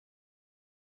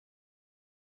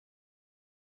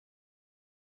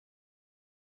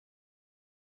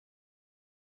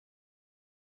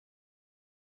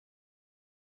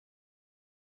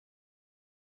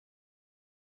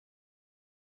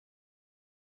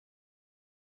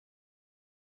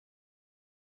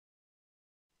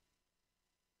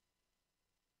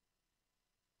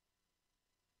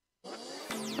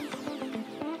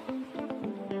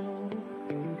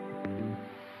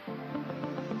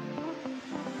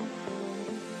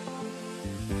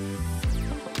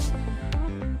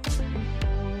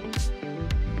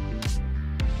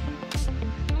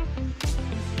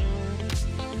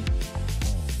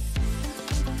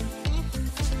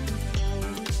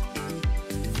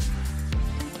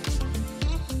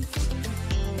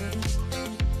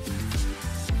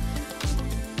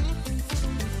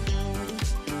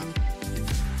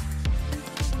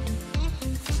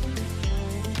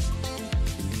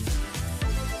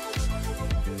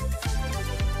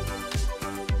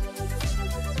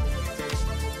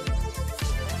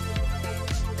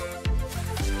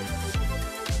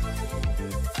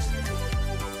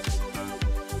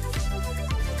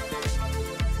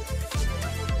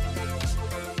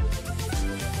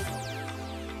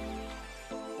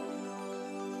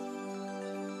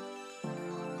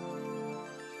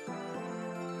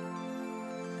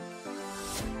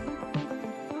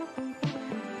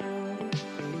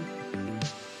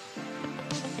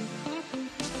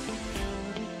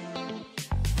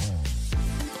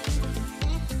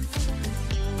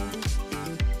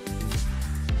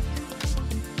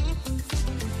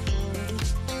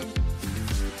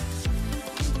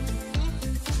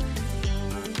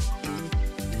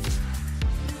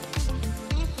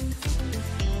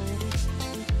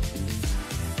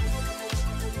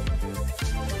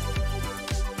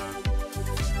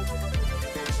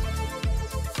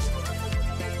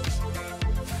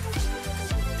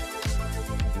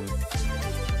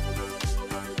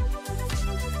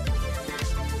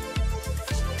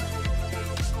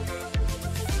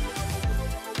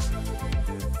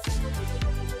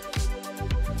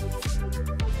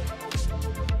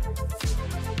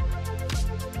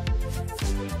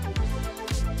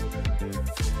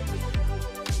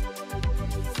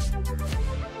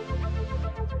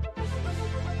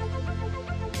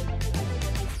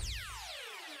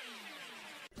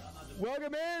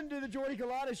the Jordy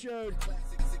Culotta Show.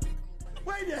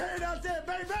 Wave your hand out there,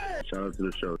 baby! Shout out to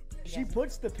the show. She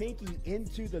puts the pinky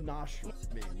into the nostril.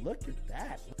 Man, look at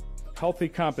that. Healthy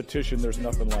competition, there's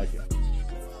nothing like it.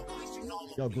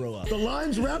 Y'all grow up. The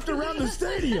line's wrapped around the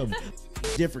stadium.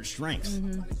 Different strengths.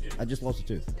 I just lost a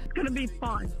tooth. It's going to be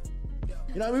fun.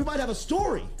 You know, we might have a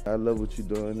story. I love what you're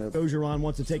doing. Ogeron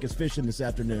wants to take us fishing this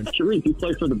afternoon. Sharif, you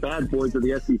play for the bad boys of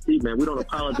the SEC, man. We don't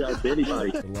apologize to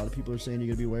anybody. A lot of people are saying you're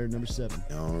going to be wearing number 7.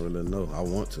 I don't really know. I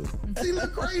want to. He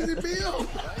look crazy, Bill.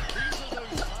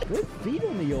 Good feet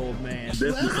on the old man.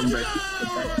 Definitely come back.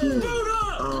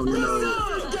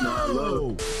 I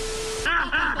love.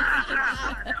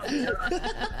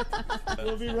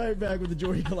 We'll be right back with the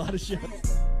Jordy Culotta Show.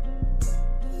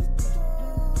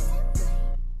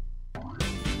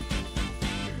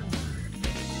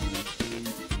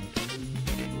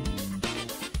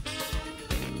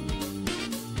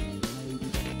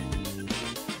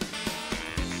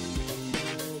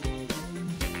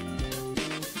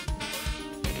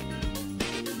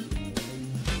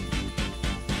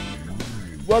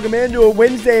 Welcome into a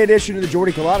Wednesday edition of the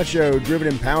Jordy Culotta Show, driven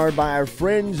and powered by our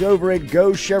friends over at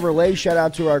Go Chevrolet. Shout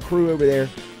out to our crew over there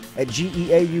at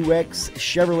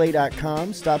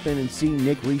GEAUXChevrolet.com. Stop in and see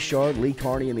Nick Richard, Lee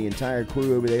Carney, and the entire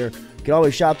crew over there. You can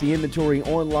always shop the inventory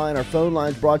online. Our phone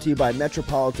line's brought to you by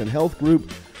Metropolitan Health Group.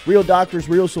 Real doctors,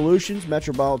 real solutions.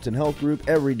 Metropolitan Health Group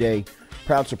every day.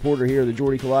 Proud supporter here of the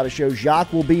Jordy Culotta Show.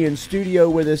 Jacques will be in studio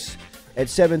with us at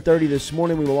 7:30 this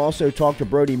morning. We will also talk to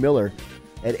Brody Miller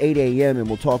at 8 a.m., and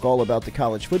we'll talk all about the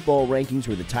college football rankings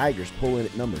where the Tigers pull in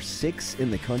at number 6 in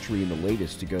the country and the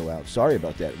latest to go out. Sorry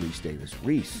about that, Reese Davis.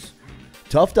 Reese,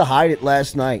 tough to hide it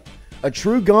last night. A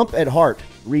true Gump at heart,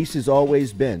 Reese has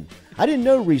always been. I didn't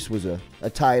know Reese was a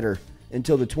Tider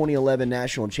until the 2011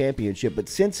 National Championship, but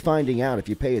since finding out, if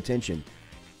you pay attention,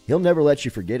 he'll never let you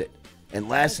forget it. And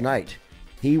last night,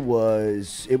 it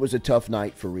was a tough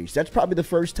night for Reese. That's probably the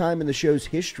first time in the show's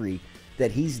history that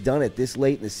he's done it this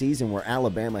late in the season where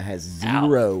Alabama has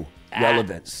zero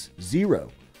relevance.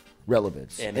 Zero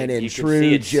relevance. And in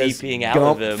true just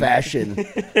Gump fashion,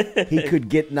 he couldn't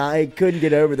get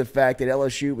over the fact that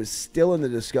LSU was still in the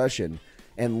discussion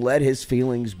and let his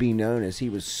feelings be known as he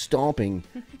was stomping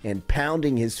and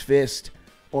pounding his fist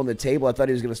on the table. I thought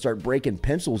he was going to start breaking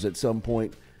pencils at some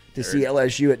point to see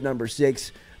LSU at number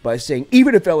 6. By saying,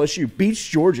 even if LSU beats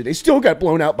Georgia, they still got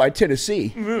blown out by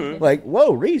Tennessee. Like,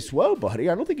 whoa, Reese, whoa, buddy.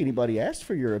 I don't think anybody asked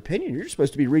for your opinion. You're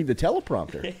supposed to be reading the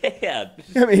teleprompter. Yeah.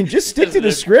 I mean, just stick to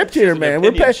the script here, man.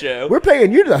 We're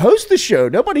paying you to host the show.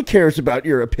 Nobody cares about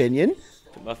your opinion.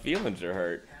 My feelings are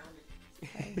hurt.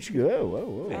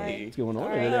 Whoa. Hey. What's going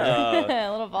on over there?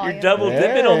 A little volume. You're double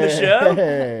dipping on the show?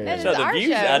 This So is the our views,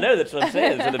 show. I know, that's what I'm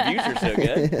saying. So the views are so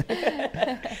good.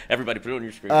 Everybody put it on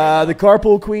your screen. The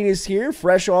Carpool Queen is here,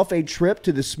 fresh off a trip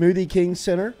to the Smoothie King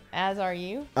Center. As are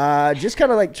you. Just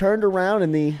kind of like turned around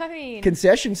in the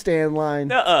concession stand line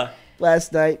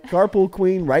last night. Carpool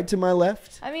Queen right to my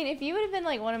left. I mean, if you would have been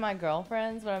like one of my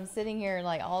girlfriends when I'm sitting here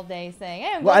like all day saying,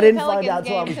 hey, I'm Well, going I to didn't Pelicans find out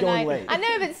till I game was going tonight. late. I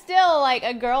know, but still, like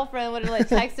a girlfriend would have like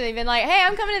texted me, been like, hey,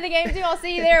 I'm coming to the game too. I'll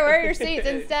see you there. Where are your seats?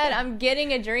 Instead, I'm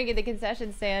getting a drink at the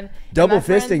concession stand. Double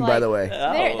fisting, by the way.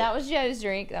 There, that was Joe's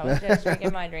drink. That was Joe's drink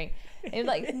and my drink. It was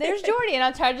like, there's Jordy, and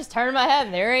I tried to just turn my head,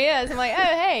 and there he is. I'm like, oh,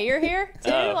 hey, you're here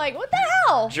too? Like, what the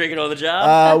hell? Drinking on the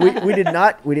job? We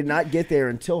did not get there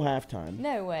until halftime.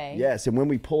 No way. Yes, and when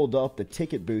we pulled up, the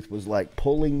ticket booth was like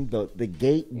pulling the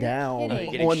gate down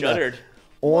kidding. on the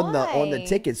Why?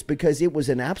 tickets because it was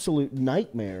an absolute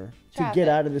nightmare to Traffic. get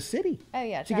out of the city. Oh,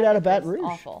 yeah. To get out of traffic Baton was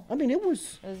Rouge. Awful. I mean, it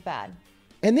was bad.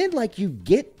 And then like you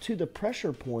get to the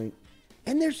pressure point,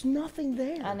 and there's nothing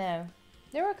there. I know.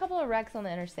 There were a couple of wrecks on the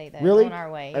interstate, though, Really? on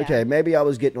our way. Yeah. Okay, maybe I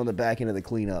was getting on the back end of the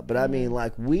cleanup, but I mean,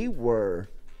 like we were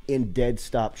in dead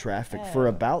stop traffic for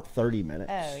about 30 minutes.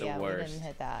 Oh, the yeah, we worst. didn't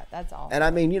hit that. That's awful. And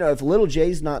I mean, you know, if little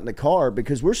Jay's not in the car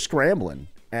because we're scrambling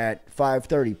at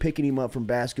 5:30, picking him up from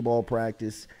basketball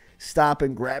practice,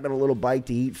 stopping, grabbing a little bite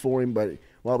to eat for him, but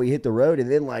while we hit the road, and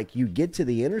then like you get to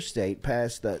the interstate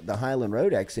past the Highland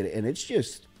Road exit, and it's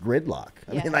just gridlock.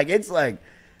 I mean, like it's like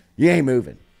you ain't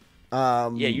moving. Yeah,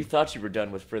 you thought you were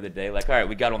done with for the day. Like, all right,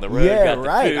 we got on the road. Yeah, got the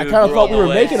right. food, I kind of thought we were all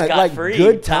the way, making a scot-free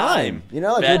good time. You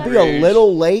know, like Baton we'll be a Rouge.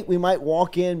 little late. We might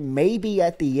walk in maybe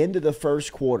at the end of the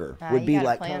first quarter. Would you be gotta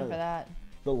like plan kind for of that.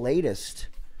 the latest.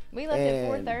 We left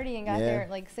And, at 4:30 and got there at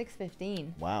like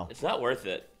 6:15. Wow, It's not worth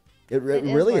it. it It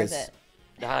really worth is. it.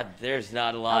 God, there's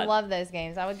not a lot. I love those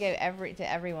games. I would go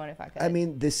to everyone if I could. I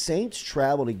mean, the Saints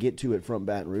travel to get to it from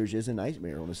Baton Rouge is a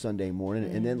nightmare on a Sunday morning,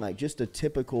 and then like just a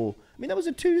typical. I mean, that was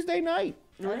a Tuesday night.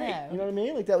 I know. You know what I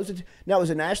mean? Like that was now it was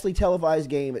a nationally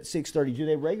televised game at 6:30. Do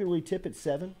they regularly tip at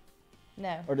 7?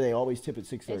 No. Or do they always tip at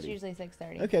 6:30? It's usually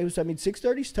 6:30. Okay, so I mean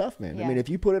 6:30 is tough, man. Yeah. I mean, if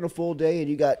you put in a full day and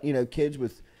you got kids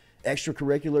with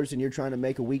extracurriculars and you're trying to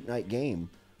make a weeknight game,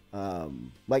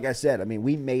 like I said, I mean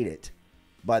we made it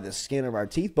by the skin of our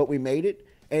teeth, but we made it,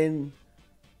 and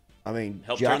I mean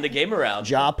Help turn the game around.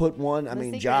 Ja put one. I The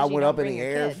mean secret Ja is you went don't up in bring the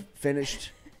your air, kid.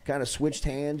 finished, kind of switched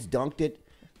hands, dunked it,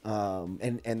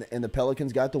 and the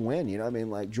Pelicans got the win. You know, I mean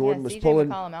like Jordan was CJ pulling.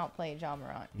 McCollum outplayed Ja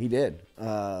Morant. He did.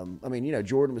 I mean,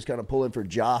 Jordan was kind of pulling for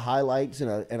Ja highlights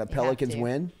and a Pelicans to.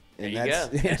 win. There And you that's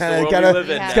go. That's the world we live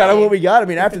in it's now. kind of what we got. I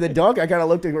mean, after the dunk, I kind of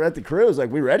looked at the crew. I was like,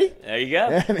 we ready? There you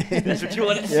go. I mean, That's what you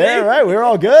wanted to see. yeah, right. We're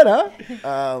all good,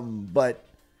 huh? But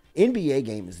NBA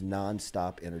game is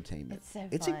nonstop entertainment. It's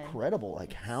so fun. Incredible,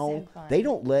 like how so fun. they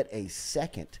don't let a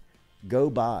second go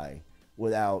by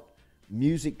without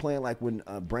music playing. Like when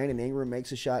Brandon Ingram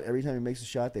makes a shot, every time he makes a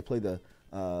shot, they play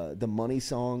the Money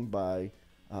song by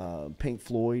Pink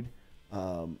Floyd.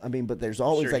 I mean, but there's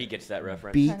always Sure, like he gets that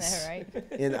reference. beats, I know, right?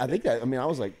 and I think that. I mean, I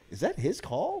was like, is that his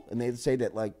call? And they say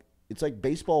that like it's like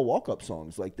baseball walk-up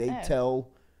songs. Like they Oh. tell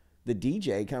the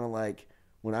DJ kind of like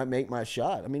when I make my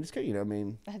shot. I mean, it's good. I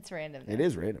mean, That's random. it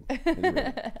is random. It is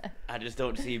random. I just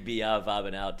don't see B.I.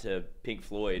 vibing out to Pink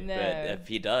Floyd. No. But if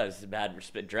he does, bad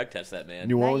drug test that man.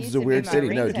 New That Orleans used is a to be weird my city.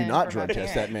 No, do ringtone not for my drug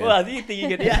test that parents. man. Well, I think you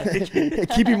could, yeah.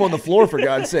 Keep him on the floor for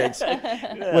God's sakes.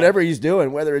 Whatever he's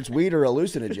doing, whether it's weed or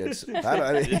hallucinogens,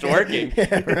 It's working.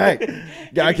 Yeah, right.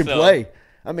 Guy Think can so. play.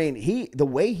 I mean, the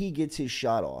way he gets his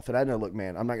shot off, and I know, look,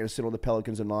 man, I'm not going to sit on the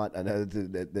Pelicans a lot. I know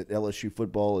that LSU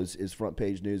football is front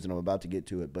page news, and I'm about to get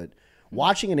to it. But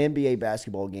watching an NBA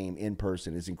basketball game in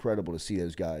person is incredible to see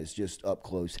those guys just up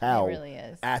close. How really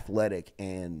is. athletic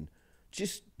and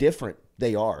just different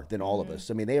they are than all of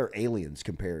us. I mean, they are aliens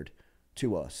compared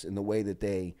to us in the way that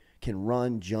they can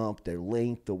run, jump, their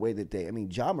length, the way that I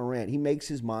mean, Ja Morant, he makes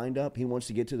his mind up. He wants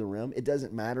to get to the rim. It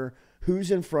doesn't matter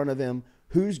who's in front of him,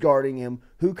 who's guarding him,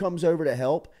 who comes over to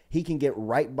help. He can get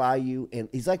right by you, and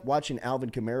he's like watching Alvin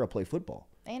Kamara play football.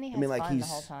 And he has I mean, like fun the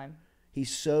whole time.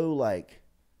 He's so like,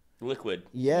 Liquid.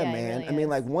 yeah, Yeah, he man. really I mean, is.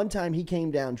 like one time he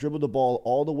came down, dribbled the ball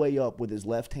all the way up with his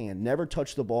left hand, never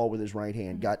touched the ball with his right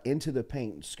hand, got into the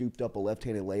paint and scooped up a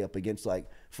left-handed layup against like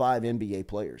 5 NBA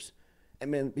players. I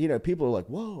mean, people are like,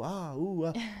 whoa,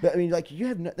 ooh, but I mean, like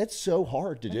that's so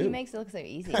hard to do. He makes it look so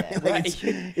easy, though. Like,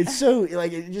 it's so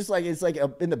like it's like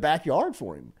in the backyard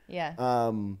for him.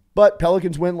 Yeah. But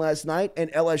Pelicans win last night,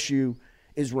 and LSU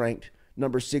is ranked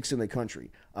number 6 in the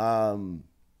country. I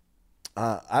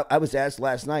was asked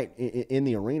last night in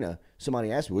the arena.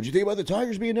 Somebody asked me, "What'd you think about the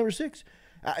Tigers being number 6?"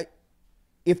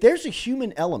 If there's a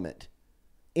human element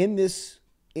in this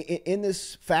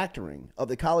factoring of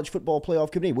the college football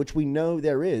playoff committee, which we know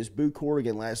there is, Boo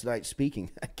Corrigan last night speaking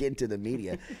again to the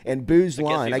media, and Boo's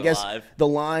line, I guess the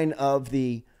line of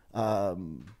the a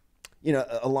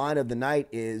line of the night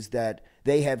is that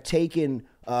they have taken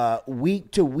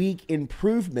week to week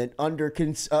improvement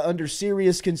under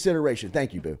serious consideration.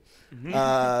 Thank you, Boo. We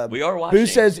are watching. Boo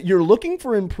says you're looking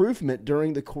for improvement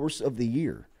during the course of the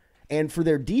year. And for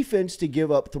their defense to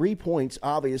give up 3 points,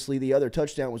 obviously the other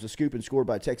touchdown was a scoop and score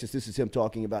by Texas. This is him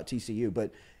talking about TCU,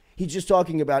 but he's just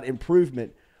talking about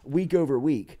improvement week over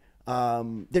week.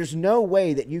 There's no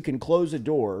way that you can close a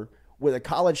door with a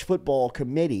college football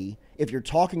committee if you're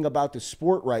talking about the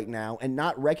sport right now and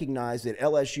not recognize that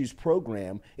LSU's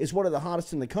program is one of the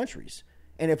hottest in the countries.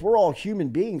 And if we're all human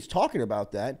beings talking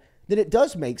about that, then it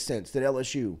does make sense that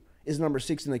LSU is number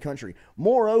 6 in the country.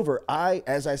 Moreover,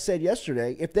 as I said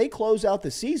yesterday, if they close out the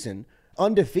season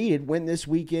undefeated, win this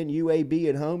weekend, UAB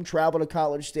at home, travel to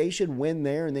College Station, win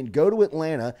there, and then go to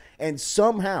Atlanta, and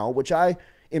somehow, which I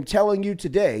am telling you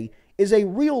today, is a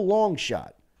real long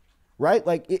shot, right?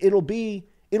 Like it'll be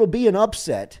an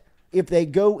upset if they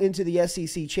go into the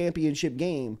SEC championship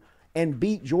game and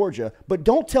beat Georgia, but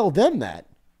don't tell them that.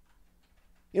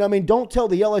 Don't tell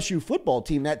the LSU football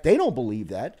team that. They don't believe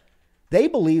that. They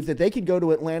believe that they can go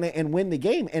to Atlanta and win the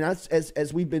game. And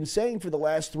as we've been saying for the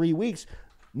last 3 weeks,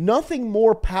 nothing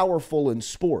more powerful in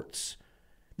sports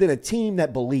than a team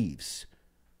that believes,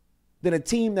 than a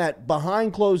team that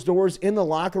behind closed doors in the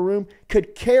locker room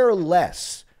could care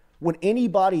less when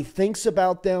anybody thinks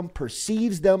about them,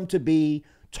 perceives them to be,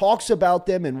 talks about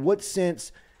them in what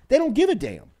sense. They don't give a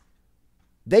damn.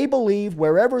 They believe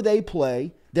wherever they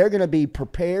play, they're going to be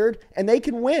prepared and they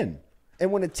can win.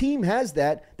 And when a team has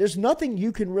that, there's nothing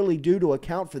you can really do to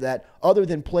account for that other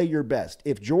than play your best.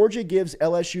 If Georgia gives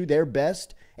LSU their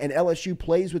best and LSU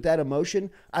plays with that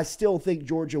emotion, I still think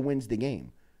Georgia wins the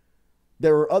game.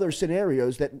 There are other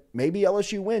scenarios that maybe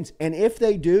LSU wins. And if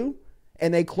they do,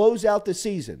 and they close out the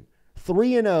season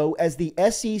 3-0 as the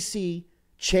SEC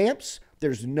champs,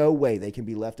 There's no way they can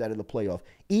be left out of the playoff,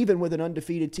 even with an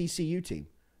undefeated TCU team.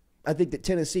 I think that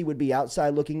Tennessee would be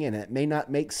outside looking in. It may not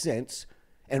make sense,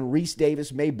 and Reese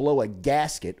Davis may blow a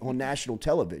gasket on national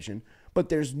television, but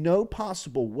there's no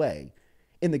possible way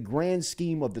in the grand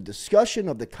scheme of the discussion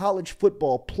of the college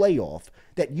football playoff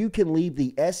that you can leave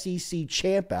the SEC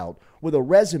champ out with a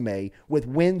resume with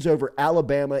wins over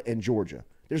Alabama and Georgia.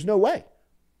 There's no way.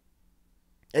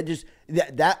 It just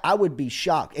that I would be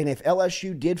shocked. And if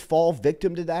LSU did fall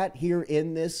victim to that here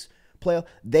in this playoff,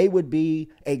 they would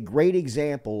be a great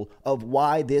example of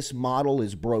why this model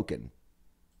is broken.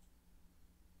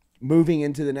 Moving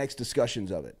into the next discussions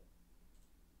of it.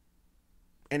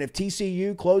 And if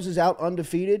TCU closes out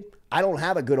undefeated, I don't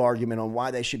have a good argument on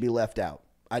why they should be left out.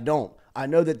 I don't. I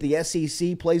know that the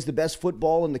SEC plays the best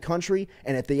football in the country,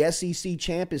 and if the SEC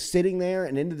champ is sitting there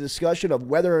and in the discussion of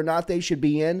whether or not they should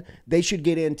be in, they should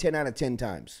get in 10 out of 10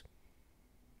 times.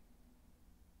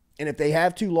 And if they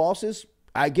have 2 losses,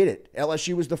 I get it.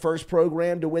 LSU was the first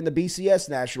program to win the BCS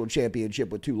national championship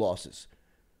with 2 losses.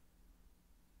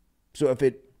 So if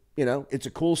it's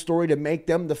a cool story to make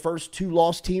them the first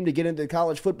 2-loss team to get into the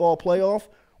college football playoff,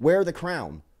 wear the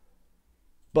crown.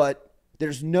 But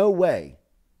there's no way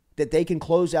that they can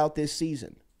close out this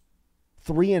season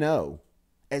 3-0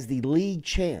 as the league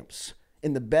champs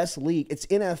in the best league. It's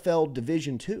NFL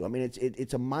Division II. I mean,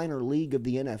 it's a minor league of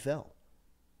the NFL.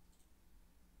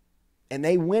 And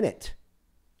they win it.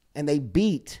 And they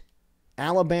beat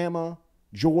Alabama,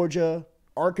 Georgia,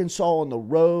 Arkansas on the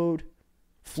road,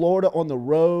 Florida on the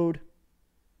road.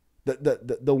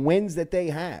 The wins that they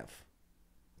have,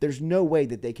 there's no way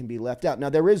that they can be left out. Now,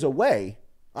 there is a way,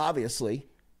 obviously,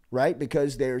 right?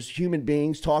 Because there's human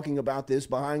beings talking about this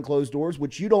behind closed doors,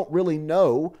 which you don't really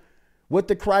know what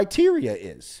the criteria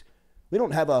is. We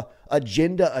don't have a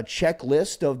agenda, a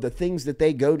checklist of the things that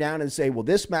they go down and say, well,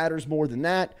 this matters more than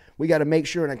that. We got to make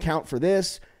sure and account for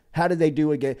this. How did they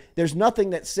do again? There's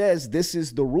nothing that says this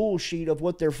is the rule sheet of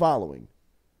what they're following.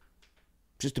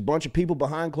 Just a bunch of people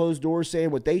behind closed doors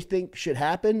saying what they think should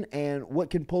happen and what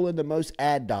can pull in the most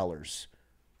ad dollars.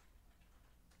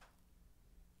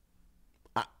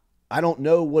 I don't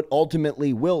know what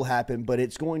ultimately will happen, but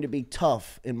it's going to be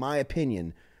tough, in my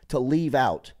opinion, to leave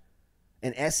out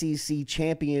an SEC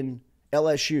champion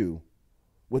LSU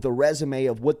with a resume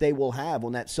of what they will have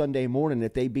on that Sunday morning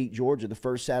if they beat Georgia the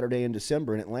first Saturday in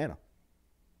December in Atlanta.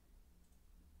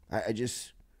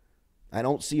 I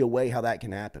don't see a way how that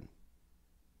can happen.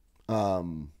 I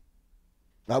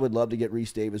would love to get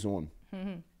Reese Davis on.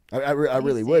 Mm-hmm. I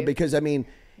really would, because, I mean,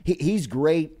 he's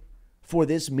great for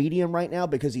this medium right now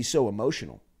because he's so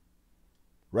emotional,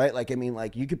 right? Like, I mean,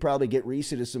 like, you could probably get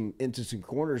Reese into some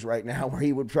corners right now where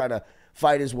he would try to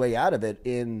fight his way out of it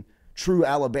in true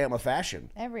Alabama fashion.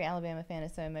 Every Alabama fan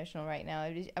is so emotional right now.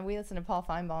 We listened to Paul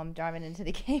Feinbaum driving into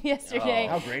the game yesterday.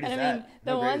 Oh, how great is that? I mean,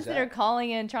 the ones that are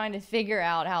calling in trying to figure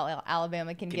out how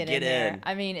Alabama can get in there.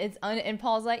 I mean, and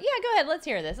Paul's like, yeah, go ahead, let's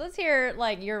hear this. Let's hear,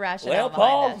 like, your rationale. Well,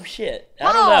 Paul, this. Shit.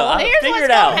 I don't know. Here's what's going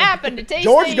to happen to TCU.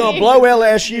 George's going to blow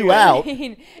LSU out. I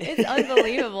mean, it's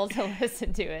unbelievable to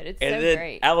listen to it. It's and so then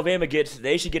great. Alabama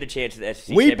they should get a chance at the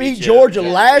SEC We championship. beat Georgia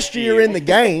last year in the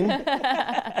game.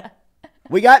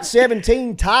 We got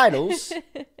 17 titles.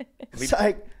 It's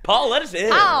like, Paul, let us in.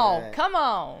 Oh, come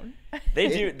on. They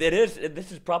do. This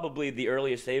is probably the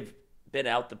earliest they've been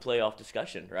out the playoff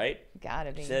discussion, right?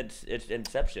 Gotta be. Since its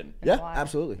inception. yeah, Wow.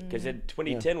 absolutely. Because in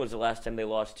 2010 was the last time they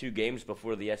lost 2 games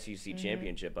before the SEC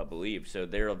championship, I believe. So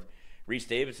Reese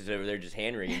Davis is over there just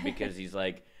hand-wringing because he's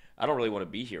like, I don't really want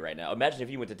to be here right now. Imagine if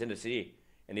he went to Tennessee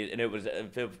and it was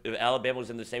if Alabama was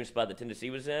in the same spot that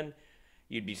Tennessee was in,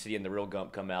 you'd be seeing the real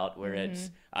gump come out where it's,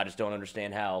 I just don't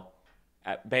understand how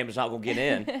Bama's not going to get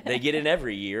in. They get in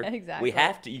every year. Exactly. We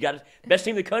have to. You got best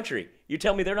team in the country. You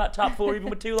tell me they're not top 4 even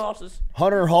with 2 losses?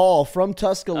 Hunter Hall from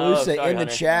Tuscaloosa sorry, in the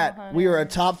Hunter. chat. We are a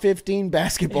top 15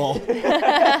 basketball.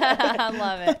 I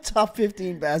love it. Top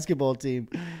 15 basketball team.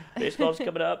 Baseball's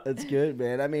coming up. That's good,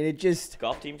 man. I mean, it just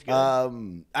Golf team's good.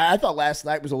 I thought last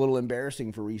night was a little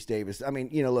embarrassing for Reese Davis. I mean,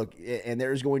 look, and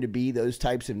there's going to be those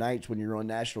types of nights when you're on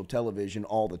national television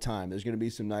all the time. There's going to be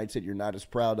some nights that you're not as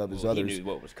proud of as others. He knew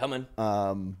what was coming.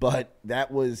 But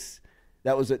that was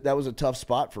a tough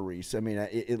spot for Reese. I mean,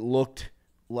 it looked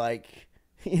like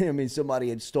somebody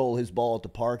had stole his ball at the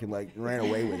park and like ran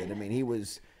away with it. I mean, he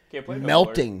was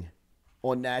melting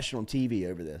on national TV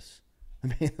over this.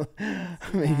 I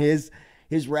mean,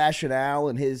 his rationale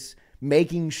and his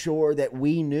making sure that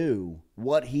we knew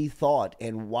what he thought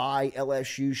and why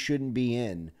LSU shouldn't be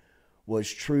in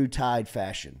was true Tide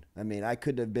fashion. I mean, I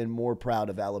couldn't have been more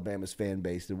proud of Alabama's fan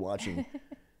base than watching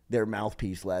their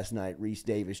mouthpiece last night, Reese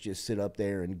Davis, just sit up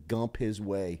there and gump his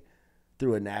way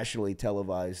through a nationally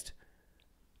televised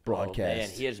broadcast. Oh, man,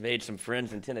 he has made some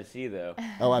friends in Tennessee, though.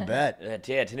 Oh, I bet.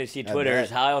 Yeah, Tennessee Twitter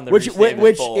is high on the which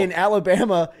Davis poll. in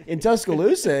Alabama, in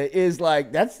Tuscaloosa, is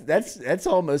like that's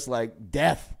almost like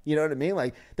death. You know what I mean?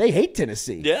 Like they hate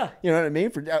Tennessee. Yeah. You know what I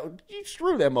mean? You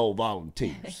screw them old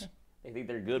Volunteers. They think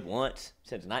they're good once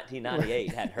since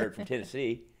 1998. Hadn't heard from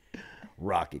Tennessee.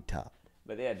 Rocky Top.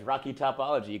 But yeah, it's Rocky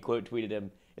Topology. He quote tweeted him.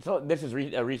 This is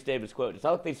a Reese Davis quote. It's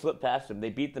not like they slipped past him.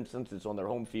 They beat them since it's on their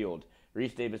home field.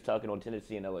 Reese Davis talking on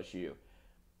Tennessee and LSU.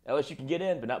 LSU can get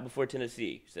in, but not before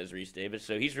Tennessee, says Reese Davis.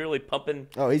 So he's really pumping.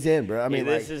 Oh, he's in, bro. I mean,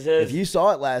 this is if you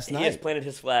saw it last night. He has planted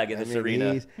his flag in this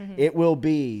arena. It will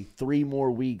be 3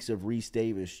 more weeks of Reese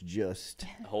Davis just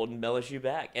holding LSU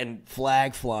back. And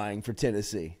flag flying for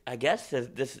Tennessee. I guess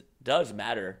this does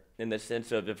matter in the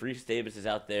sense of if Reese Davis is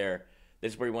out there,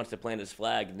 this is where he wants to plant his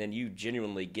flag, and then you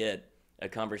genuinely get a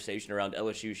conversation around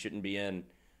LSU shouldn't be in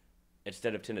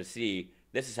instead of Tennessee.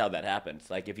 This is how that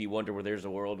happens. Like, if you wonder where there's a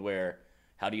world where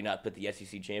how do you not put the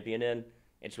SEC champion in,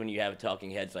 it's when you have talking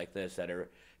heads like this that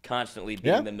are constantly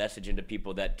beating the message into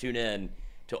people that tune in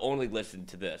to only listen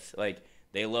to this. Like,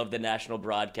 they love the national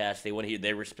broadcast. They want to hear.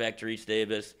 They respect Reese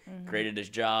Davis, created his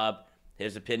job.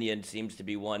 His opinion seems to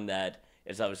be one that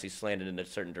is obviously slanted in a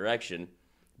certain direction.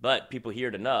 But people hear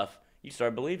it enough, you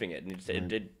start believing it.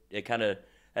 And it kind of,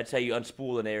 that's how you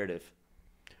unspool a narrative.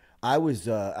 I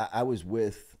was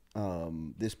with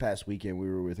this past weekend. We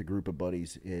were with a group of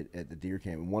buddies at the deer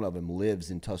camp, and one of them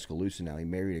lives in Tuscaloosa now. He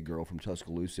married a girl from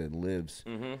Tuscaloosa and lives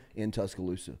in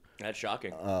Tuscaloosa. That's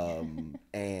shocking.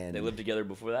 And they lived together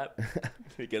before that.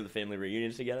 We go to the family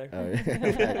reunions together.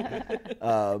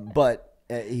 But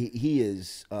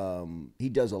he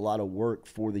does a lot of work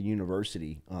for the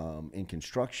university in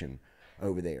construction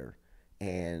over there.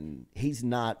 And he's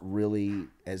not really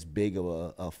as big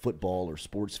of a football or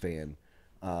sports fan,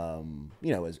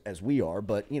 as we are.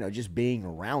 But, just being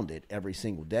around it every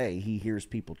single day, he hears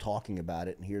people talking about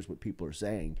it and hears what people are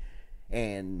saying.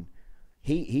 And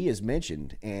he has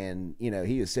mentioned, and,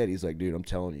 he has said, he's like, dude, I'm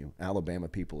telling you, Alabama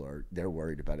people they're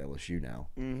worried about LSU now.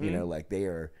 Like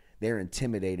they're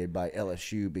intimidated by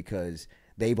LSU because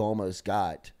they've almost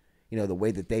got, the way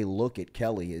that they look at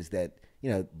Kelly is that,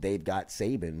 they've got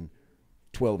Saban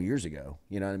 12 years ago.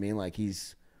 You know what I mean? Like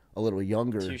he's a little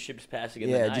younger. 2 ships passing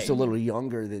in the night. Just a little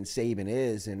younger than Saban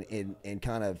is, and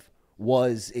kind of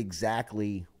was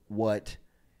exactly what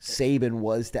Saban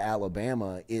was to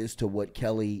Alabama is to what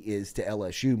Kelly is to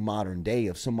LSU modern day,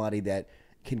 of somebody that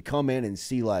can come in and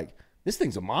see like, this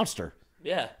thing's a monster.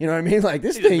 Yeah. You know what I mean? Like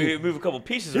this thing. Move a couple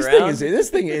pieces around. This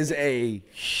thing is a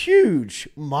huge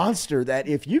monster that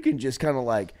if you can just kind of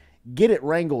like get it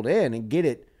wrangled in and get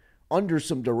it under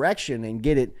some direction and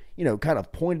get it, kind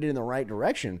of pointed in the right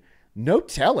direction, no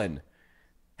telling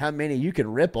how many you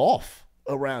can rip off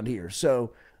around here.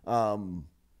 So, and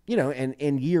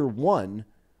in year one,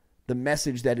 the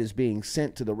message that is being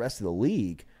sent to the rest of the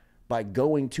league by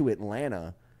going to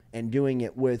Atlanta and doing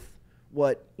it with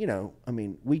what,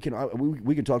 we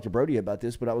can talk to Brody about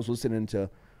this, but I was listening to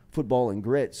Football and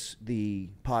Grits, the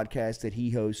podcast that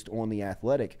he hosts on The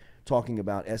Athletic, talking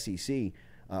about SEC.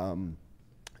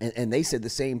 And they said the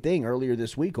same thing earlier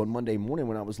this week on Monday morning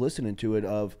when I was listening to it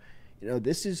of,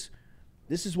 this is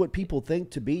what people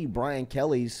think to be Brian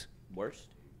Kelly's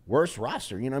worst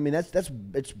roster.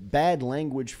 It's bad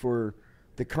language for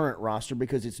the current roster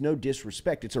because it's no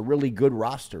disrespect. It's a really good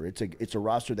roster. It's a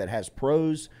roster that has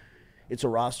pros. It's a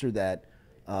roster that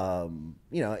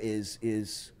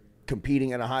is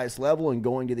competing at a highest level and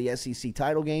going to the SEC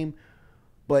title game.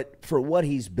 But for what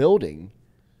he's building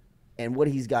and what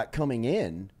he's got coming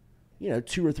in,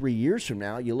 2 or 3 years from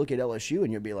now, you look at LSU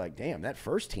and you'll be like, damn, that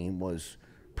first team was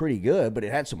pretty good, but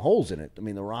it had some holes in it. I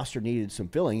mean, the roster needed some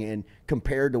filling, and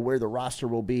compared to where the roster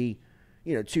will be,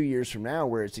 2 years from now,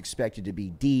 where it's expected to be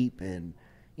deep and,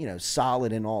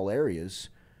 solid in all areas.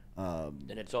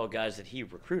 And it's all guys that he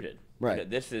recruited. Right.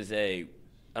 This is I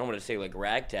don't want to say like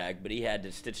ragtag, but he had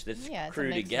to stitch this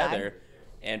crew together. Bag.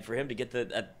 And for him to get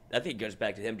I think it goes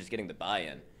back to him just getting the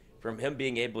buy-in. From him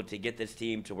being able to get this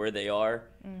team to where they are,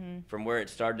 from where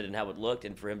it started and how it looked,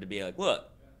 and for him to be like, look,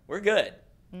 we're good.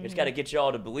 It's got to get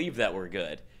y'all to believe that we're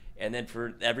good. And then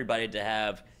for everybody to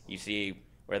have, you see,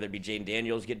 whether it be Jaden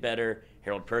Daniels get better,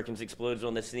 Harold Perkins explodes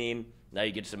on this team, now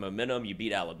you get some momentum, you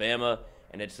beat Alabama,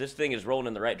 and this thing is rolling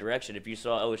in the right direction. If you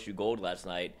saw LSU Gold last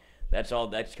night, that's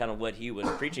kind of what he was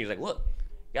preaching. He's like, look,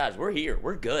 guys, we're here.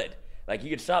 We're good. Like,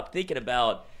 you can stop thinking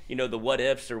about, the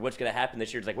what-ifs or what's going to happen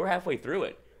this year. It's like, we're halfway through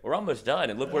it. We're almost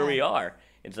done, and look where we are.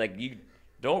 It's like, you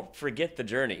don't forget the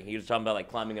journey. He was talking about, like,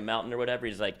 climbing a mountain or whatever.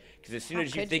 He's like, because as soon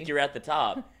as you think you're at the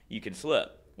top, you can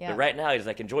slip. Yeah. But right now, he's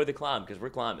like, enjoy the climb because we're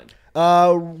climbing.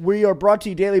 We are brought to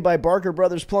you daily by Barker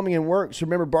Brothers Plumbing and Works.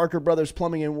 Remember, Barker Brothers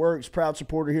Plumbing and Works, proud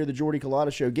supporter here of the Jordy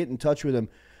Culotta Show. Get in touch with him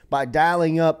by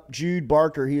dialing up Jude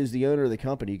Barker. He is the owner of the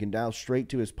company. You can dial straight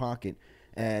to his pocket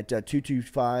at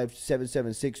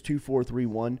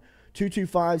 225-776-2431.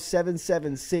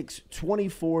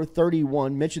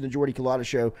 225-776-2431. Mention the Jordy Culotta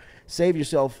Show. Save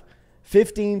yourself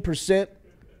 15%.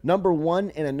 Number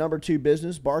one and a number two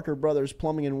business, Barker Brothers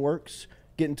Plumbing and Works.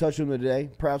 Get in touch with them today.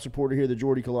 Proud supporter here of the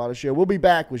Jordy Culotta Show. We'll be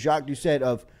back with Jacques Doucet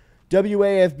of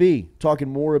WAFB talking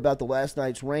more about the last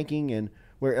night's ranking and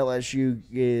where LSU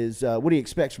is, what he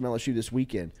expects from LSU this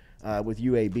weekend with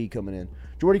UAB coming in.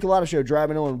 Jordy Culotta Show,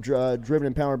 driving on, driven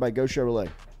and powered by Go Chevrolet.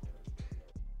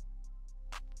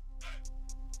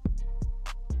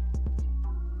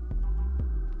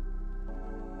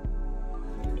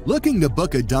 Looking to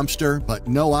book a dumpster but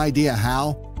no idea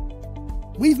how?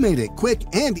 We've made it quick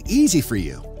and easy for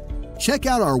you. Check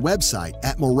out our website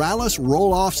at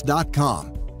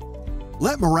moralesrolloffs.com.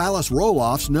 Let Morales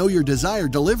Rolloffs know your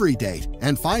desired delivery date,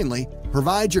 and finally,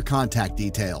 provide your contact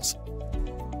details.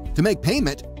 To make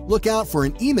payment, look out for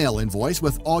an email invoice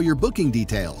with all your booking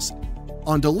details.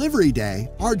 On delivery day,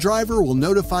 our driver will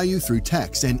notify you through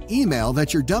text and email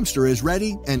that your dumpster is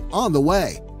ready and on the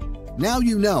way. Now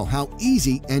you know how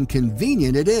easy and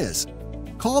convenient it is.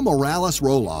 Call Morales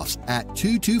Rolloffs at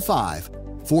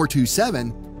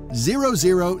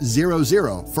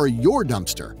 225-427-0000 for your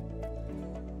dumpster.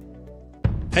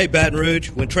 Hey Baton Rouge,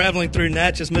 when traveling through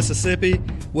Natchez, Mississippi,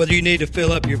 whether you need to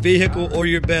fill up your vehicle or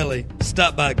your belly,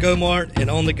 stop by Go-Mart and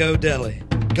On The Go Deli.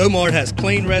 Go-Mart has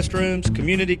clean restrooms,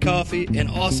 community coffee, an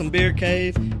awesome beer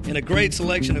cave, and a great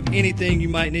selection of anything you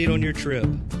might need on your trip.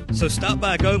 So stop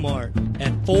by Go-Mart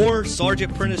at 4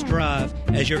 Sergeant Prentice Drive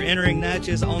as you're entering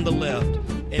Natchez on the left,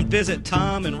 and visit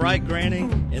Tom and Wright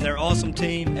Granning and their awesome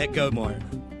team at Go-Mart.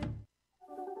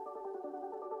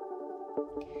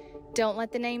 Don't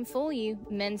let the name fool you.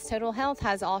 Men's Total Health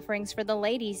has offerings for the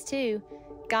ladies, too.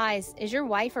 Guys, is your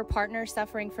wife or partner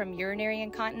suffering from urinary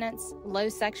incontinence, low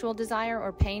sexual desire,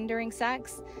 or pain during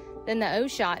sex? Then the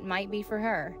O-Shot might be for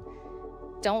her.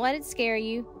 Don't let it scare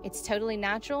you. It's totally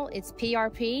natural. It's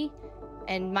PRP.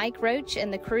 And Mike Roach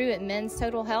and the crew at Men's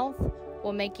Total Health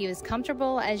will make you as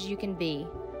comfortable as you can be.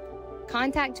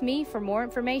 Contact me for more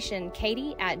information,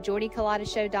 Katie at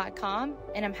jordyculotta.show.com,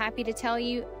 and I'm happy to tell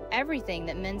you everything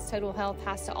that Men's Total Health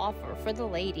has to offer for the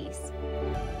ladies.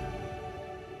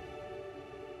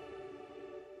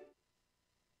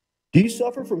 Do you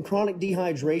suffer from chronic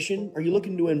dehydration? Are you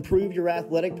looking to improve your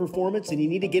athletic performance and you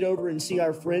need to get over and see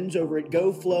our friends over at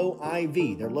GoFlow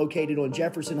IV? They're located on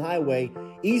Jefferson Highway.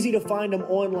 Easy to find them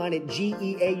online at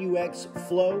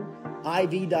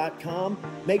GEAUXFlowIV.com.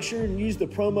 Make sure and use the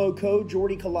promo code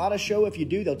Jordy Culotta Show. If you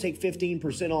do, they'll take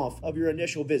 15% off of your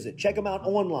initial visit. Check them out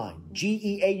online,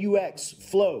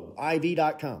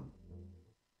 GEAUXFlowIV.com.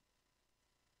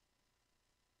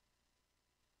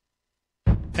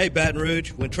 Hey Baton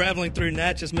Rouge, when traveling through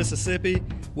Natchez, Mississippi,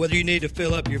 whether you need to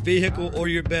fill up your vehicle or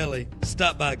your belly,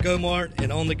 stop by Go-Mart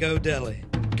and On The Go Deli.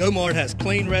 Go-Mart has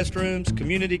clean restrooms,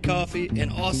 community coffee,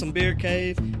 an awesome beer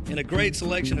cave, and a great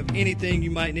selection of anything you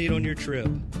might need on your trip.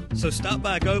 So stop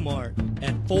by Go-Mart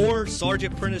at 4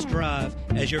 Sergeant Prentice Drive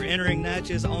as you're entering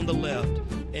Natchez on the left,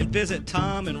 and visit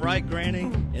Tom and Wright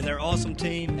Granning and their awesome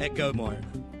team at Go-Mart.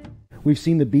 We've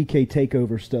seen the BK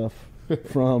takeover stuff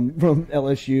from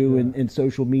LSU and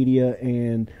social media,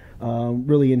 and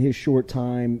really in his short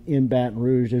time in Baton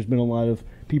Rouge, there's been a lot of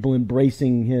people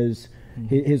embracing his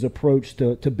approach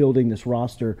to building this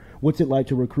roster. What's it like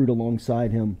to recruit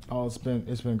alongside him? Oh, it's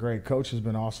been great. Coach has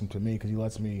been awesome to me because he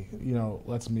lets me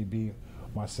be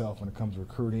myself when it comes to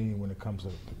recruiting, when it comes to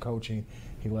coaching.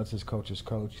 He lets his coaches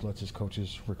coach, he lets his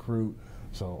coaches recruit.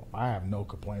 So I have no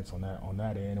complaints on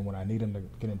that end. And when I need him to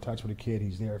get in touch with a kid,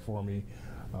 he's there for me.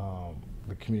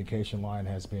 The communication line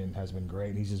has been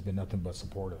great. He's just been nothing but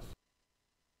supportive.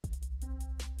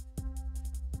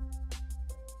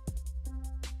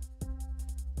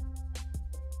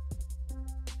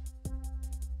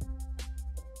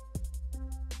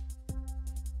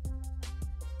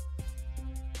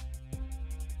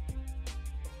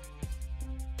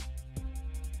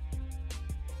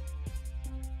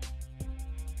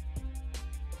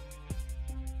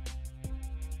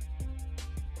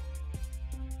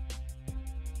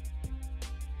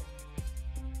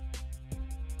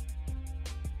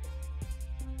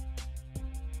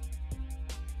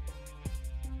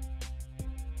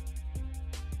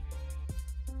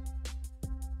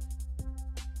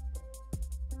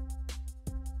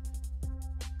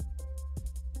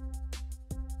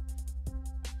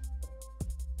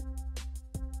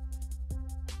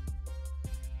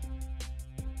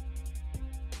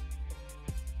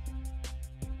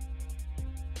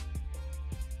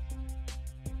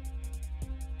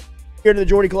 Here to the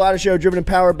Jordy Culotta Show, driven and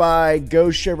powered by Go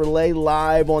Chevrolet,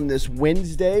 live on this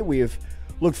Wednesday. We have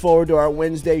looked forward to our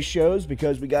Wednesday shows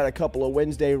because we got a couple of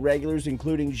Wednesday regulars,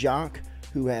 including Jacques,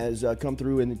 who has come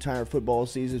through in the entire football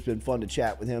season. It's been fun to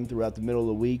chat with him throughout the middle of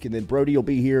the week. And then Brody will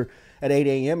be here at 8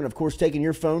 a.m. And, of course, taking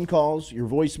your phone calls, your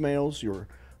voicemails, your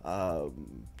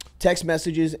text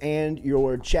messages, and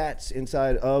your chats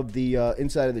inside of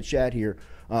the chat here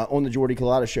on the Jordy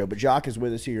Culotta Show. But Jacques is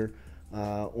with us here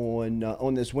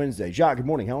on this Wednesday. Jacques, good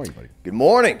morning. How are you, buddy? Good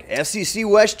morning. SEC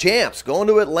West champs going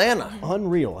to Atlanta.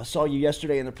 Unreal. I saw you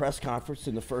yesterday in the press conference,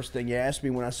 and the first thing you asked me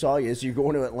when I saw you is you're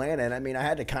going to Atlanta. And I mean, I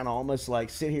had to kind of almost like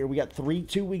sit here. We got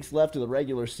 2 weeks left of the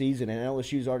regular season, and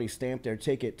LSU's already stamped their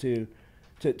ticket to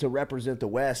represent the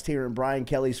West here in Brian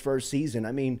Kelly's first season.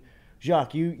 I mean,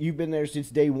 Jacques, you've been there since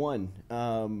day one.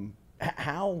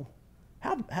 How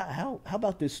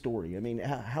about this story? I mean,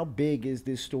 how big is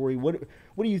this story? What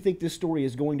do you think this story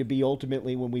is going to be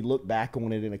ultimately when we look back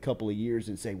on it in a couple of years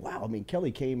and say, wow, I mean,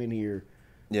 Kelly came in here,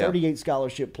 38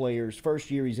 scholarship players,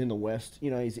 first year he's in the West,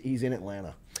 he's in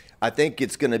Atlanta. I think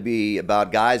it's going to be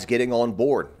about guys getting on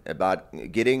board, about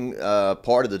getting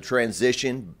part of the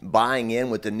transition, buying in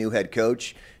with the new head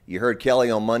coach. You heard Kelly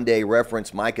on Monday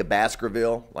reference Micah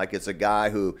Baskerville, like it's a guy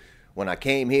who, when I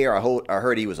came here, I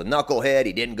heard he was a knucklehead.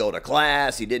 He didn't go to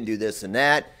class. He didn't do this and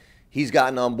that. He's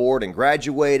gotten on board and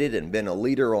graduated and been a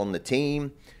leader on the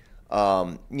team.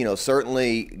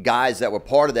 Certainly guys that were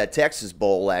part of that Texas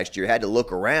Bowl last year had to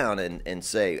look around and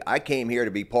say, I came here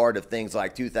to be part of things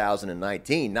like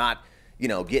 2019, not,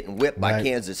 getting whipped by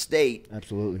Kansas State.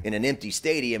 Absolutely. In an empty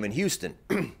stadium in Houston.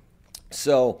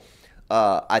 So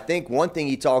I think one thing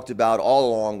he talked about all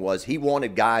along was he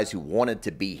wanted guys who wanted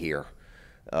to be here.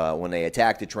 When they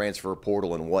attacked the transfer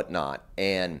portal and whatnot.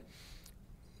 And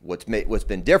what's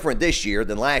been different this year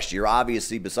than last year,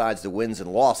 obviously, besides the wins and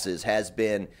losses, has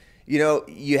been,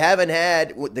 you haven't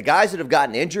had – the guys that have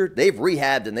gotten injured, they've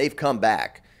rehabbed and they've come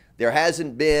back. There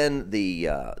hasn't been the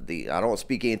I don't want to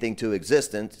speak anything to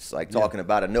existence. It's like talking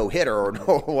about a no-hitter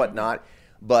or whatnot.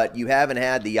 But you haven't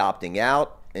had the opting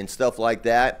out and stuff like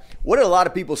that. What did a lot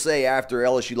of people say after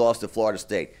LSU lost to Florida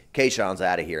State? Kayshawn's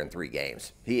out of here in 3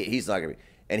 games. He's not going to be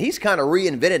 – and he's kind of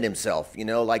reinvented himself,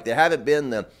 like there haven't been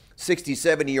the 60,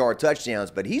 70-yard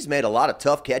touchdowns, but he's made a lot of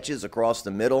tough catches across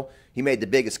the middle. He made the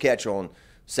biggest catch on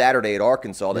Saturday at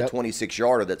Arkansas, that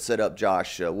 26-yarder that set up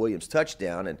Josh Williams'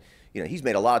 touchdown. And, he's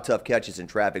made a lot of tough catches in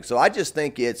traffic. So I just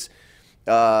think it's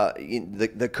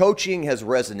the coaching has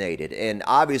resonated. And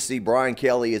obviously Brian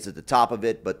Kelly is at the top of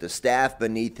it, but the staff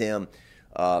beneath him,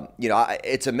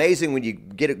 it's amazing when you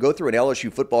go through an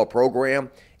LSU football program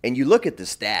and you look at the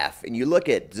staff and you look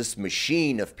at this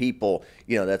machine of people,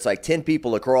 that's like 10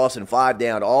 people across and 5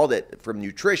 down, all that from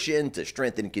nutrition to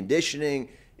strength and conditioning.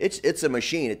 It's a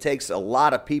machine. It takes a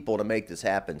lot of people to make this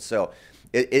happen. So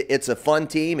it's a fun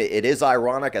team. It is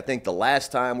ironic. I think the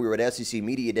last time we were at SEC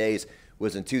Media Days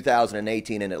was in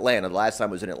 2018 in Atlanta. The last time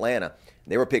was in Atlanta.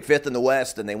 They were picked 5th in the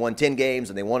West, and they won 10 games,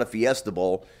 and they won a Fiesta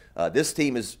Bowl. This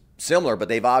team is similar, but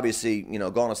they've obviously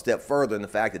gone a step further in the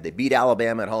fact that they beat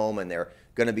Alabama at home, and they're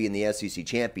going to be in the SEC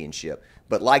championship.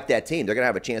 But like that team, they're going to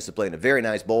have a chance to play in a very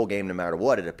nice bowl game no matter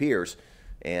what, it appears,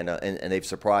 and they've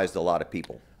surprised a lot of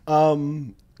people.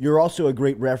 You're also a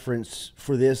great reference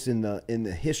for this in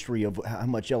the history of how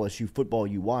much LSU football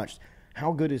you watched.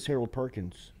 How good is Harold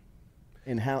Perkins?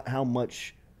 And how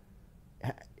much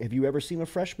have you ever seen a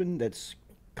freshman that's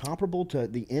comparable to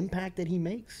the impact that he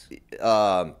makes?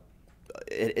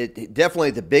 It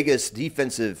definitely the biggest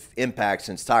defensive impact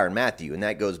since Tyrann Mathieu, and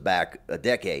that goes back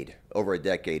over a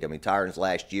decade. I mean, Tyrann's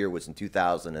last year was in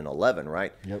 2011,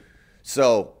 right? Yep.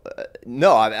 So,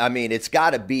 no, I mean, it's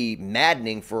got to be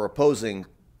maddening for opposing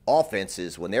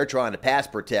offenses when they're trying to pass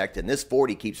protect, and this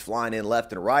 40 keeps flying in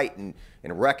left and right and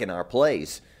wrecking our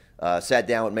plays. Sat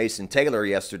down with Mason Taylor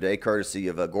yesterday, courtesy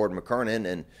of Gordon McKernan,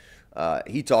 and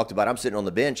he talked about, I'm sitting on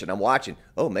the bench and I'm watching,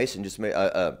 Harold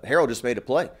just made a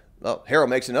play. Oh, Harold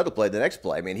makes another play the next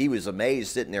play. I mean, he was amazed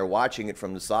sitting there watching it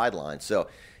from the sideline. So,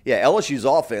 yeah, LSU's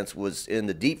offense was in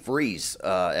the deep freeze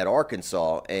at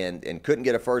Arkansas and couldn't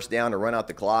get a first down to run out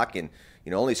the clock and,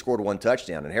 only scored 1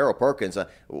 touchdown. And Harold Perkins,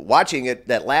 watching it,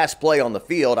 that last play on the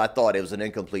field, I thought it was an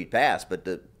incomplete pass, but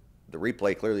the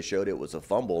replay clearly showed it was a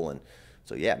fumble. And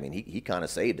so, yeah, I mean, he kind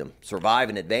of saved him. Survive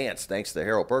in advance thanks to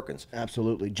Harold Perkins.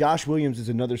 Absolutely. Josh Williams is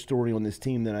another story on this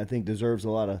team that I think deserves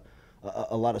a lot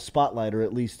of spotlight, or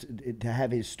at least to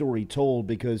have his story told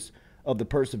because of the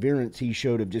perseverance he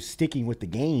showed of just sticking with the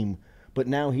game. But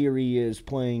now here he is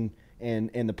playing and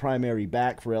the primary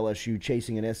back for LSU,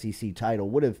 chasing an SEC title.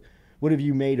 What have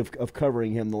you made of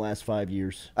covering him the last 5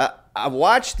 years? I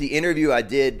watched the interview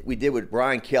we did with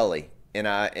Brian Kelly,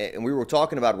 and we were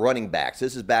talking about running backs.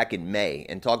 This is back in May,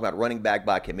 and talking about running back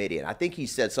by committee. And I think he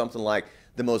said something like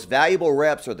the most valuable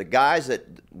reps are the guys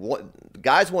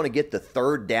want to get the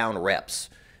third down reps,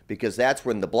 because that's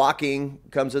when the blocking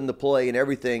comes into play and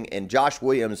everything. And Josh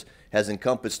Williams has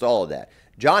encompassed all of that.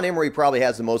 John Emery probably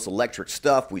has the most electric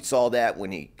stuff. We saw that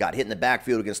when he got hit in the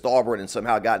backfield against Auburn and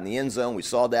somehow got in the end zone. We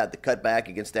saw that, the cutback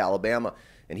against Alabama,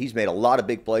 and he's made a lot of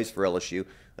big plays for LSU.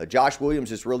 Josh Williams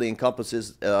just really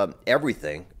encompasses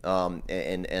everything,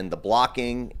 and the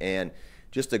blocking, and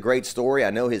just a great story. I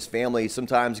know his family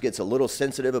sometimes gets a little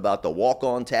sensitive about the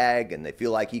walk-on tag, and they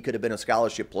feel like he could have been a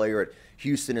scholarship player at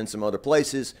Houston and some other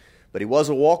places, but he was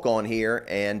a walk-on here,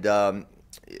 and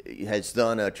has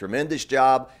done a tremendous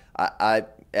job. I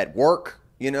at work,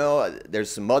 there's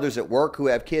some mothers at work who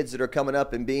have kids that are coming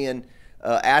up and being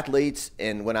athletes,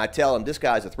 and when I tell them this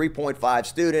guy's a 3.5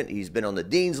 student, he's been on the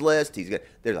dean's list,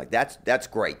 they're like, that's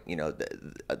great.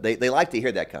 They like to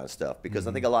hear that kind of stuff, because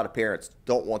I think a lot of parents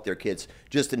don't want their kids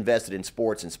just invested in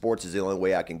sports, and sports is the only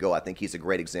way I can go. I think he's a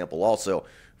great example also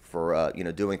for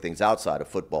doing things outside of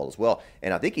football as well.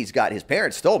 And I think his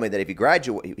parents told me that if he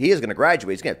is going to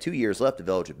graduate, he's going to have 2 years left of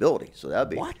eligibility. So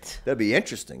that'd be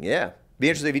interesting. Yeah, be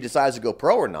interesting if he decides to go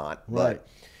pro or not. Right.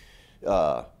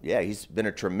 But yeah, he's been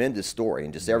a tremendous story,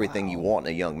 and just everything you want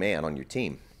in a young man on your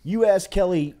team. You asked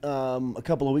Kelly a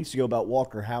couple of weeks ago about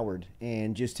Walker Howard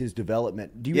and just his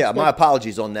development. My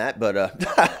apologies on that, but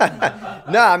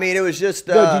no, I mean, it was just.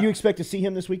 No, do you expect to see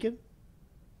him this weekend?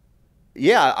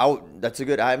 Yeah, that's a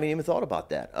good. I haven't even thought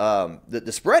about that.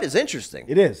 The spread is interesting.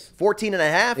 It is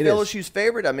 14.5. LSU's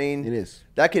favorite. I mean, it is.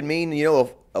 That could mean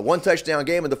a one touchdown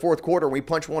game in the fourth quarter, and we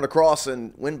punch one across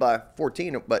and win by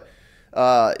 14. But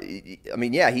I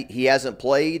mean, yeah, he hasn't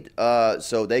played,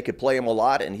 so they could play him a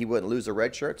lot, and he wouldn't lose a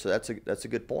red shirt. So that's a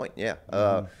good point. Yeah.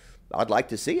 I'd like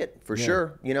to see it for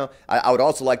sure. I would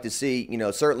also like to see,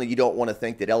 certainly you don't want to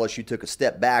think that LSU took a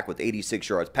step back with 86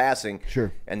 yards passing,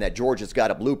 sure, and that Georgia's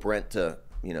got a blueprint to,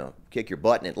 kick your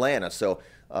butt in Atlanta. So,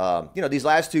 these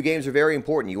last two games are very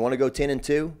important. You want to go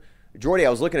 10-2. Jordy, I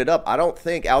was looking it up. I don't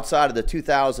think outside of the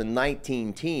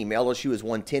 2019 team, LSU has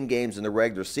won 10 games in the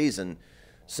regular season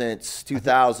since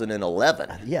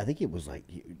 2011. Yeah, I think it was like.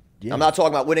 Yeah. I'm not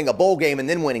talking about winning a bowl game and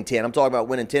then winning 10. I'm talking about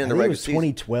winning 10 in the regular season. It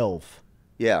was 2012.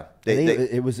 Yeah, I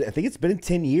think it's been in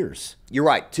 10 years. You're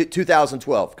right,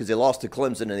 2012, because they lost to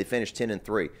Clemson and they finished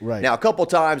 10-3. Right. Now, a couple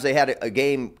times they had a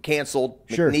game canceled.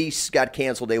 Sure. McNeese got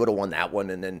canceled. They would have won that one.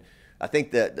 And then I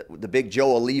think the big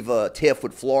Joe Oliva tiff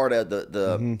with Florida,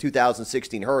 the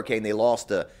 2016 Hurricane, they lost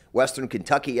to Western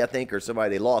Kentucky, I think, or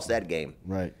somebody. They lost that game.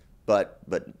 Right. But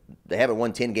they haven't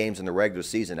won 10 games in the regular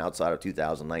season outside of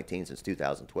 2019 since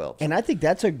 2012. And I think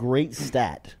that's a great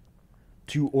stat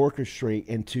to orchestrate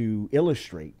and to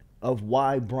illustrate of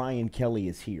why Brian Kelly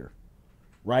is here,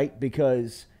 right?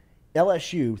 Because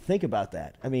LSU, think about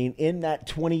that. I mean, in that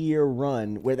 20-year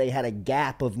run where they had a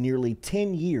gap of nearly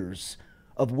 10 years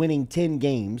of winning 10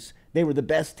 games, they were the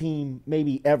best team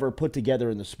maybe ever put together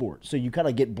in the sport. So you kind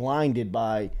of get blinded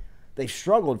by they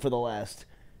struggled for the last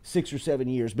 6 or 7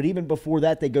 years. But even before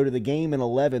that, they go to the game in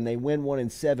 11. They win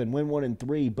 1-7, win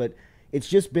 1-3. But it's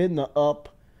just been the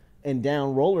up and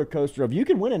down roller coaster of you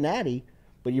can win a natty,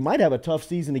 but you might have a tough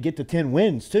season to get to 10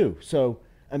 wins too. So,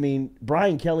 I mean,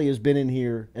 Brian Kelly has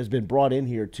been brought in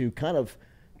here to kind of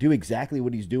do exactly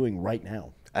what he's doing right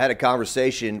now. I had a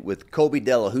conversation with Kobe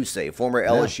Delahousse, a former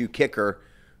LSU kicker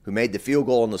who made the field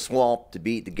goal in the Swamp to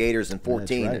beat the Gators in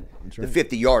 14, That's right. The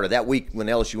 50-yarder that week when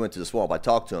LSU went to the Swamp. I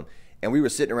talked to him, and we were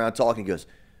sitting around talking. He goes,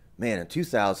 man, in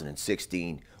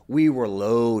 2016, we were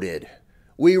loaded.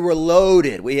 We were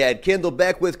loaded. We had Kendall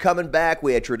Beckwith coming back.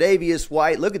 We had Tre'Davious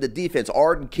White. Look at the defense.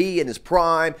 Arden Key in his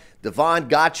prime. Devon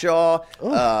Gottschall.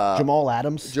 Jamal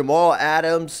Adams. Jamal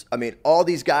Adams. I mean, all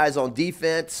these guys on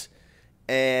defense,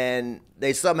 and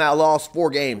they somehow lost 4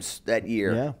 games that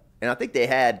year. Yeah. And I think they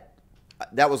had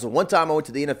 – that was the one time I went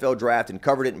to the NFL draft and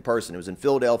covered it in person. It was in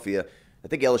Philadelphia. I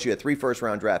think LSU had 3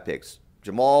 first-round draft picks.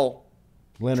 Jamal,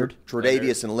 Leonard.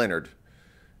 Tre'Davious, and Leonard.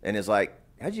 And it's like,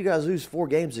 how'd you guys lose 4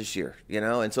 games this year?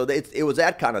 And so it was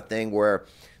that kind of thing where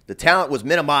the talent was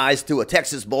minimized to a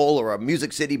Texas Bowl or a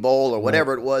Music City Bowl or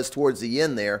whatever it was towards the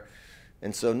end there.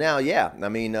 And so now, yeah, I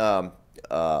mean,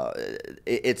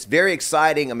 it's very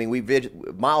exciting. I mean,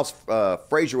 Miles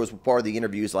Frazier was part of the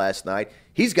interviews last night.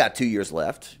 He's got 2 years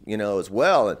left, as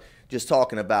well. And just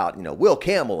talking about, Will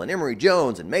Campbell and Emory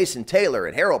Jones and Mason Taylor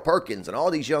and Harold Perkins and all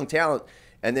these young talent.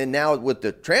 And then now with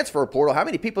the transfer portal, how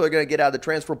many people are going to get out of the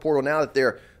transfer portal now that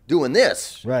they're doing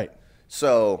this? Right.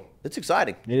 So it's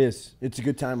exciting. It is. It's a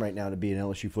good time right now to be an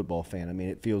LSU football fan. I mean,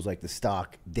 it feels like the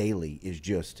stock daily is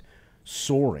just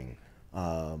soaring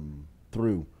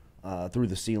through through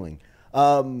the ceiling.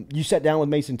 You sat down with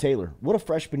Mason Taylor. What a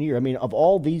freshman year. I mean, of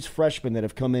all these freshmen that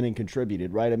have come in and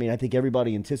contributed, right? I mean, I think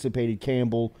everybody anticipated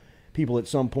Campbell. People at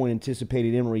some point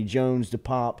anticipated Emory Jones to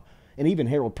pop. And even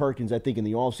Harold Perkins, I think in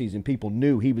the offseason, people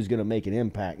knew he was going to make an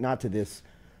impact, not to this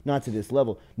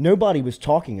level. Nobody was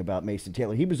talking about Mason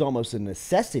Taylor. He was almost a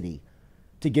necessity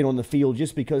to get on the field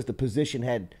just because the position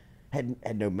had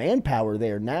no manpower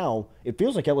there. Now it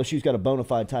feels like LSU's got a bona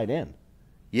fide tight end.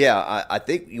 Yeah, I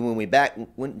think when we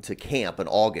went into camp in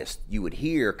August, you would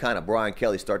hear kind of Brian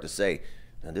Kelly start to say,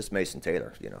 "This Mason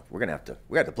Taylor, we're gonna have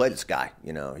to play this guy.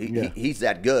 He's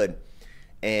that good."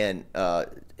 And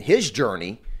his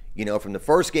journey, from the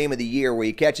first game of the year where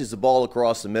he catches the ball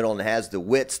across the middle and has the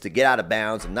wits to get out of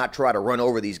bounds and not try to run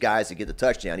over these guys to get the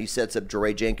touchdown. He sets up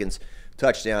Jeray Jenkins'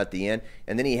 touchdown at the end,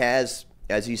 and then he has,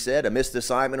 as he said, a missed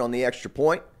assignment on the extra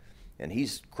point, and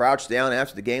he's crouched down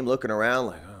after the game looking around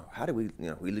like, how did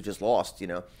we just lost,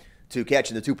 to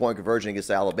catching the 2-point conversion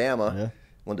against Alabama. Yeah.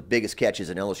 One of the biggest catches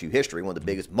in LSU history, one of the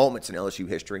biggest moments in LSU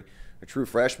history, a true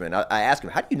freshman. I asked him,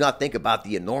 how do you not think about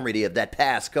the enormity of that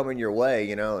pass coming your way,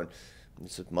 and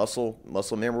it's a muscle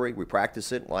memory. We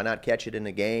practice it. Why not catch it in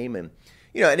the game? And,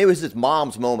 and it was his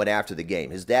mom's moment after the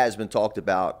game. His dad has been talked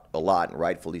about a lot, and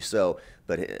rightfully so,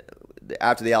 but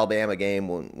after the Alabama game,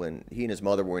 when he and his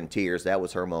mother were in tears, that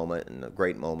was her moment and a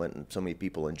great moment, and so many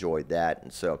people enjoyed that.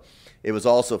 And so it was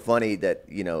also funny that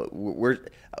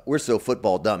we're so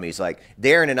football dummies. Like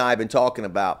Darren and I have been talking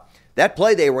about that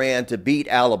play they ran to beat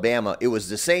Alabama. It was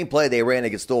the same play they ran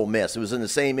against Ole Miss. It was in the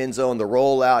same end zone, the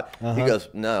rollout. He goes,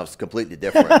 no, it's completely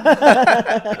different.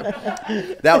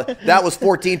 that was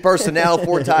 14 personnel,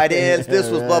 4 tight ends. This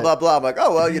was blah, blah, blah. I'm like,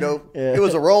 oh, well, it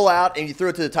was a rollout, and you threw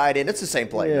it to the tight end. It's the same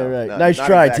play. Yeah, right. Nice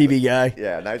try, exactly. TV guy.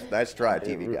 Yeah, nice try,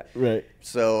 TV guy. Right.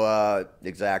 So,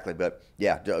 exactly. But,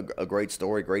 yeah, a great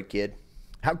story, great kid.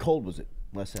 How cold was it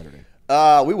last Saturday?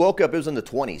 We woke up, it was in the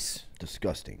 20s.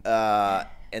 Disgusting.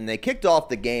 And they kicked off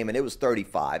the game, and it was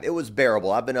 35. It was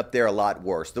bearable. I've been up there a lot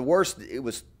worse. The worst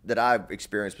that I've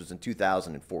experienced was in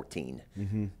 2014.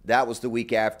 Mm-hmm. That was the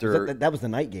week after. That was the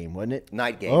night game, wasn't it?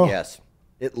 Night game, yes.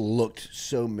 It looked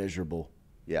so miserable.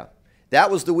 Yeah.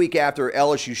 That was the week after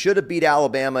LSU should have beat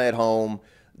Alabama at home.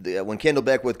 When Kendall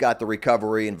Beckwith got the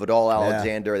recovery and Vidal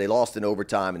Alexander, they lost in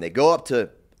overtime, and they go up to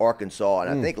Arkansas,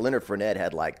 and I think Leonard Fournette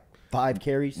had like 5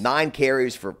 carries? 9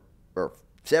 carries or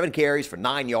 7 carries for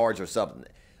 9 yards or something.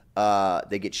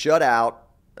 They get shut out.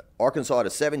 Arkansas had a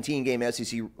 17-game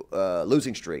SEC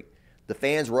losing streak. The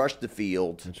fans rushed the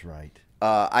field. That's right.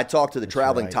 I talked to the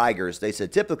traveling Tigers. They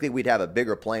said typically we'd have a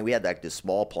bigger plane. We had like this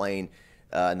small plane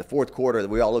in the fourth quarter.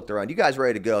 We all looked around. You guys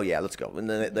ready to go? Yeah, let's go. And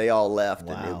then they all left.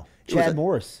 Wow. And Chad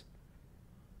Morris.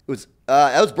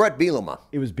 That was Brett Bielema.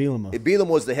 It was Bielema. Bielema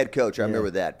was the head coach. I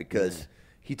remember that because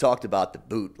he talked about the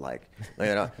boot. Like,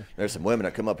 there's some women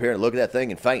that come up here and look at that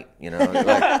thing and faint.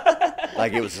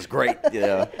 Like it was this great,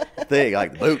 thing,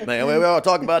 like the boot, man. We all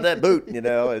talk about that boot,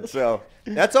 And so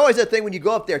that's always that thing when you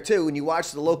go up there too. When you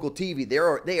watch the local TV,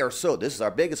 they are so. This is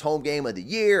our biggest home game of the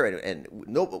year, and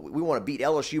we want to beat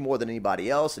LSU more than anybody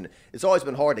else. And it's always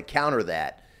been hard to counter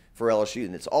that for LSU,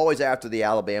 and it's always after the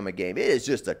Alabama game. It is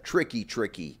just a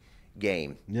tricky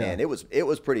game, and it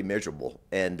was pretty miserable.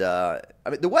 And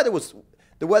the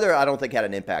weather I don't think had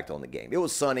an impact on the game. It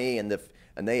was sunny,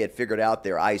 and they had figured out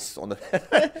their ice on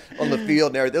the on the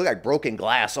field and everything. They looked like broken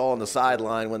glass all on the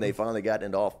sideline when they finally got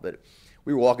it off. But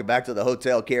we were walking back to the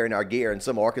hotel carrying our gear, and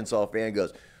some Arkansas fan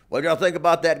goes, "What did y'all think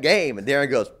about that game?" And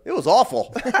Darren goes, "It was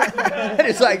awful." And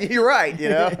it's like, you're right,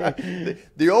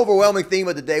 The overwhelming theme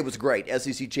of the day was great.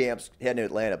 SEC champs heading to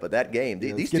Atlanta, but that game,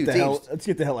 these two teams. Let's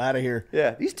get the hell out of here.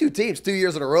 Yeah, these two teams 2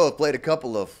 years in a row have played a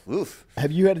couple of oof.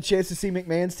 Have you had a chance to see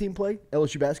McMahon's team play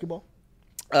LSU basketball?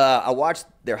 I watched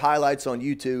their highlights on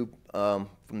YouTube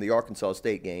from the Arkansas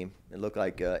State game. It looked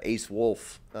like Ace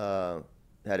Wolf had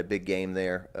a big game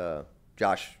there.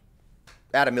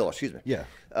 Adam Miller, excuse me. Yeah.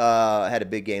 Had a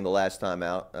big game the last time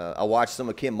out. I watched some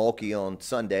of Kim Mulkey on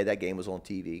Sunday. That game was on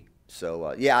TV. So,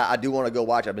 I do want to go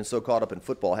watch. I've been so caught up in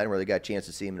football. I hadn't really got a chance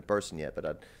to see him in person yet, but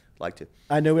I'd like to.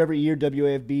 I know every year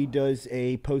WAFB does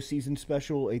a postseason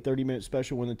special, a 30-minute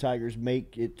special when the Tigers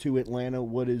make it to Atlanta.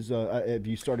 What is have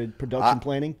you started production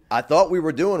planning? I thought we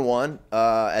were doing one.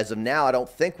 As of now, I don't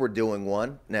think we're doing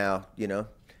one. Now,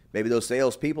 maybe those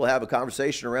salespeople have a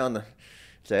conversation around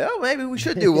say, oh, maybe we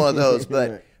should do one of those.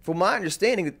 But from my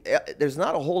understanding, there's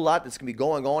not a whole lot that's going to be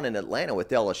going on in Atlanta with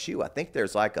LSU. I think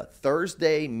there's like a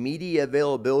Thursday media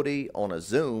availability on a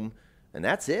Zoom, and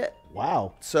that's it.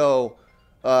 Wow. So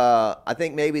I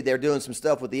think maybe they're doing some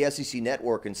stuff with the SEC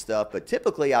network and stuff. But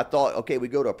typically I thought, okay, we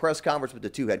go to a press conference with the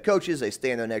 2 head coaches. They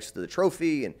stand there next to the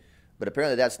trophy and but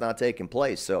apparently that's not taking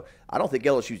place. So I don't think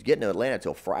LSU's getting to Atlanta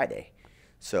until Friday.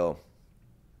 So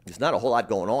there's not a whole lot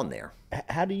going on there.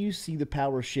 How do you see the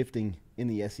power shifting in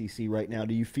the SEC right now?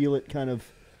 Do you feel it kind of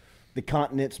the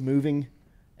continent's moving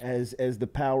as the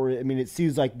power? I mean, it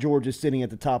seems like Georgia's sitting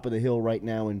at the top of the hill right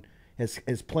now and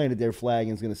has planted their flag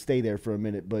and is going to stay there for a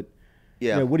minute. But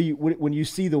yeah, you know, when you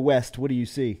see the West, what do you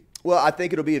see? Well, I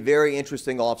think it'll be a very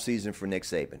interesting offseason for Nick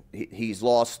Saban.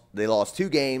 They lost 2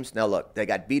 games. Now, look, they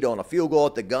got beat on a field goal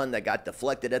at the gun that got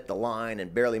deflected at the line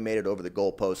and barely made it over the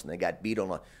goalpost, and they got beat on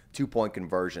a 2-point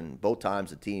conversion. Both times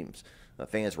the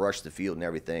fans rushed the field and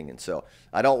everything. And so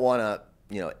I don't want to,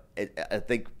 you know, I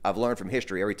think I've learned from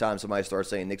history, every time somebody starts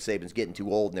saying Nick Saban's getting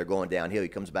too old and they're going downhill, he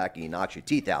comes back and he knocks your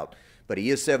teeth out. But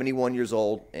he is 71 years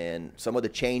old, and some of the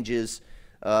changes –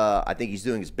 I think he's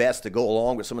doing his best to go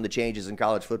along with some of the changes in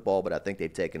college football, but I think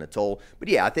they've taken a toll. But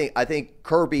yeah, I think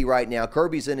Kirby right now,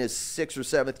 Kirby's in his 6th or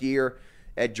 7th year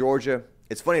at Georgia.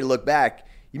 It's funny to look back.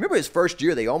 You remember his first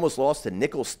year, they almost lost to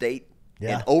Nicholls State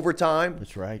in overtime.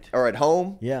 That's right. Or at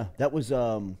home. Yeah, that was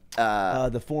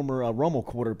the former Rummel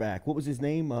quarterback. What was his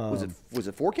name? Was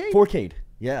it Forcade? Forcade,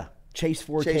 yeah. Chase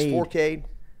Forcade. Chase Forcade.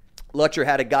 Lutcher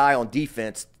had a guy on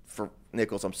defense for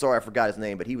Nicholls. I'm sorry I forgot his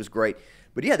name, but he was great.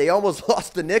 But, yeah, they almost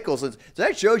lost to Nicholls. So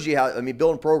that shows you how, I mean,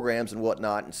 building programs and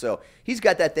whatnot. And so he's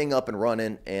got that thing up and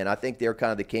running, and I think they're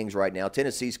kind of the kings right now.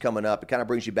 Tennessee's coming up. It kind of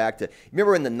brings you back to –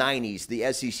 remember in the 90s,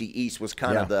 the SEC East was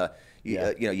kind of the you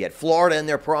know, you had Florida in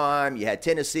their prime. You had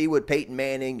Tennessee with Peyton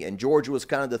Manning, and Georgia was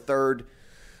kind of the third.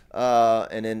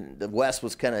 And then the West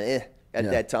was kind of at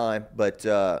that time. But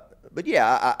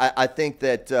yeah, I think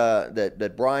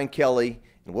that Brian Kelly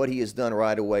 – and what he has done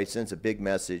right away sends a big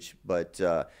message. But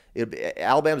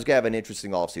Alabama's got to have an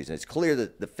interesting offseason. It's clear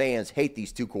that the fans hate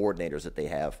these 2 coordinators that they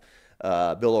have,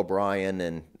 Bill O'Brien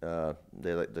and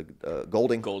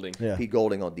Golding. Yeah. Pete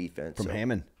Golding on defense. From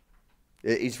Hammond.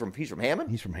 He's from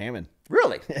Hammond? He's from Hammond.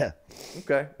 Really? Yeah.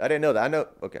 Okay. I didn't know that. I know.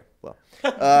 Okay. Well.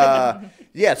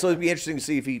 Yeah, so it'd be interesting to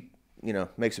see if he, you know,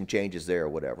 makes some changes there or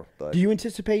whatever. But do you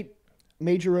anticipate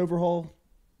major overhaul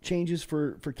changes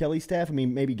for Kelly's staff? I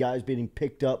mean, maybe guys being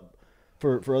picked up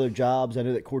for other jobs. I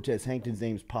know that Cortez Hankton's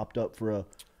name's popped up for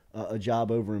a job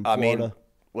over in Florida. I mean,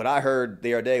 what I heard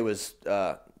the other day was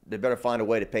they better find a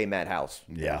way to pay Matt House.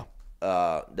 Yeah.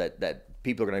 That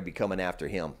people are going to be coming after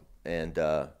him. And,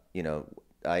 you know,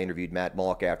 I interviewed Matt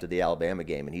Malk after the Alabama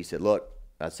game, and he said, look,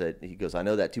 he goes, I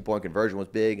know that 2-point conversion was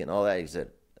big and all that. He said,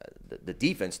 the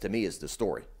defense to me is the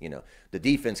story. You know, the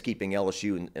defense keeping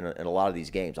LSU in a lot of these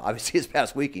games. Obviously, this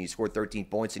past weekend you scored 13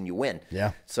 points and you win.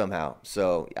 Yeah. Somehow.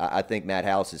 So I think Matt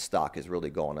House's stock has really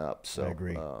gone up. So I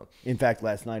agree. In fact,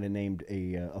 last night I named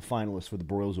a finalist for the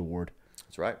Broyles Award.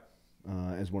 That's right.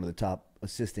 As one of the top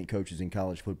assistant coaches in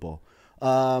college football.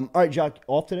 All right, Jacques,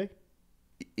 off today?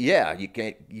 Yeah, you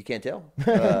can't tell.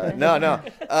 No.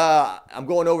 I'm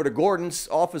going over to Gordon's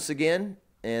office again.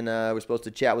 And we're supposed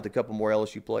to chat with a couple more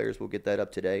LSU players. We'll get that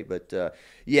up today. But,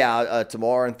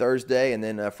 tomorrow and Thursday. And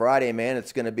then Friday, man,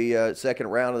 it's going to be a second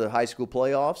round of the high school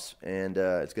playoffs. And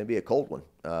it's going to be a cold one.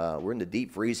 We're in the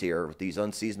deep freeze here with these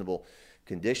unseasonable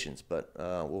conditions. But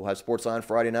we'll have sports on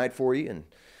Friday night for you. And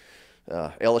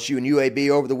LSU and UAB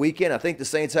over the weekend. I think the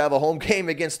Saints have a home game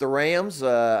against the Rams.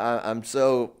 I don't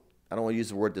want to use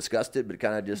the word disgusted, but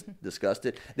kind of just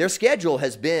disgusted. Their schedule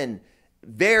has been –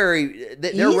 their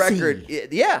easy. record,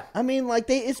 yeah. I mean, like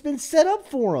it's been set up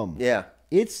for them. Yeah,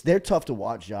 they're tough to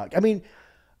watch, Jacques. I mean,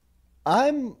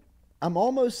 I'm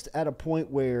almost at a point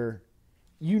where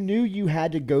you knew you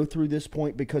had to go through this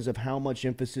point because of how much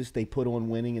emphasis they put on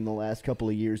winning in the last couple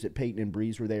of years that Peyton and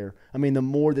Breeze were there. I mean, the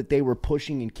more that they were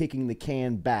pushing and kicking the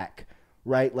can back,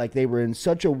 right? Like they were in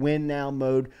such a win now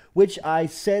mode, which I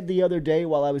said the other day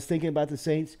while I was thinking about the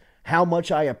Saints, how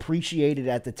much I appreciated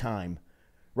at the time.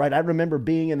 Right, I remember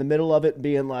being in the middle of it and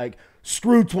being like,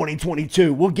 screw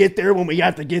 2022. We'll get there when we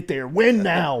have to get there. Win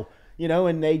now. You know,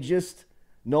 and they just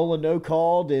Nola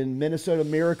no-called and Minnesota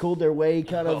miracled their way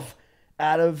kind of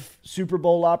out of Super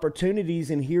Bowl opportunities.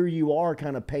 And here you are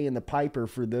kind of paying the piper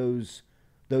for those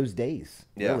days,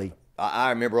 really. I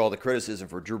remember all the criticism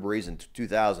for Drew Brees in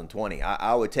 2020.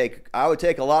 I would take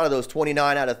a lot of those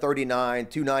 29 out of 39,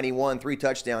 291,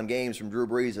 3-touchdown games from Drew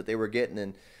Brees that they were getting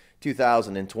in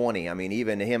 2020. I mean,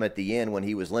 even him at the end when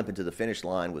he was limping to the finish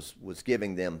line was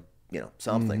giving them, you know,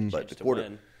 something. But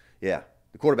the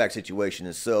quarterback situation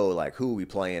is so like, who are we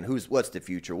playing? What's the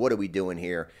future? What are we doing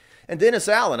here? And Dennis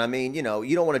Allen, I mean, you know,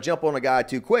 you don't want to jump on a guy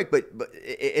too quick, but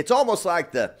it's almost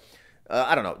like the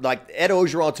I don't know, like Ed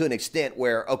Orgeron to an extent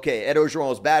where, okay, Ed Orgeron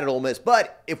was bad at Ole Miss,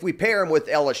 but if we pair him with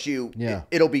LSU,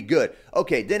 it'll be good.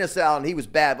 Okay, Dennis Allen, he was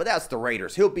bad, but that's the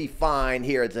Raiders. He'll be fine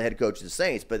here as the head coach of the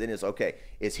Saints, but then it's, okay,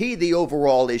 is he the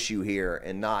overall issue here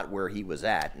and not where he was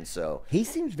at? And so he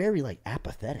seems very, like,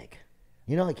 apathetic.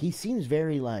 You know, like, he seems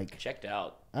very, like... checked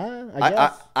out. I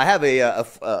guess. I have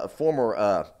a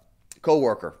former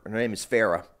coworker. Her name is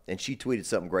Farah, and she tweeted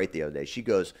something great the other day. She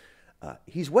goes,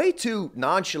 he's way too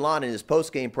nonchalant in his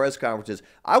post-game press conferences.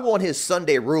 I want his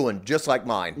Sunday ruined just like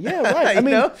mine. Yeah, right. I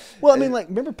mean, know? Well, I mean, like,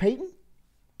 remember Peyton?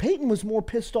 Peyton was more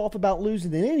pissed off about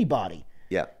losing than anybody.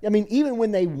 Yeah. I mean, even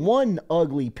when they won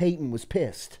ugly, Peyton was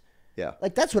pissed. Yeah.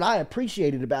 Like, that's what I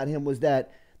appreciated about him, was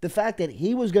that the fact that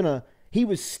he was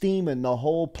steaming the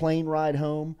whole plane ride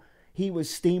home. He was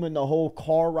steaming the whole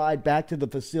car ride back to the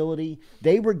facility.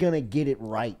 They were going to get it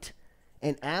right.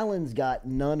 And Allen's got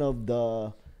none of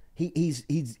the... He's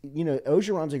you know,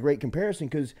 Orgeron's a great comparison,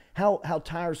 because how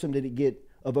tiresome did it get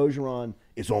of Orgeron?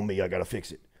 It's on me, I got to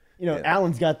fix it. You know,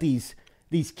 Allen's got these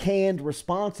canned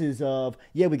responses of,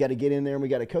 yeah, we got to get in there and we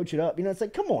got to coach it up. You know, it's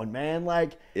like, come on, man.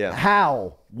 Like,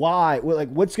 how? Why? Well, like,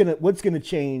 what's gonna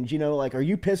change? You know, like, are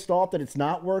you pissed off that it's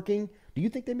not working? Do you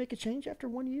think they make a change after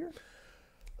 1 year?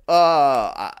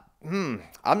 I'm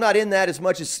not in that as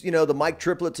much as, you know, the Mike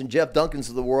Triplets and Jeff Duncans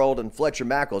of the world and Fletcher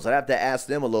Mackles. I'd have to ask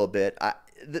them a little bit.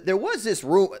 There was this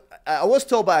rumor. I was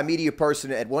told by a media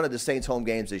person at one of the Saints home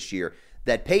games this year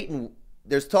that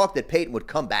there's talk that Peyton would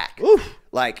come back. Oof.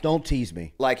 Like, don't tease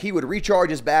me. Like, he would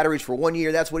recharge his batteries for 1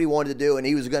 year. That's what he wanted to do, and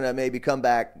he was going to maybe come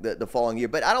back the following year.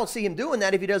 But I don't see him doing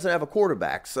that if he doesn't have a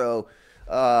quarterback. So,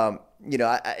 you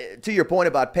know, to your point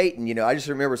about Peyton, you know, I just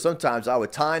remember sometimes I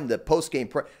would time the post-game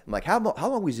I'm like, how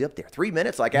long was he up there? 3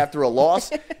 minutes? Like, after a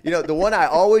loss? You know, the one I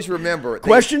always remember.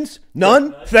 Questions?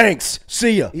 None? Thanks.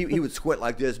 See ya. He would squint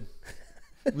like this.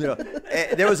 You know,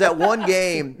 there was that one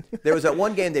game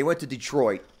they went to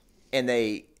Detroit, and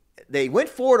they went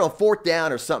for it on 4th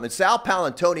down or something. And Sal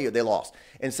Palantonio, they lost.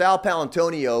 And Sal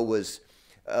Palantonio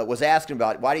was asking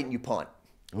about, why didn't you punt?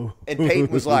 Ooh. And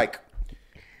Peyton was like,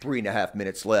 3.5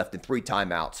 minutes left and 3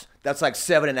 timeouts. That's like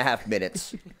 7.5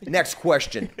 minutes. Next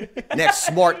question. Next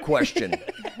smart question.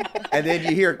 And then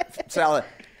you hear Sal,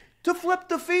 to flip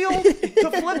the field,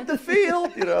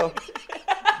 you know.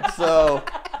 So.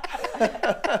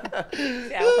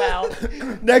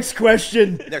 Next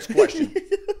question. Next question.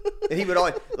 And he would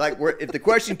always, like, if the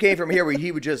question came from here,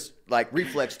 he would just, like,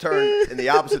 reflex turn in the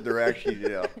opposite direction, you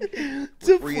know.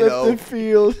 To flip the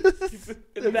field.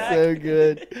 That's so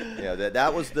good. Yeah,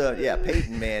 that was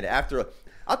Peyton, man.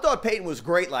 I thought Peyton was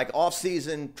great, like,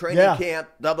 off-season, training camp,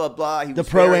 blah, blah, blah. He was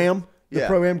Pro-Am. The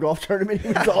Pro-Am golf tournament, he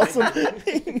was awesome.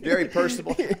 Very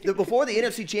personable. Before the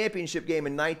NFC Championship game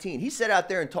in 2019, he sat out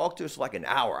there and talked to us for like an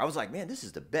hour. I was like, man, this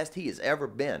is the best he has ever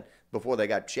been before they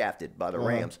got shafted by the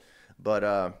Rams.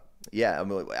 But, yeah, I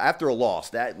mean, after a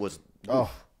loss, that was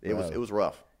it was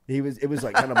rough. It was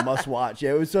like kind of must watch.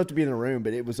 Yeah, it was tough to be in the room,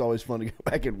 but it was always fun to go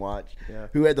back and watch. Yeah.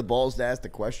 Who had the balls to ask the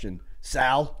question?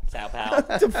 Sal Powell.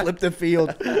 To flip the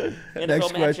field.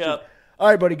 Next question. Matchup. All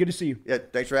right, buddy. Good to see you. Yeah,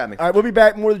 thanks for having me. All right, we'll be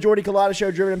back. More of the Jordy Culotta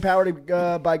Show, driven and powered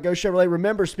by Go Chevrolet.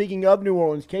 Remember, speaking of New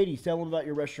Orleans, Katie, tell them about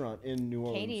your restaurant in New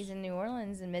Orleans. Katie's in New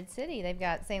Orleans in Mid-City. They've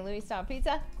got St. Louis style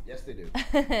pizza. Yes, they do.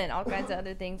 And all kinds of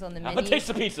other things on the menu. I'm going to taste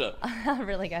the pizza. I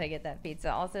really got to get that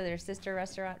pizza. Also, their sister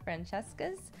restaurant,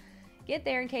 Francesca's. Get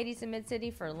there in Katie's in Mid-City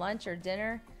for lunch or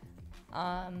dinner.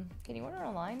 Can you order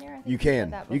online there? I think you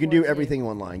can. You can do everything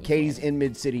online.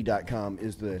 Katie'sInMidCity.com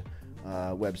is the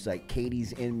website.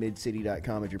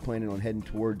 Katie'sInMidCity.com. If you're planning on heading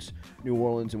towards New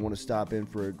Orleans and want to stop in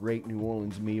for a great New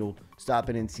Orleans meal, stop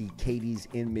in and see Katie's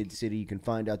in Mid-City. You can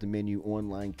find out the menu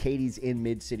online.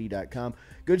 Katie'sInMidCity.com.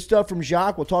 Good stuff from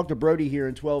Jacques. We'll talk to Brody here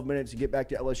in 12 minutes to get back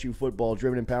to LSU football,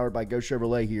 driven and powered by Go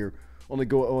Chevrolet here on the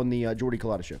Jordy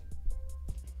Culotta Show.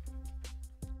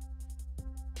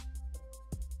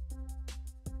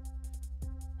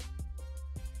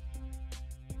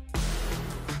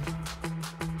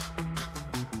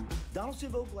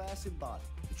 Donaldsonville Glass and Body,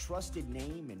 the trusted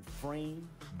name in frame,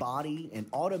 body, and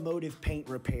automotive paint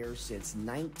repair since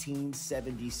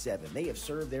 1977. They have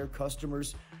served their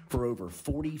customers for over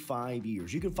 45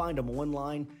 years. You can find them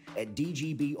online at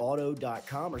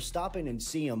dgbauto.com or stop in and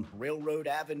see them Railroad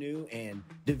Avenue and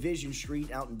Division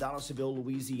Street out in Donaldsonville,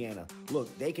 Louisiana.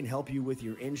 Look, they can help you with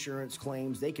your insurance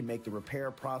claims. They can make the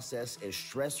repair process as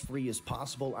stress-free as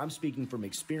possible. I'm speaking from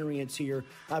experience here.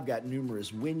 I've got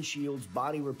numerous windshields,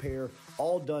 body repair,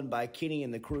 all done by Kenny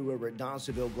and the crew over at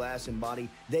Donaldsonville Glass and Body.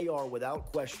 They are,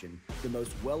 without question, the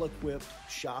most well-equipped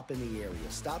shop in the area.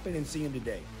 Stop in and see them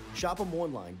today. Shop them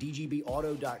online,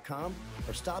 dgbauto.com,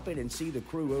 or stop in and see the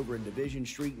crew over over in Division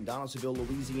Street in Donaldsonville,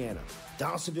 Louisiana.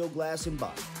 Donaldsonville Glass and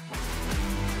Body.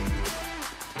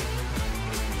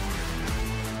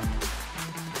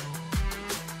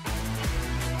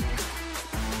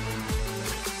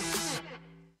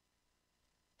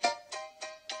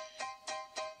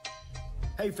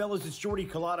 Hey fellas, it's Jordy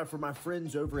Culotta for my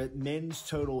friends over at Men's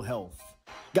Total Health.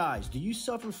 Guys, do you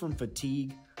suffer from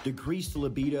fatigue, decreased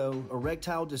libido,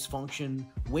 erectile dysfunction,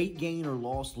 weight gain or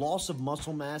loss of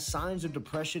muscle mass, signs of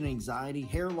depression, anxiety,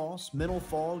 hair loss, mental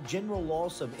fog, general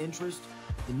loss of interest?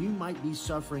 Then you might be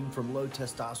suffering from low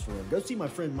testosterone. Go see my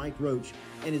friend Mike Roach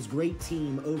and his great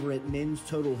team over at Men's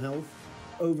Total Health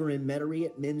over in Metairie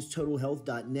at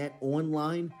menstotalhealth.net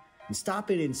online. And stop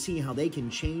in and see how they can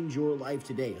change your life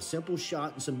today. A simple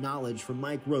shot and some knowledge from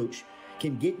Mike Roach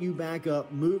can get you back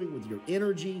up, moving with your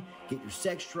energy, get your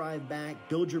sex drive back,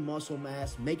 build your muscle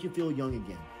mass, make you feel young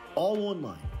again. All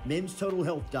online,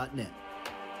 menstotalhealth.net.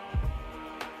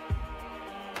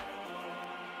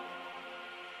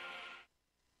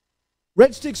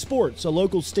 Red Stick Sports, a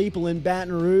local staple in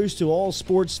Baton Rouge to all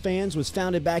sports fans, was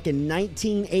founded back in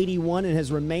 1981 and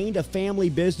has remained a family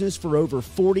business for over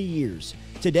 40 years.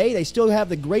 Today, they still have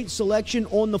the great selection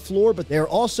on the floor, but they're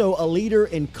also a leader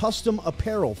in custom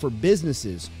apparel for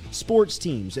businesses, sports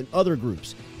teams, and other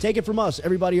groups. Take it from us,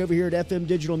 everybody over here at FM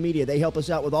Digital Media. They help us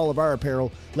out with all of our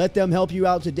apparel. Let them help you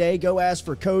out today. Go ask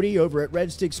for Cody over at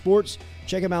Red Stick Sports.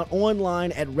 Check him out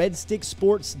online at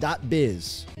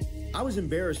redsticksports.biz. I was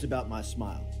embarrassed about my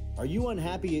smile. Are you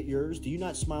unhappy at yours? Do you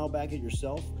not smile back at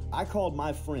yourself? I called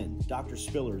my friend, Dr.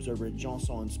 Spillers, over at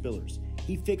Johnson Spillers.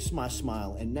 He fixed my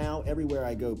smile, and now everywhere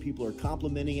I go, people are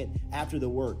complimenting it after the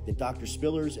work that Dr.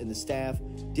 Spillers and the staff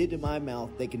did to my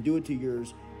mouth. They can do it to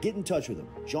yours. Get in touch with them.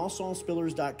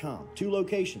 JohnsonSpillers.com. 2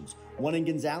 locations, one in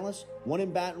Gonzales, one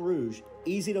in Baton Rouge.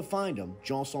 Easy to find them,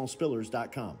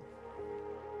 JohnsonSpillers.com.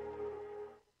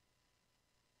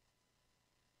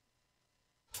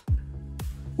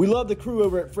 We love the crew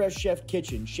over at Fresh Chef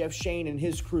Kitchen. Chef Shane and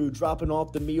his crew dropping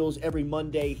off the meals every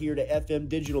Monday here to FM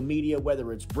Digital Media,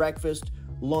 whether it's breakfast,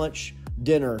 lunch,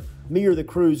 dinner. Me or the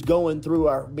crew's going through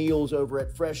our meals over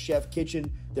at Fresh Chef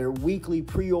Kitchen. Their weekly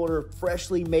pre-order,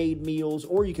 freshly made meals,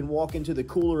 or you can walk into the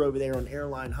cooler over there on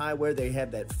Airline Highway. They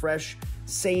have that fresh,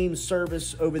 same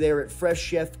service over there at Fresh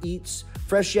Chef Eats.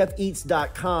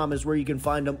 FreshChefEats.com is where you can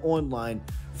find them online.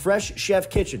 Fresh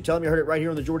Chef Kitchen. Tell them you heard it right here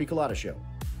on the Jordy Culotta Show.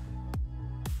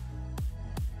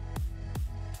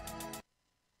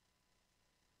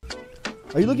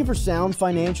 Are you looking for sound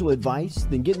financial advice?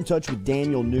 Then get in touch with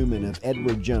Daniel Newman of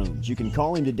Edward Jones. You can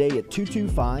call him today at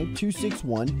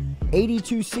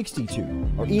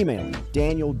 225-261-8262 or email him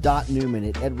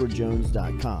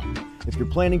daniel.newman@edwardjones.com. If you're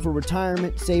planning for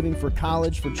retirement, saving for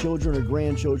college for children or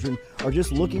grandchildren, or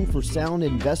just looking for sound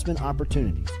investment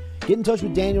opportunities, get in touch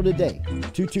with Daniel today,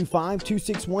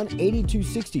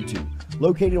 225-261-8262,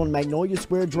 located on Magnolia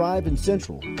Square Drive in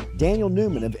Central. Daniel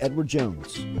Newman of Edward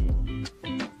Jones.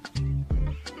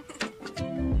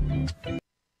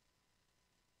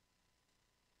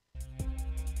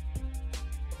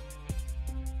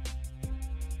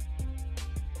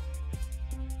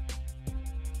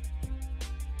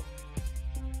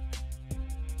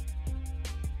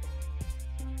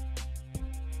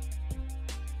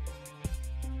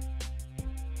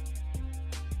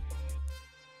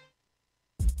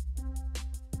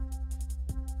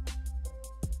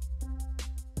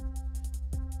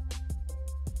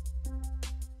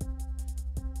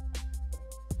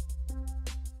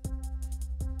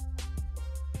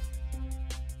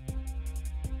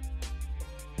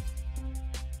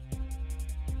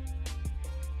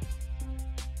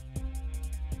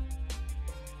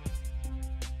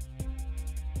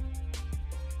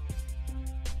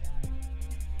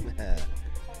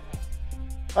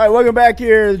 All right, welcome back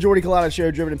here to the Jordy Culotta Show,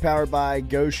 driven and powered by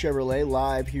Go Chevrolet,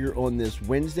 live here on this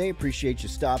Wednesday. Appreciate you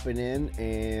stopping in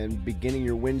and beginning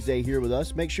your Wednesday here with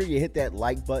us. Make sure you hit that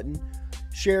like button,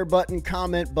 share button,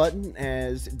 comment button,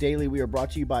 as daily we are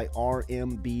brought to you by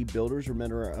RMB Builders.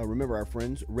 Remember our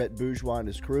friends, Rhett Bourgeois and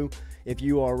his crew. If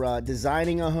you are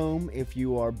designing a home, if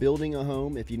you are building a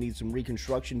home, if you need some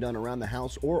reconstruction done around the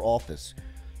house or office,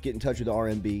 get in touch with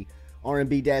RMB.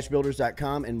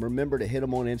 RMB-builders.com, and remember to hit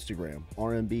them on Instagram.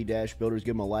 RMB-builders,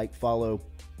 give them a like, follow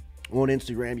on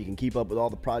Instagram. You can keep up with all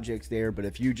the projects there, but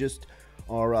if you just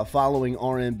are following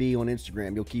RMB on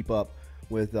Instagram, you'll keep up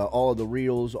with all of the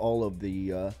reels, all of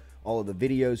the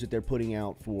videos that they're putting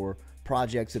out for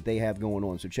projects that they have going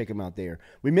on. So check them out there.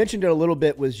 We mentioned it a little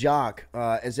bit with Jacques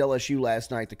as LSU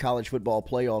last night. The College Football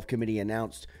Playoff Committee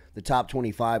announced the top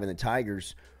 25, and the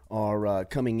Tigers are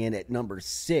coming in at number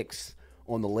 6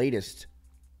 on the latest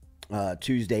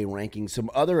Tuesday rankings. Some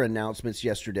other announcements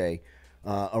yesterday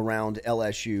around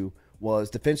LSU was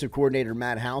defensive coordinator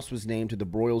Matt House was named to the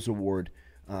Broyles Award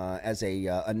as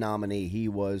a nominee. He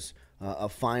was a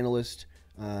finalist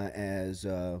as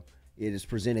it is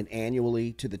presented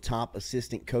annually to the top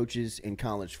assistant coaches in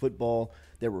college football.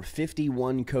 There were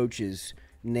 51 coaches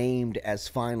named as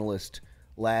finalists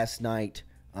last night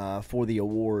for the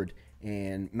award,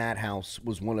 and Matt House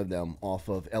was one of them off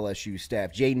of LSU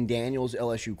staff. Jaden Daniels,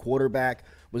 LSU quarterback,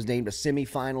 was named a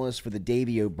semifinalist for the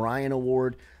Davey O'Brien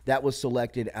Award. That was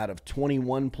selected out of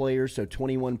 21 players, so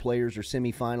 21 players are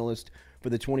semifinalists for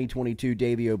the 2022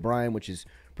 Davey O'Brien, which is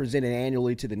presented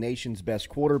annually to the nation's best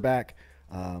quarterback.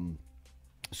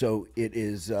 So it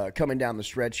is coming down the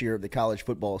stretch here of the college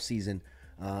football season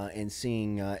and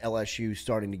seeing LSU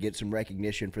starting to get some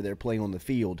recognition for their play on the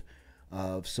field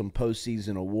of some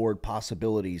postseason award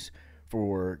possibilities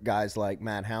for guys like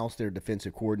Matt House, their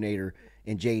defensive coordinator,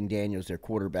 and Jaden Daniels, their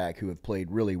quarterback, who have played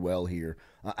really well here.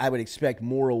 I would expect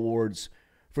more awards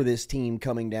for this team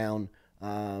coming down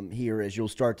here as you'll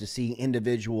start to see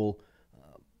individual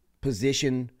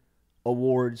position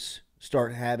awards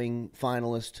start having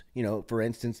finalists. You know, for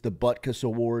instance, the Butkus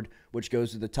Award, which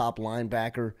goes to the top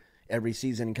linebacker every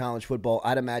season in college football.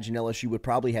 I'd imagine LSU would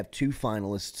probably have 2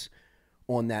 finalists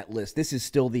on that list. This is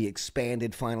still the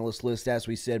expanded finalist list. As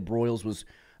we said,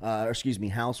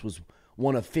 House was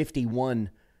one of 51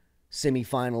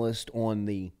 semifinalists on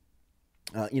the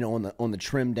on the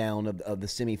trim down of the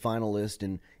semifinal list,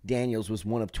 and Daniels was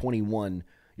one of 21.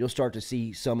 You'll start to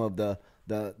see some of the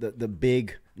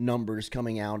big numbers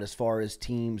coming out as far as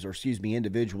teams, or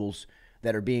individuals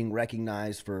that are being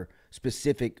recognized for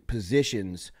specific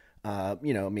positions.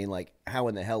 Like, how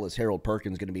in the hell is Harold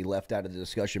Perkins going to be left out of the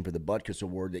discussion for the Butkus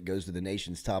Award that goes to the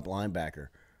nation's top linebacker,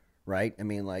 right? I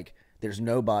mean, like, there's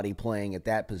nobody playing at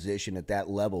that position at that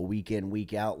level week in,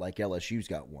 week out like LSU's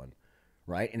got one,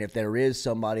 right? And if there is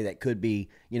somebody that could be,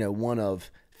 one of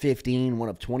 15, one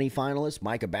of 20 finalists,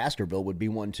 Micah Baskerville would be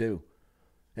one too,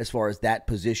 as far as that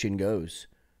position goes.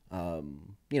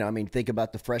 Think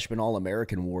about the freshman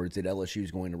All-American awards that LSU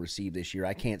is going to receive this year.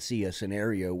 I can't see a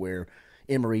scenario where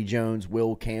Emory Jones,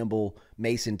 Will Campbell,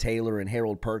 Mason Taylor, and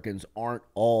Harold Perkins aren't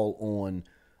all on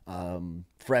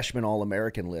freshman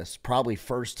All-American lists, probably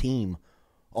first-team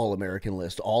All-American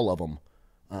list, all of them.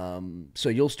 So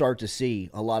you'll start to see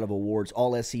a lot of awards,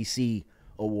 all SEC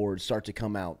awards, start to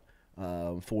come out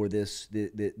for this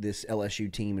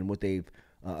LSU team and what they've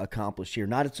accomplished here.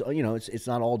 It's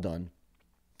not all done,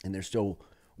 and there's still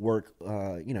work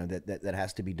that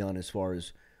has to be done as far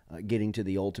as getting to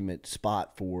the ultimate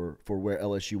spot for where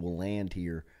LSU will land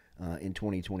here in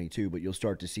 2022. But you'll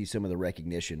start to see some of the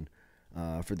recognition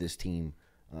for this team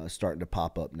starting to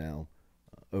pop up now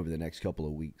over the next couple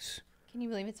of weeks. Can you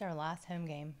believe it's our last home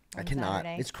game on I cannot.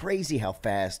 Saturday? It's crazy how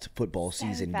fast football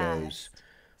season goes.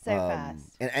 So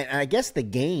fast. And I guess the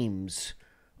games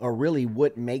are really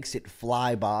what makes it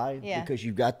fly by, because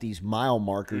you've got these mile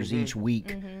markers each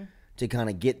week to kind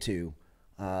of get to.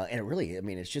 And it really,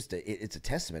 it's just it's a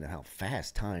testament of how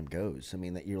fast time goes.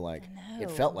 That you're like, it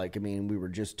felt like, we were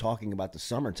just talking about the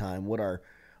summertime, what our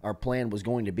plan was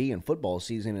going to be in football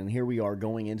season, and here we are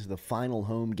going into the final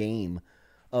home game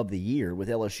of the year with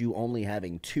LSU only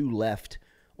having 2 left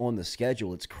on the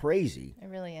schedule. It's crazy. It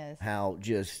really is. How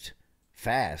just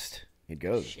fast it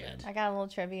goes. I got a little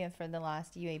trivia for the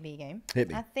last UAB game. Hit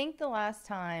me. I think the last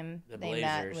time they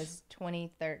met was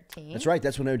 2013. That's right.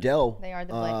 That's when Odell. They are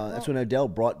the Blazers. That's when Odell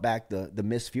brought back the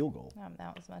missed field goal.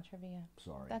 That was my trivia.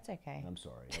 Sorry. That's okay. I'm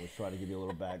sorry. I was trying to give you a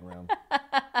little background.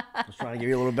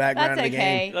 in the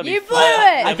game. You blew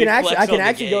it. I can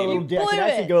actually go a little.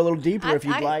 Go a little deeper if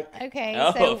you'd like. Okay.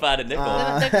 So if I had a nickel.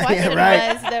 The question was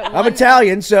that I'm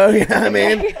Italian, so you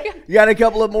got a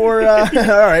couple of more. All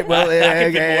right. Well,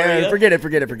 okay.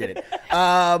 Forget it.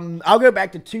 I'll go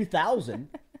back to 2000.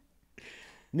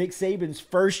 Nick Saban's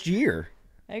first year.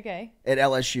 Okay. At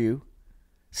LSU.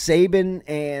 Saban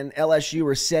and LSU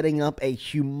were setting up a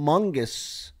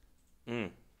humongous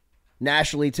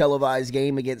nationally televised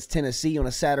game against Tennessee on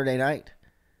a Saturday night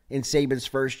in Saban's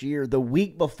first year. The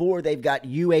week before, they've got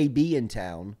UAB in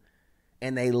town,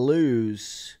 and they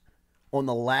lose on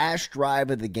the last drive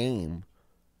of the game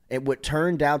at what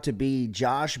turned out to be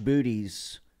Josh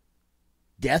Booty's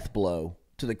death blow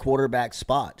to the quarterback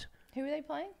spot. Who were they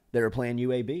playing? They were playing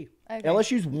UAB. Okay.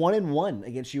 LSU's 1-1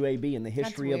 against UAB in the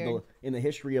history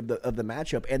of the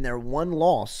matchup, and their one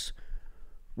loss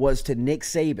was to Nick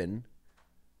Saban.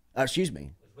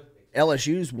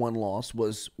 LSU's one loss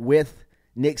was with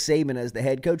Nick Saban as the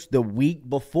head coach the week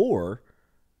before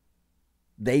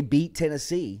they beat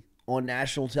Tennessee on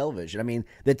national television.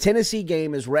 The Tennessee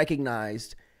game is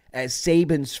recognized as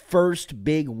Saban's first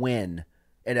big win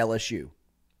at LSU.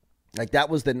 Like, that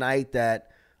was the night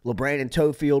that LeBrandon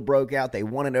Toefield broke out. They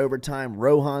won in overtime.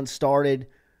 Rohan started.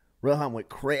 Rohan went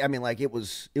crazy. I mean, like, it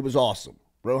was awesome.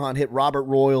 Rohan hit Robert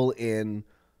Royal in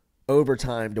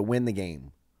overtime to win the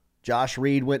game. Josh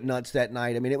Reed went nuts that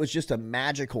night. I mean, it was just a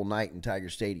magical night in Tiger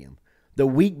Stadium. The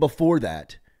week before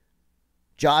that,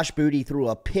 Josh Booty threw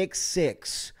a pick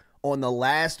 6 on the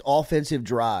last offensive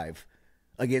drive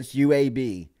against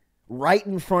UAB, right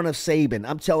in front of Saban.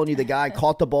 I'm telling you, the guy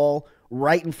caught the ball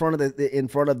right in front of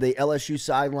the LSU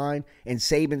sideline, and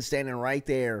Saban standing right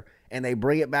there, and they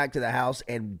bring it back to the house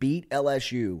and beat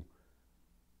LSU.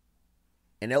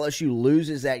 And LSU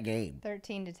loses that game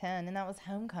 13-10, and that was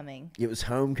homecoming. It was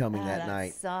homecoming that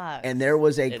night. Sucks. And there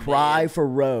was a cry for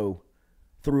Roe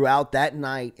throughout that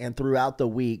night and throughout the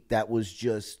week. That was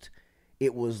just,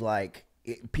 it was like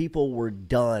people were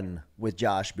done with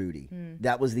Josh Booty.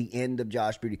 That was the end of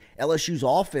Josh Booty. LSU's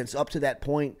offense up to that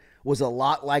point was a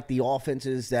lot like the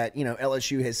offenses that,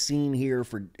 LSU has seen here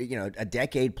for, a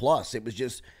decade plus. It was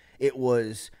just, it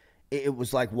was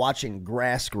like watching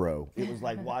grass grow. It was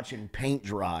like watching paint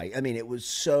dry. I mean, it was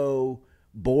so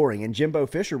boring. And Jimbo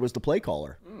Fisher was the play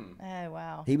caller. Oh,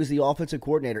 wow. He was the offensive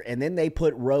coordinator. And then they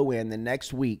put Roe in the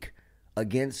next week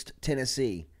against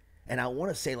Tennessee. And I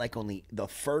want to say, like, on the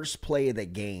first play of the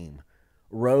game,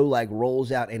 Roe, like,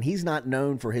 rolls out. And he's not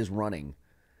known for his running.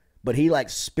 But he, like,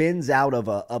 spins out of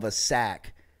a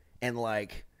sack and,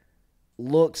 like,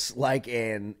 looks like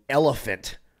an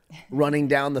elephant running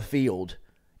down the field.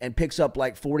 And picks up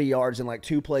like 40 yards, and like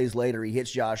 2 plays later, he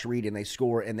hits Josh Reed, and they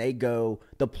score, and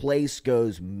the place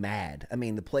goes mad. I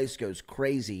mean, the place goes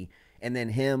crazy. And then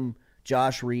him,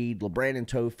 Josh Reed, LeBrandon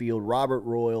Toefield, Robert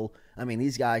Royal, I mean,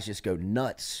 these guys just go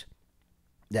nuts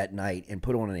that night and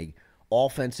put on an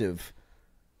offensive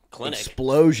clinic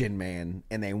explosion, man.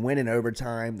 And they win in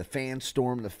overtime. The fans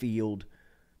storm the field.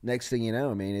 Next thing you know,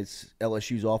 I mean, it's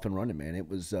LSU's off and running, man. It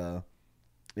was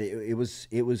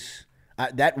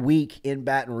that week in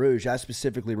Baton Rouge, I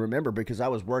specifically remember because I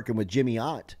was working with Jimmy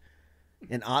Ott,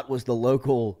 and Ott was the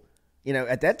local,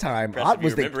 at that time, Ott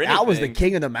was the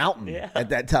king of the mountain at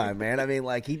that time, man. I mean,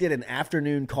 like, he did an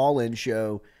afternoon call-in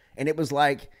show, and it was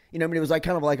like, it was like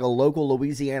kind of like a local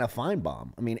Louisiana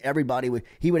Feinbaum. I mean,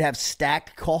 he would have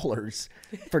stacked callers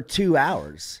for 2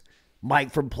 hours.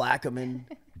 Mike from Plaquemine,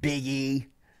 Big E,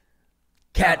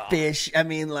 Catfish. I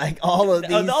mean, like, all of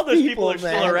these all those people are man.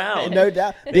 still around. No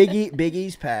doubt. Big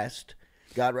E's passed.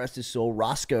 God rest his soul.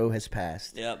 Roscoe has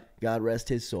passed. Yep. God rest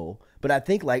his soul. But I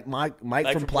think, like, Mike from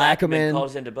Plaquemine Plaquemine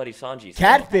calls into Buddy Sanji's.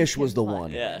 Catfish was the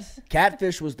one. Yes.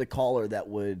 Catfish was the caller that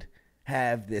would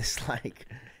have this, like,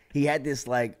 he had this,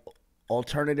 like,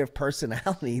 alternative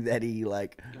personality that he,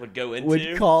 like,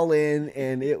 would call in,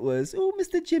 and it was, oh,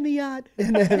 Mr. Jimmy Ott.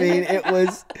 And I mean,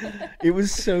 it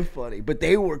was so funny. But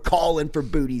they were calling for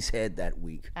Booty's head that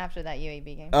week. After that UAB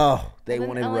game. Oh, they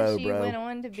won in row, bro. LSU went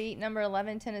on to beat number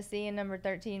 11 Tennessee and number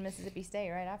 13 Mississippi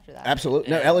State right after that.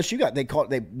 Absolutely. No, LSU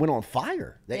they went on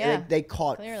fire. They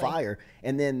caught clearly fire.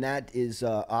 And then that is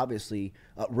obviously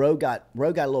Rowe got a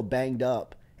little banged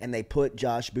up, and they put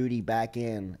Josh Booty back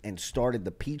in and started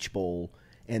the Peach Bowl.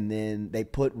 And then they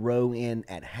put Rowe in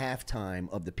at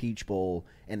halftime of the Peach Bowl,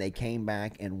 and they came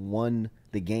back and won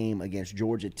the game against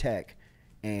Georgia Tech.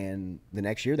 And the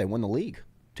next year, they won the league.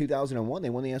 2001,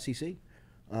 they won the SEC.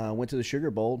 Went to the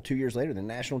Sugar Bowl 2 years later, the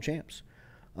national champs.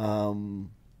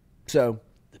 So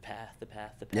the path.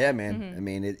 Yeah, man. I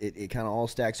mean, it kind of all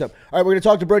stacks up. All right, we're going to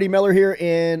talk to Brody Miller here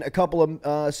in a couple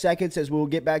of seconds as we'll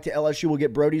get back to LSU. We'll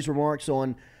get Brody's remarks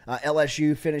on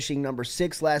LSU finishing number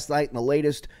 6 last night in the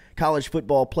latest college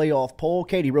football playoff poll.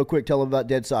 Katie, real quick, tell them about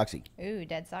Dead Soxy. Ooh,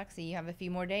 Dead Soxy. You have a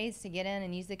few more days to get in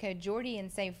and use the code Jordy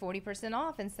and save 40%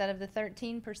 off instead of the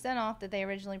 13% off that they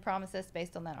originally promised us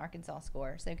based on that Arkansas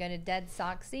score. So go to Dead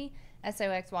Soxy,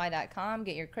 SOXY.com.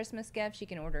 Get your Christmas gifts. You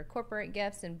can order corporate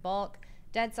gifts in bulk.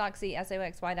 Dead Soxy,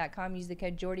 SOXY.com. Use the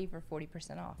code Jordy for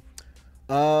 40% off.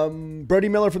 Brody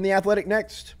Miller from The Athletic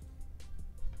next.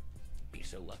 Be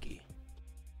so lucky.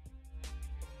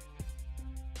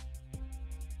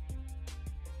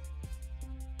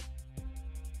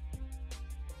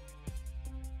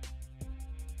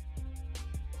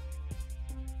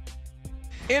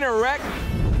 In a wreck,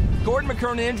 Gordon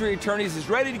McKernan Injury Attorneys is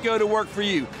ready to go to work for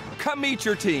you. Come meet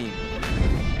your team.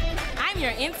 I'm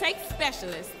your intake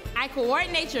specialist. I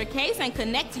coordinate your case and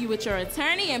connect you with your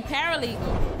attorney and paralegal.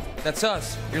 That's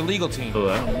us, your legal team.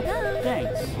 Hello.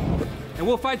 Thanks. And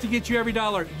we'll fight to get you every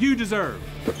dollar you deserve.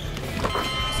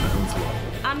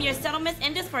 I'm your settlements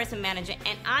and disbursement manager,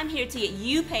 and I'm here to get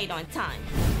you paid on time.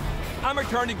 I'm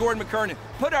attorney Gordon McKernan.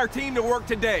 Put our team to work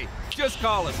today. Just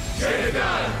call us.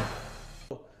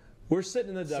 We're sitting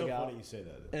in the dugout. So funny you say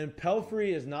that. And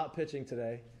Pelfrey is not pitching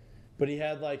today, but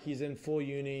he's in full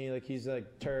uni, he's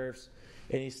turfs,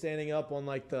 and he's standing up on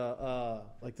the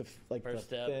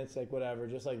fence, whatever,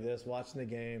 just like this, watching the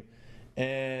game,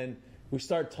 and we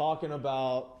start talking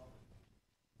about,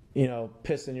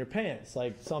 pissing your pants,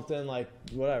 something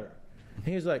whatever. And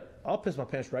he was like, "I'll piss my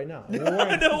pants right now." We're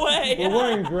wearing, No way. We're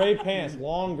wearing gray pants,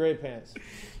 long gray pants.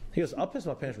 He goes, "I'll piss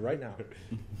my pants right now."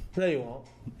 No, you won't.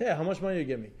 Yeah, how much money do you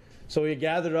give me? So we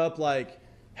gathered up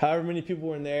however many people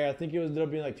were in there. I think it ended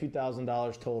up being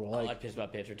 $2,000 total. I pissed my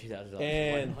pants for $2,000.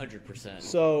 And 100%.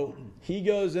 So he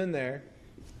goes in there,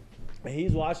 and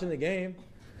he's watching the game,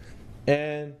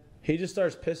 and he just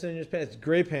starts pissing in his pants.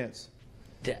 Gray pants.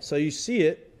 Yeah. So you see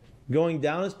it going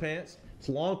down his pants. It's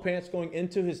long pants going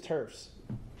into his turfs.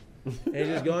 And he's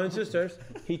just going into his turfs.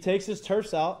 He takes his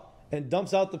turfs out and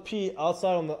dumps out the pee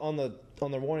outside on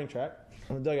the warning track,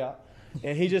 on the dugout.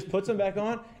 And he just puts them back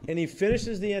on, and he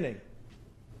finishes the inning.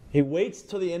 He waits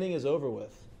till the inning is over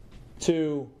with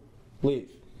to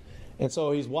leave. And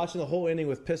so he's watching the whole inning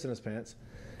with piss in his pants.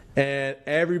 And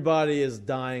everybody is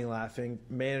dying laughing.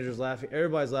 Manager's laughing.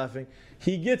 Everybody's laughing.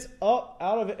 He gets up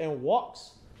out of it and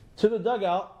walks to the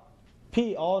dugout,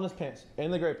 pee all in his pants,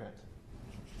 in the gray pants.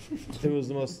 It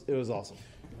was awesome.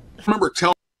 I remember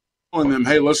telling them,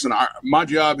 hey, listen, my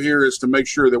job here is to make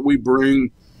sure that we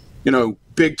bring,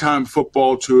 big time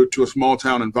football to a small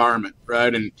town environment,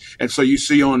 right? And so you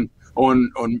see on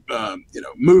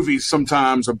movies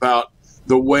sometimes about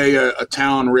the way a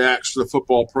town reacts to the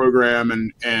football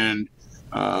program and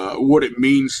what it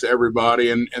means to everybody,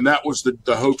 and that was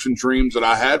the hopes and dreams that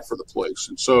I had for the place.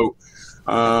 And so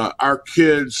our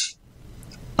kids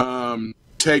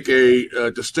take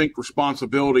a distinct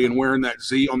responsibility in wearing that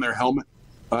Z on their helmet.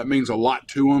 It means a lot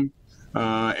to them.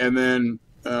 And then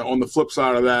on the flip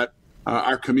side of that,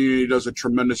 our community does a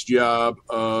tremendous job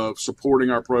of supporting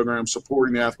our program,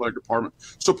 supporting the athletic department,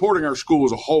 supporting our school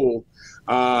as a whole.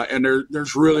 And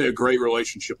there's really a great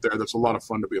relationship there that's a lot of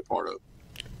fun to be a part of.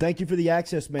 Thank you for the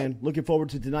access, man. Looking forward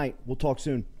to tonight. We'll talk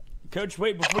soon. Coach,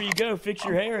 wait, before you go, fix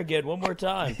your hair again one more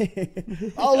time. Look at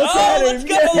him. Let's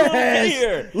go.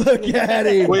 Yes. Look at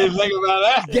him. What do you think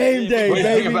about that? Game day, what do you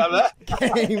baby. think about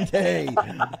that? Game day.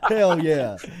 Hell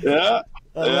yeah. Yeah.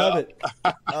 I love it.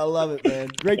 I love it, man.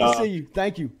 Great to see you.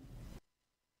 Thank you.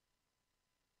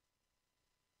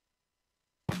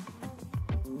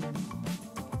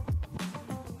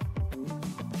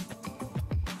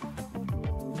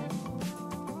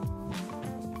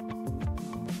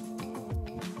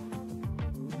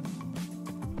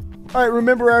 All right,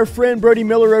 remember our friend Brody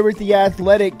Miller over at The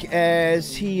Athletic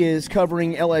as he is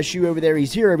covering LSU over there.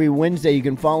 He's here every Wednesday. You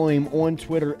can follow him on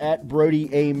Twitter at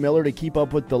Brody A. Miller to keep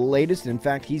up with the latest. In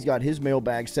fact, he's got his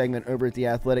mailbag segment over at The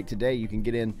Athletic today. You can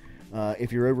get in,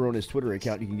 if you're over on his Twitter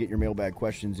account, you can get your mailbag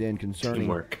questions in concerning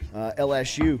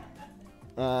LSU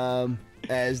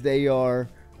as they are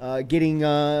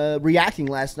reacting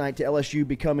last night to LSU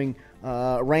becoming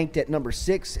ranked at number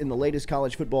 6 in the latest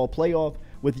college football playoff,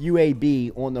 with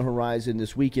UAB on the horizon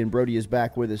this weekend. Brody is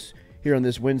back with us here on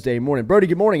this Wednesday morning. Brody,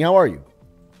 good morning. How are you?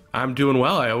 I'm doing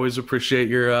well. I always appreciate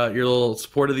your little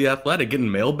support of The Athletic,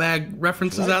 getting mailbag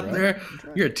references out there.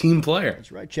 Right. You're a team player.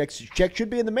 That's right. Check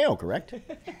should be in the mail, correct?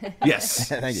 Yes.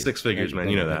 Thank you. 6 figures, man.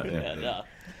 You know that.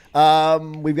 Yeah.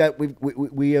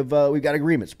 We've got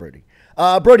agreements, Brody.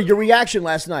 Brody, your reaction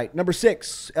last night, number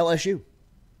 6, LSU.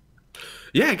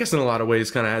 Yeah, I guess in a lot of ways,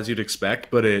 kind of as you'd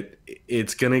expect, but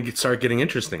it's going to start getting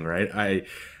interesting, right?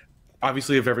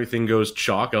 Obviously, if everything goes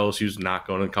chalk, LSU's not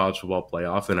going to the college football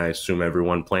playoff, and I assume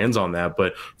everyone plans on that.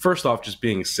 But first off, just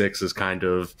being 6 is kind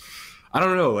of, I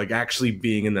don't know, actually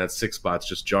being in that 6 spot's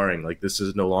just jarring. This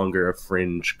is no longer a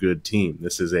fringe good team.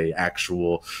 This is a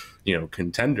actual,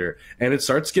 contender. And it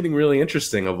starts getting really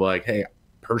interesting of hey,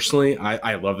 personally,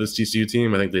 I love this TCU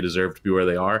team. I think they deserve to be where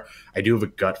they are. I do have a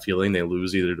gut feeling they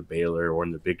lose either to Baylor or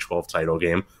in the Big 12 title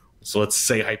game. So let's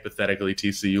say hypothetically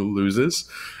TCU loses.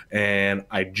 And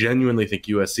I genuinely think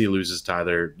USC loses to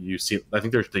either UCLA. I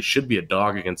think they should be a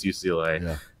dog against UCLA.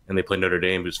 Yeah. And they play Notre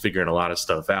Dame, who's figuring a lot of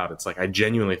stuff out. It's I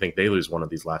genuinely think they lose one of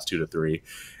these last 2 to 3.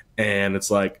 And it's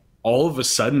all of a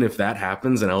sudden, if that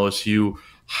happens and LSU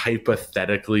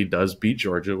hypothetically does beat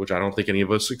Georgia, which I don't think any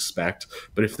of us expect,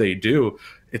 but if they do,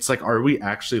 it's are we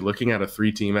actually looking at a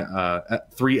 3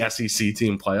 SEC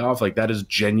team playoff? That is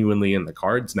genuinely in the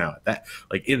cards now. That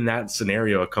in that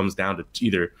scenario, it comes down to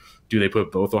either do they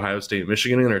put both Ohio State and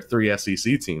Michigan in or 3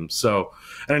 SEC teams. So,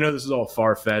 and I know this is all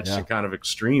far-fetched and kind of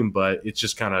extreme, but it's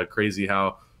just kind of crazy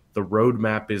how the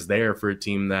roadmap is there for a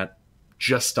team that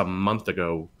just a month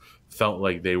ago felt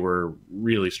like they were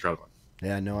really struggling.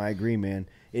 Yeah, no, I agree, man.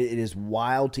 It is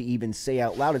wild to even say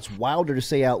out loud. It's wilder to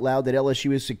say out loud that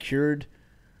LSU has secured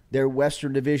their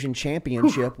Western Division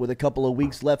championship with a couple of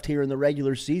weeks left here in the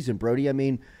regular season, Brody. I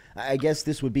mean, I guess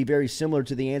this would be very similar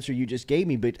to the answer you just gave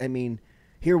me, but I mean,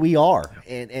 here we are,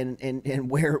 and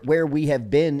where we have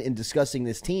been in discussing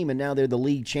this team, and now they're the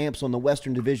league champs on the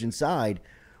Western Division side.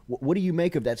 What do you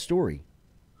make of that story?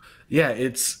 Yeah,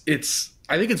 it's.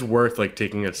 I think it's worth like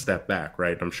taking a step back,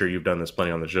 right? I'm sure you've done this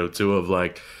plenty on the show too. Of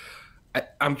like,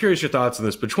 I'm curious your thoughts on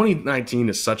this, but 2019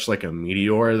 is such like a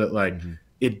meteor that like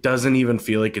it doesn't even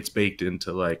feel like it's baked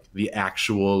into like the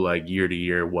actual like year to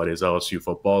year what is LSU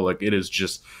football. Like it is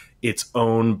just its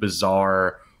own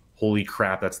bizarre, holy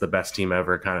crap, that's the best team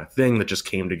ever kind of thing that just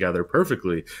came together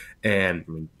perfectly, and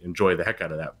I mean, enjoy the heck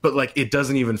out of that. But like it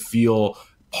doesn't even feel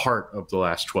part of the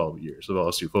last 12 years of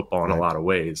LSU football in a lot of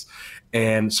ways.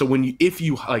 And so if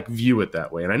you like view it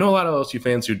that way, and I know a lot of LSU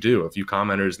fans who do, a few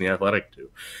commenters in The Athletic do,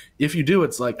 if you do,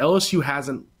 it's like LSU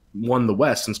hasn't won the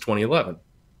West since 2011,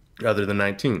 other than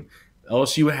 19.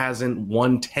 LSU hasn't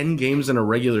won 10 games in a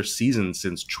regular season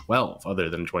since 12, other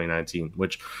than 2019,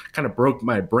 which kind of broke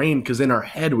my brain because in our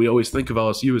head, we always think of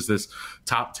LSU as this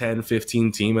top 10,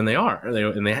 15 team, and they are,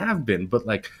 and they have been. But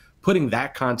like putting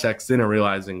that context in and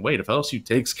realizing, wait, if LSU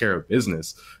takes care of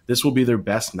business, this will be their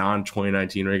best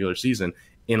non-2019 regular season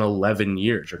in 11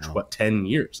 years or 10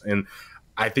 years. And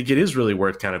I think it is really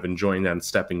worth kind of enjoying that and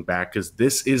stepping back because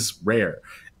this is rare.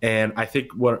 And I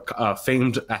think what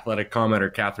famed athletic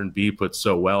commenter Catherine B put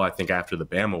so well, I think after the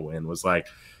Bama win, was like,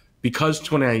 because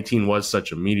 2019 was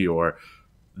such a meteor,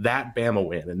 that Bama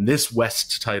win and this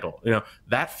West title,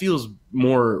 that feels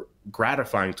more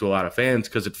gratifying to a lot of fans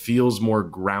because it feels more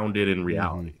grounded in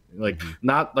reality. Like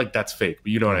not like that's fake,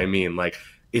 but you know what I mean? Like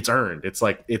it's earned. It's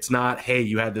like, it's not, hey,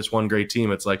 you had this one great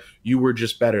team. It's like you were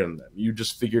just better than them. You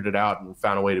just figured it out and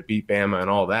found a way to beat Bama and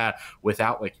all that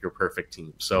without like your perfect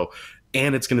team. So,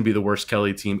 and it's going to be the worst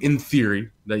Kelly team in theory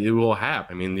that you will have.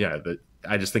 I mean, yeah, but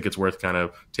I just think it's worth kind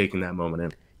of taking that moment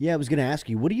in. Yeah, I was going to ask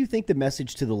you, what do you think the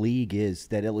message to the league is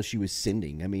that LSU is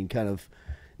sending? I mean, kind of,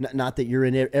 not that you're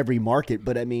in every market,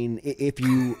 but I mean, if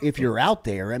you're out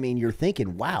there, I mean, you're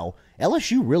thinking, wow,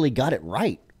 LSU really got it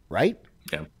right?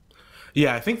 Yeah.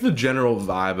 Yeah, I think the general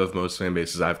vibe of most fan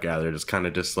bases I've gathered is kind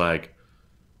of just like,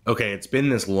 okay, it's been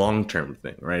this long-term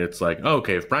thing, right? It's like,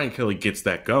 okay, if Brian Kelly gets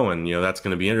that going, that's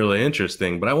going to be really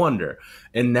interesting, but I wonder.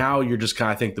 And now you're just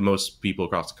kind of, I think the most people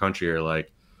across the country are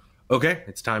like, okay,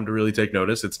 it's time to really take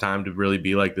notice. It's time to really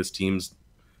be like, this team's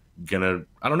gonna,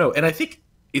 I don't know. And I think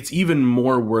it's even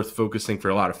more worth focusing for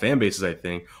a lot of fan bases, I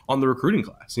think, on the recruiting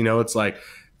class. It's like,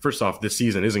 first off, this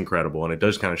season is incredible, and it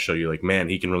does kind of show you, like, man,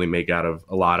 he can really make a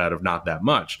lot out of not that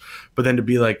much. But then to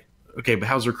be like, okay, but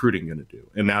how's recruiting going to do?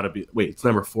 And now to be, wait, it's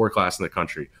number 4 class in the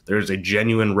country. There's a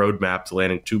genuine roadmap to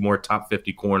landing 2 more top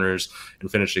 50 corners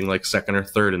and finishing like 2nd or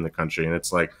 3rd in the country. And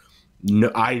it's like,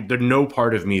 no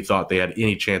part of me thought they had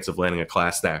any chance of landing a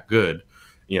class that good,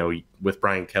 with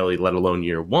Brian Kelly, let alone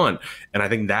year 1. And I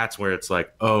think that's where it's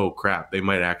like, oh crap, they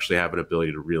might actually have an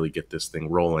ability to really get this thing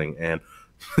rolling. And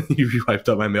you wiped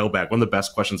up my mailbag. One of the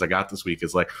best questions I got this week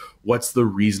is like, what's the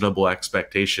reasonable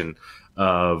expectation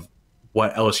of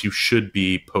what LSU should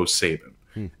be post Saban?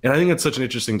 And I think it's such an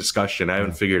interesting discussion. I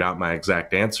haven't figured out my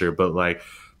exact answer, but like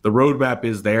the roadmap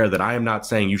is there that I am not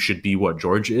saying you should be what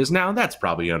Georgia is now. That's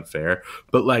probably unfair,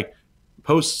 but like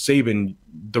post Saban,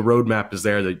 the roadmap is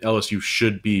there that LSU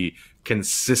should be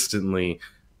consistently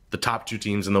the top 2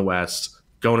 teams in the West,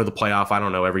 going to the playoff, I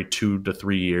don't know, every 2 to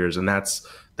 3 years. And that's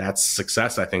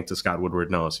success, I think, to Scott Woodward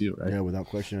and LSU, right? Yeah, without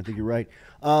question. I think you're right.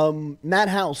 Matt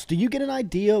House, do you get an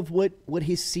idea of what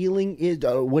his ceiling is,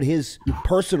 what his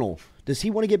personal, does he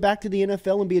want to get back to the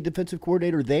NFL and be a defensive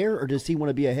coordinator there, or does he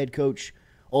want to be a head coach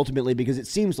ultimately? Because it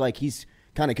seems like he's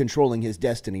kind of controlling his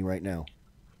destiny right now.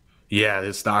 Yeah,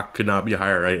 his stock could not be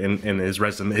higher, right? And his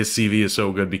resume, his CV is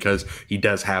so good because he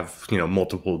does have,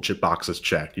 multiple boxes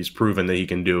checked. He's proven that he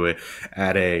can do it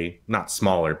at a not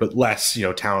smaller, but less,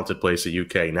 talented place at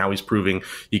UK. Now he's proving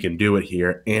he can do it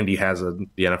here, and he has the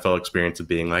NFL experience of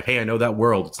being like, hey, I know that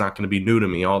world. It's not going to be new to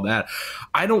me, all that.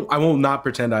 I will not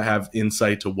pretend I have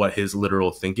insight to what his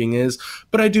literal thinking is,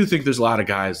 but I do think there's a lot of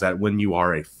guys that when you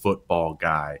are a football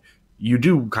guy, you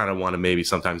do kind of want to maybe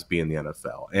sometimes be in the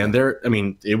NFL. And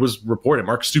it was reported,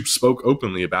 Mark Stoops spoke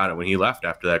openly about it when he left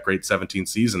after that great 17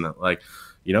 season, that like,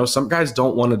 some guys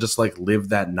don't want to just like live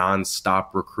that nonstop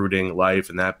recruiting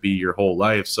life and that be your whole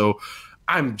life. So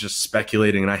I'm just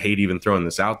speculating, and I hate even throwing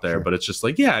this out there, but it's just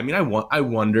like, yeah, I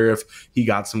wonder if he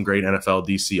got some great NFL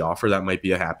DC offer, that might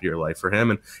be a happier life for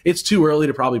him. And it's too early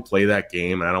to probably play that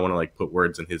game, and I don't want to like put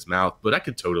words in his mouth, but I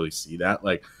could totally see that.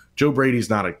 Like, Joe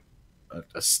Brady's not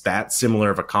a stat similar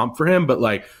of a comp for him, but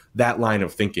like that line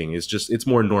of thinking is just, it's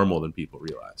more normal than people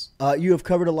realize. You have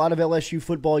covered a lot of LSU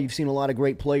football. You've seen a lot of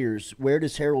great players. Where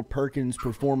does Harold Perkins'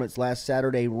 performance last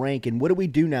Saturday rank, and what do we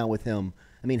do now with him?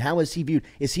 I mean, how is he viewed?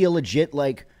 Is he a legit,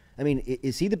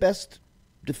 is he the best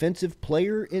defensive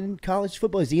player in college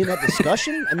football? Is he in that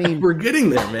discussion? I mean, we're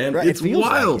getting there, man. Right, it's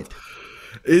wild. Like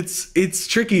it's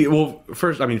tricky. Well,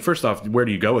 first off, where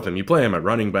do you go with him? You play him at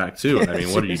running back too. I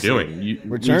mean, what are you doing?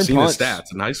 You've seen his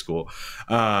stats in high school.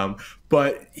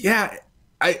 But yeah,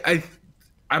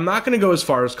 I'm not going to go as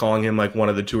far as calling him like one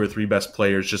of the 2 or 3 best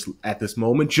players just at this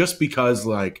moment, just because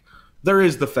like there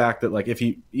is the fact that like if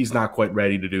he's not quite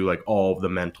ready to do like all of the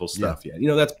mental stuff yet,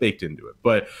 that's baked into it.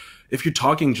 But if you're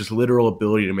talking just literal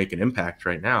ability to make an impact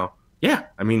right now, yeah,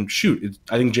 I mean, shoot,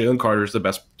 I think Jalen Carter is the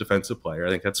best defensive player. I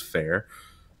think that's fair.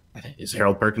 Is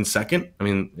Harold Perkins second? I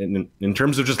mean, in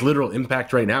terms of just literal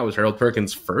impact right now, is Harold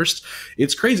Perkins first?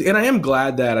 It's crazy. And I am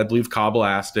glad that I believe Cobble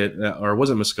asked it, or was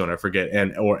it Moscona? I forget.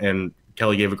 And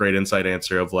Kelly gave a great insight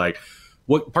answer of like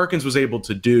what Perkins was able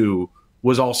to do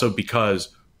was also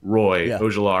because Roy,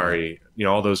 Ojulari,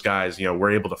 all those guys,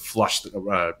 were able to flush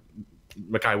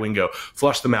Mekhi Wingo,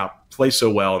 flush them out, play so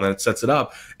well, and then it sets it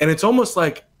up. And it's almost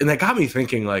like, and that got me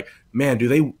thinking like, man,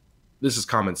 this is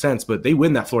common sense, but they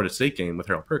win that Florida State game with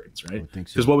Harold Perkins, right?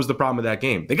 Because what was the problem with that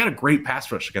game? They got a great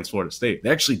pass rush against Florida State. They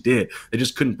actually did. They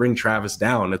just couldn't bring Travis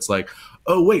down. It's like,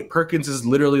 oh, wait, Perkins is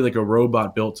literally like a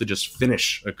robot built to just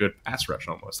finish a good pass rush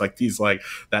almost. Like he's like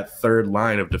that third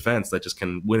line of defense that just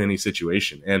can win any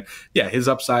situation. And yeah, his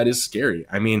upside is scary.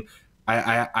 I mean,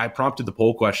 I prompted the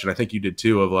poll question, I think you did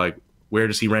too, of like, where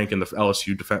does he rank in the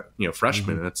LSU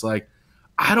freshman? And it's like,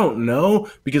 I don't know,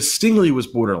 because Stingley was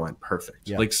borderline perfect.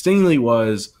 Yeah. Like Stingley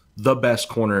was the best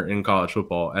corner in college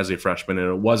football as a freshman, and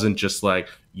it wasn't just like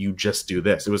you just do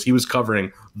this. It was he was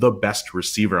covering the best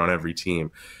receiver on every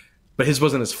team. But his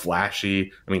wasn't as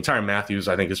flashy. I mean, Tyrann Mathieu,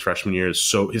 I think his freshman year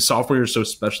is his sophomore year is so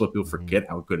special that people forget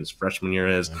how good his freshman year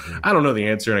is. I don't know the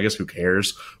answer, and I guess who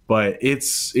cares? But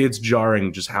it's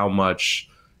jarring just how much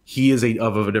he is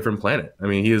of a different planet. I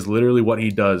mean, he is literally what he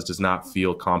does not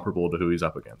feel comparable to who he's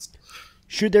up against.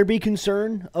 Should there be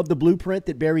concern of the blueprint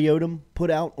that Barry Odom put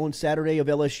out on Saturday of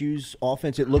LSU's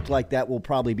offense? It looked like that will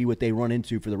probably be what they run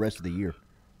into for the rest of the year.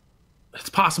 It's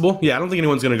possible. Yeah, I don't think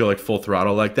anyone's going to go like full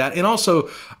throttle like that. And also,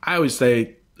 I always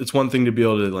say it's one thing to be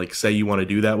able to like say you want to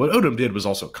do that. What Odom did was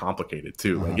also complicated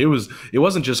too. Like it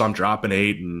wasn't just I'm dropping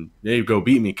 8 and you go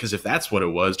beat me, because if that's what it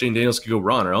was, Jane Daniels could go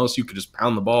run, or else you could just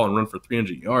pound the ball and run for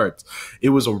 300 yards. It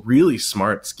was a really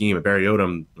smart scheme. At Barry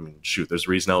Odom, I mean, shoot, there's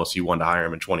a reason LSU wanted to hire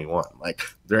him in 21. Like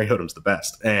Barry Odom's the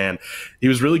best, and he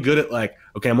was really good at like,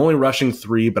 okay, I'm only rushing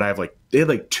 3, but I have like they had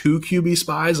like 2 QB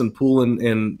spies, and Poole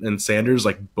and Sanders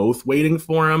like both waiting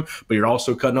for him, but you're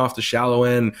also cutting off the shallow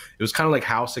end. It was kind of like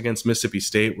House against Mississippi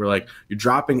State, where like you're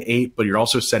dropping 8, but you're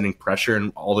also sending pressure in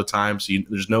all the time, so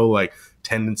there's no like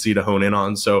tendency to hone in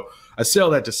on. So I say all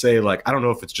that to say, like, I don't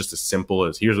know if it's just as simple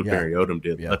as here's what Barry Odom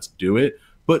did, let's do it.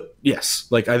 But yes,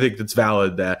 like I think it's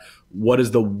valid that what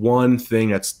is the one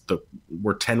thing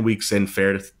we're 10 weeks in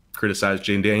fair to criticize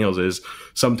Jane Daniels is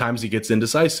sometimes he gets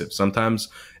indecisive, sometimes,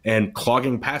 and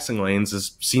clogging passing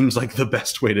lanes seems like the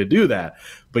best way to do that.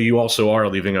 But you also are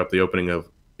leaving up the opening of,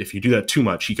 if you do that too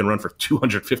much, he can run for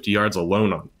 250 yards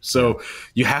alone on you. So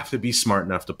you have to be smart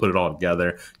enough to put it all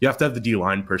together. You have to have the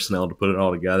D-line personnel to put it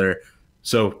all together.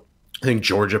 So I think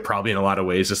Georgia probably in a lot of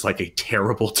ways is like a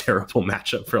terrible, terrible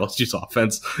matchup for LSU's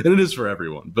offense. And it is for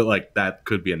everyone. But like that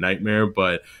could be a nightmare.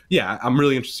 But yeah, I'm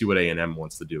really interested to see what A&M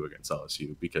wants to do against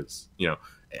LSU, because,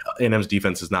 A&M's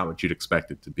defense is not what you'd expect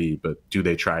it to be. But do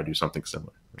they try to do something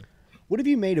similar? What have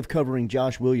you made of covering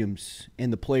Josh Williams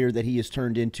and the player that he has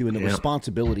turned into and the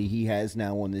responsibility he has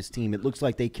now on this team? It looks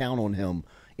like they count on him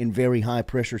in very high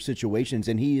pressure situations,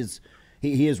 and he is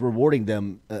rewarding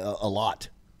them a lot.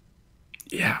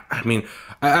 Yeah, I mean,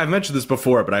 I've mentioned this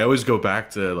before, but I always go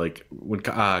back to like when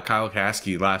Kyle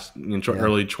Kasky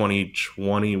early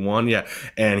 2021,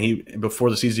 and before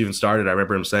the season even started, I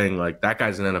remember him saying like, that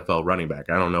guy's an NFL running back.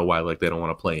 I don't know why like they don't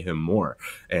want to play him more.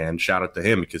 And shout out to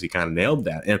him, because he kind of nailed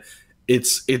that. And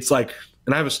it's like,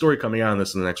 and I have a story coming out on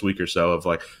this in the next week or so of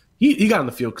like, he got on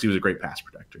the field because he was a great pass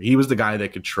protector. He was the guy they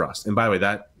could trust. And by the way,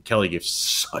 that Kelly gave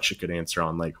such a good answer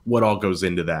on like what all goes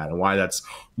into that and why that's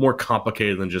more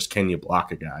complicated than just can you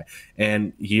block a guy.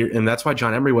 And that's why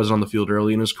John Emery wasn't on the field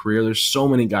early in his career. There's so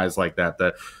many guys like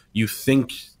that you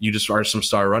think you just are some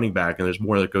star running back and there's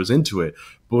more that goes into it.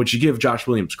 But what you give Josh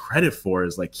Williams credit for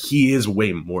is like he is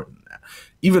way more than that.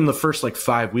 even the first like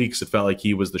 5 weeks, it felt like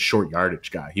he was the short yardage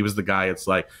guy. He was the guy. It's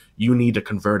like, you need to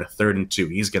convert a 3rd and 2.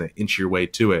 He's going to inch your way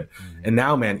to it. And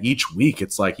now, man, each week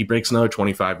it's like he breaks another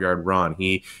 25-yard run.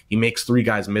 He makes 3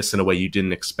 guys miss in a way you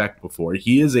didn't expect before.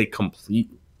 He is a complete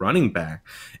running back.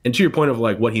 And to your point of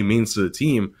like what he means to the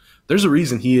team, there's a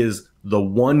reason he is the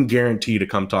one guarantee to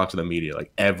come talk to the media,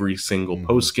 like every single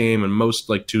post game and most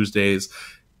like Tuesdays.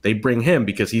 They bring him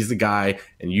because he's the guy,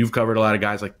 and you've covered a lot of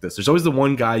guys like this. There's always the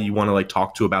one guy you want to like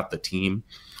talk to about the team.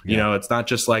 You know, it's not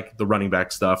just like the running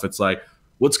back stuff. It's like,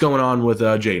 what's going on with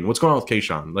Jaden? What's going on with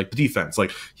Kayshawn? Like the defense,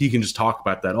 like he can just talk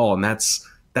about that all. And that's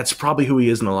probably who he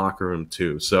is in the locker room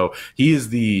too. So he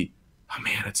is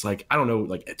it's like, I don't know,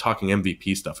 like talking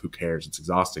MVP stuff, who cares? It's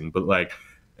exhausting. But like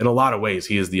in a lot of ways,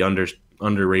 he is the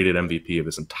underrated MVP of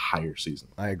this entire season.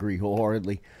 I agree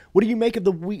wholeheartedly. What do you make of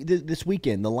this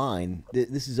weekend, the line?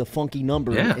 This is a funky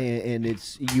number, and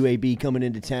it's UAB coming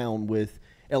into town with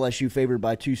LSU favored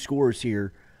by 2 scores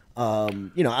here.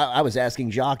 I was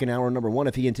asking Jacques in hour number 1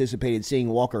 if he anticipated seeing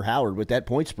Walker Howard with that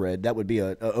point spread. That would be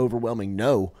an overwhelming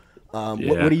no.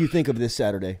 What do you think of this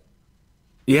Saturday?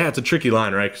 Yeah, it's a tricky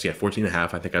line, right? Because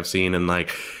 14.5 I think I've seen, and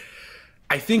like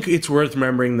I think it's worth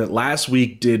remembering that last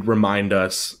week did remind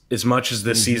us, as much as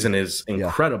this season is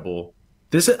incredible,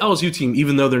 this LSU team,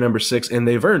 even though they're number 6, and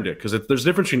they've earned it, because there's a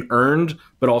difference between earned,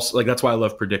 but also like that's why I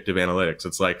love predictive analytics.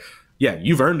 It's like, yeah,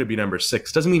 you've earned to be number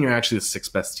 6. Doesn't mean you're actually the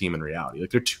 6th best team in reality. Like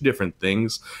they're 2 different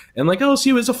things. And like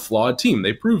LSU is a flawed team.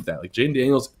 They proved that. Like Jaden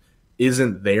Daniels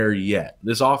isn't there yet.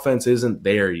 This offense isn't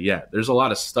there yet. There's a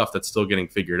lot of stuff that's still getting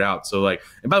figured out. So like,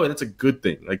 and by the way, that's a good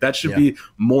thing. Like that should be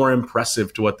more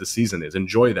impressive to what the season is.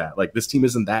 Enjoy that. Like this team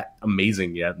isn't that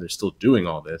amazing yet, and they're still doing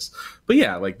all this. But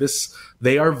yeah, like this,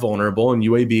 they are vulnerable, and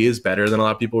UAB is better than a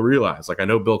lot of people realize. Like I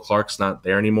know Bill Clark's not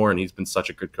there anymore, and he's been such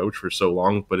a good coach for so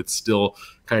long, but it's still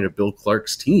kind of Bill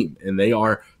Clark's team, and they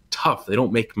are tough. They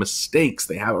don't make mistakes.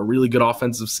 They have a really good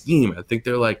offensive scheme. I think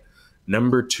they're like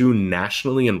number 2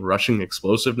 nationally in rushing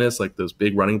explosiveness, like those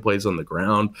big running plays on the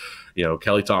ground. You know,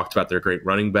 Kelly talked about their great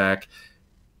running back.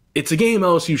 It's a game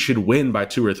LSU should win by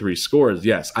 2 or 3 scores.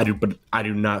 Yes, I do, but I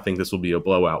do not think this will be a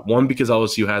blowout. 1, because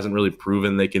LSU hasn't really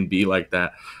proven they can be like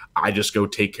that. I just go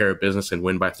take care of business and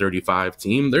win by 35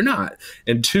 team. They're not.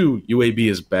 And 2, UAB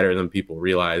is better than people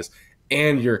realize.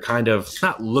 And you're kind of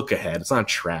not look ahead. It's not a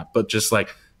trap, but just like,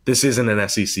 this isn't an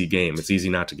SEC game. It's easy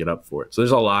not to get up for it. So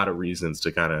there's a lot of reasons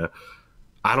to kind of,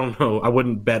 I don't know. I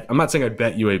wouldn't bet. I'm not saying I'd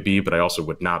bet UAB, but I also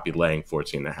would not be laying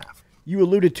 14.5. You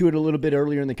alluded to it a little bit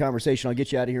earlier in the conversation. I'll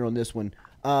get you out of here on this one.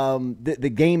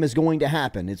 The game is going to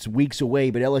happen. It's weeks away,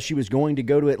 but LSU is going to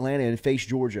go to Atlanta and face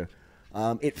Georgia.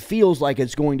 It feels like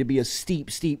it's going to be a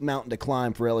steep mountain to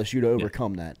climb for LSU to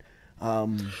overcome that. How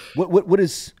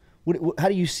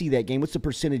do you see that game? What's the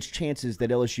percentage chances that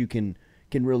LSU can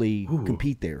really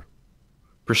compete there?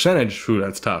 Percentage,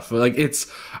 that's tough. Like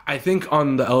I think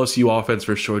on the LSU offense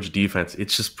versus Georgia defense,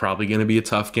 it's just probably going to be a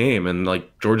tough game. And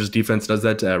like Georgia's defense does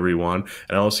that to everyone,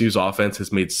 and LSU's offense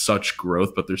has made such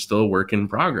growth, but they're still a work in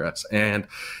progress. And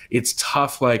it's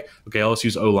tough. Like, okay,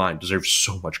 LSU's O-line deserves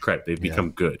so much credit. They've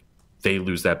become good. They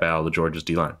lose that battle to Georgia's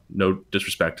D-line. No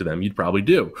disrespect to them, you'd probably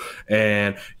do.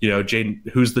 And, you know, Jaden,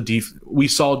 who's the we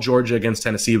saw Georgia against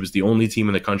Tennessee. It was the only team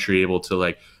in the country able to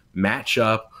like match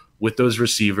up with those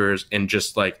receivers and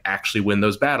just like actually win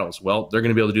those battles. Well, they're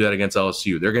going to be able to do that against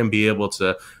LSU. They're going to be able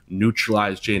to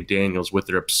neutralize Jaden Daniels with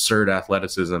their absurd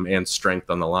athleticism and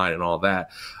strength on the line and all that.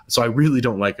 So I really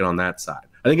don't like it on that side.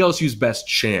 I think LSU's best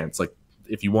chance, like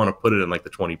if you want to put it in like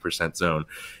the 20% zone,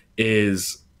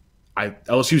 is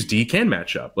LSU's D can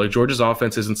match up. Like Georgia's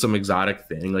offense isn't some exotic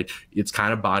thing. Like it's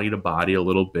kind of body to body a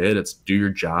little bit. It's do your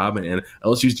job, and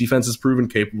LSU's defense is proven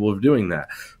capable of doing that.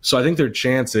 So I think their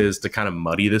chance is to kind of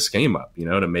muddy this game up, you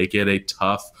know, to make it a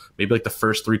tough, maybe like the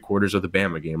first 3 quarters of the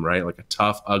Bama game, right? Like a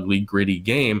tough, ugly, gritty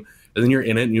game, and then you're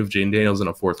in it and you have Jaden Daniels in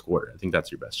a 4th quarter. I think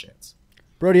that's your best chance.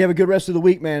 Brody, have a good rest of the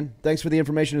week, man. Thanks for the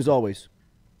information as always.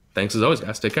 Thanks as always,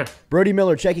 guys. Take care. Brody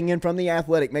Miller checking in from The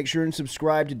Athletic. Make sure and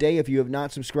subscribe today. If you have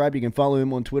not subscribed, you can follow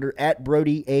him on Twitter at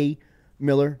Brody A.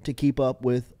 Miller to keep up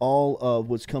with all of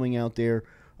what's coming out there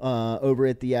over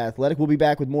at The Athletic. We'll be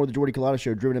back with more of the Jordy Culotta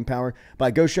Show, driven and powered by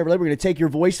Go Chevrolet. We're going to take your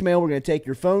voicemail. We're going to take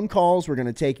your phone calls. We're going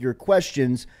to take your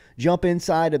questions. Jump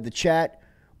inside of the chat.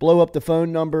 Blow up the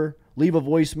phone number. Leave a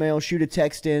voicemail, shoot a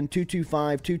text in,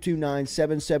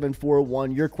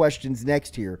 225-229-7741. Your questions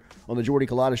next here on the Jordy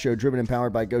Culotta Show, driven and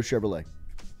powered by Go Chevrolet.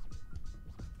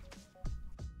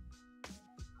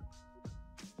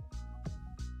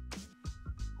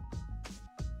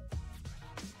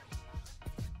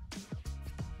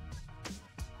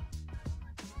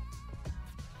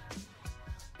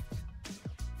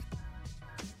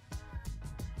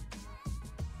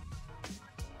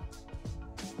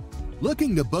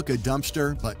 Looking to book a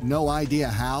dumpster but no idea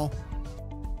how?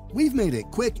 We've made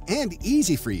it quick and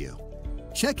easy for you.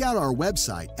 Check out our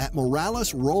website at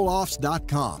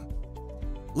moralesrolloffs.com.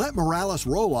 Let Morales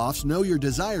Roll-Offs know your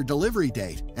desired delivery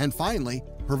date, and finally,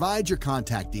 provide your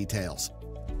contact details.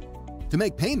 To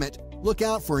make payment, look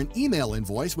out for an email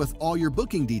invoice with all your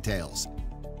booking details.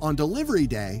 On delivery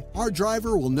day, our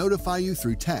driver will notify you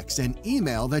through text and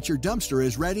email that your dumpster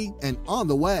is ready and on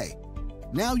the way.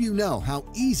 Now you know how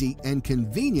easy and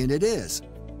convenient it is.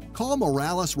 Call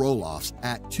Morales Roll-Offs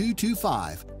at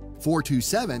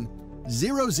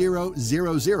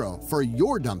 225-427-0000 for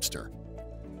your dumpster.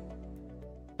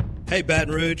 Hey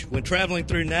Baton Rouge, when traveling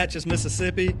through Natchez,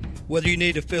 Mississippi, whether you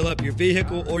need to fill up your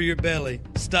vehicle or your belly,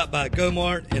 stop by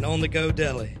Go-Mart and On The Go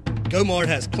Deli. Go-Mart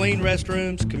has clean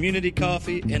restrooms, community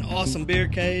coffee, an awesome beer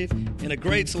cave, and a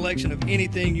great selection of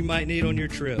anything you might need on your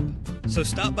trip. So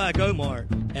stop by Go-Mart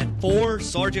at 4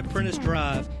 Sergeant Prentice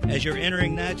Drive as you're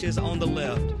entering Natchez on the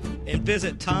left, and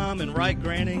visit Tom and Wright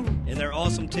Granning and their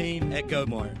awesome team at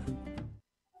Go-Mart.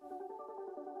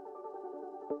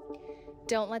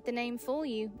 Don't let the name fool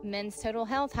you. Men's Total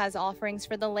Health has offerings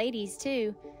for the ladies,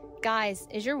 too. Guys,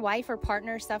 is your wife or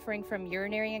partner suffering from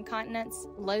urinary incontinence,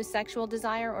 low sexual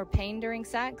desire, or pain during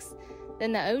sex?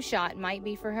 Then the O-Shot might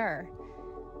be for her.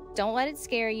 Don't let it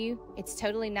scare you. It's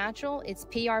totally natural. It's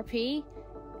PRP.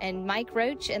 And Mike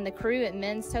Roach and the crew at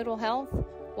Men's Total Health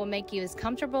will make you as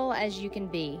comfortable as you can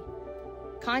be.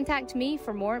 Contact me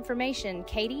for more information,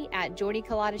 Katie at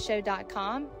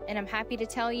JordyCulottaShow.com, and I'm happy to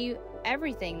tell you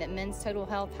everything that Men's Total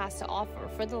Health has to offer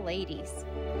for the ladies.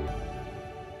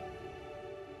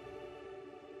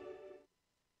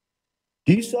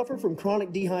 Do you suffer from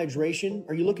chronic dehydration?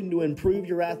 Are you looking to improve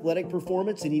your athletic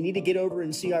performance and you need to get over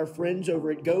and see our friends over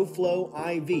at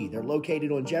GoFlow IV? They're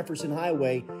located on Jefferson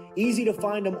Highway. Easy to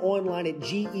find them online at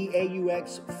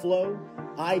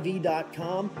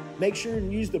GEAUXFlowIV.com. Make sure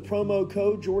and use the promo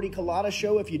code Jordy Culotta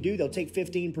Show. If you do, they'll take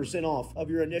 15% off of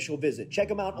your initial visit. Check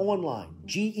them out online,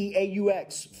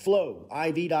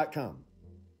 GEAUXFlowIV.com.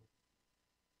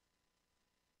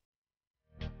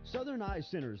 Southern Eye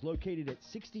Centers, located at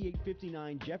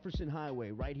 6859 Jefferson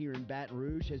Highway right here in Baton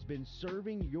Rouge, has been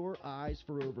serving your eyes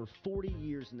for over 40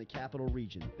 years in the capital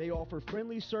region. They offer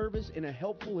friendly service in a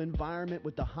helpful environment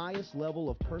with the highest level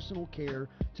of personal care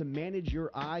to manage your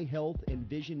eye health and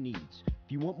vision needs.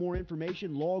 If you want more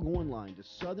information, log online to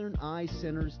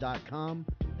southerneyecenters.com.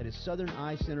 That is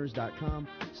southerneyecenters.com.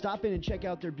 Stop in and check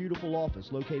out their beautiful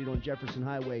office located on Jefferson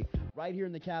Highway right here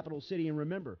in the capital city. And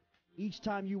remember, each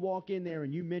time you walk in there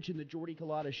and you mention the Jordy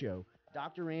Culotta Show,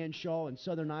 Dr. Ann Shaw and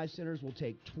Southern Eye Centers will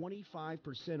take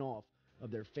 25% off of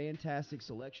their fantastic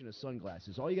selection of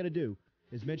sunglasses. All you got to do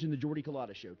is mention the Jordy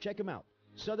Culotta Show. Check them out.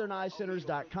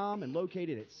 southerneyecenters.com and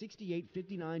located at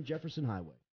 6859 Jefferson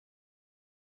Highway.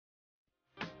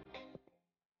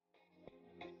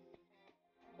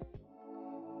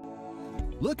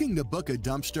 Looking to book a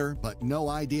dumpster but no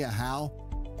idea how?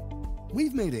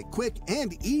 We've made it quick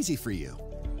and easy for you.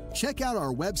 Check out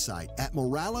our website at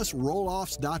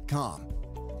moralesrolloffs.com.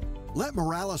 Let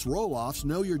Morales Roll-Offs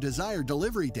know your desired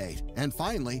delivery date, and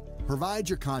finally, provide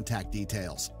your contact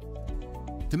details.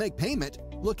 To make payment,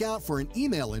 look out for an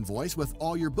email invoice with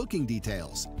all your booking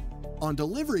details. On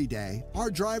delivery day, our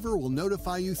driver will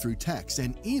notify you through text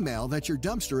and email that your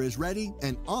dumpster is ready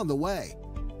and on the way.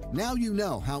 Now you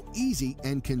know how easy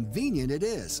and convenient it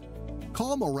is.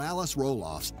 Call Morales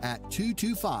Roll-Offs at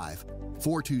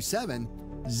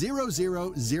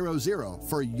 225-427-0000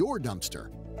 for your dumpster.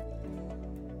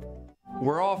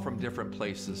 We're all from different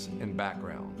places and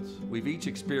backgrounds. We've each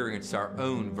experienced our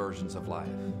own versions of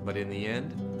life, but in the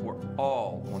end, we're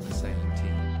all on the same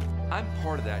team. I'm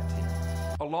part of that team,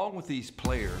 along with these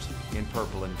players in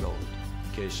purple and gold.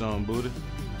 Kayshawn Buddha,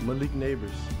 Malik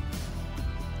Neighbors,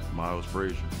 Miles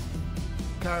Frazier,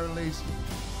 Kyron Lacey,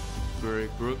 Greg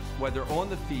Brooks. Whether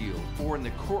on the field or in the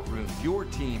courtroom, your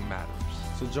team matters.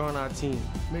 So join our team.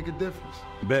 Make a difference.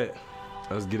 Bet.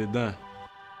 Let's get it done.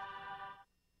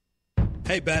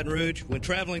 Hey Baton Rouge, when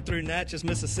traveling through Natchez,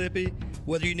 Mississippi,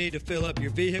 whether you need to fill up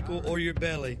your vehicle or your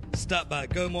belly, stop by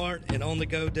Go-Mart and On The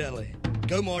Go Deli.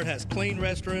 Go-Mart has clean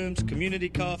restrooms, community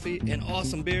coffee, an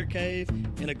awesome beer cave,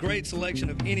 and a great selection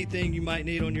of anything you might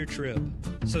need on your trip.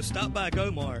 So stop by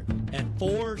Go-Mart at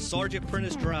 4 Sergeant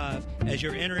Prentice Drive as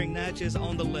you're entering Natchez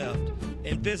on the left,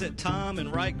 and visit Tom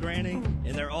and Wright Granning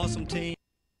and their awesome team.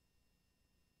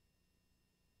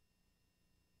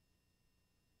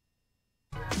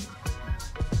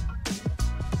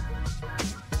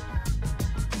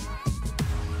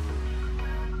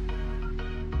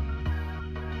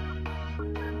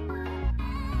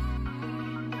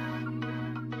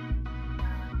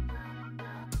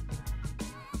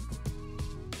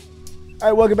 All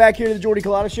right, welcome back here to the Jordy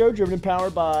Culotta Show, driven and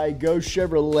powered by Go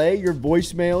Chevrolet. Your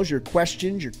voicemails, your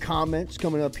questions, your comments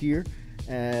coming up here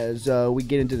as we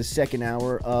get into the second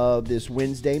hour of this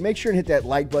Wednesday. Make sure and hit that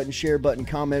like button, share button,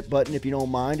 comment button if you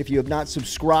don't mind. If you have not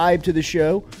subscribed to the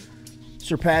show,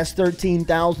 surpassed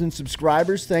 13,000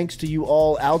 subscribers. Thanks to you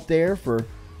all out there for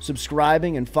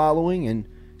subscribing and following and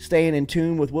staying in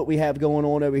tune with what we have going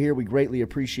on over here. We greatly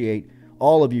appreciate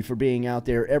all of you for being out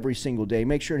there every single day.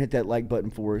 Make sure and hit that like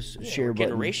button for us, share button,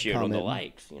 getting ratioed on the comment.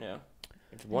 likes, you know.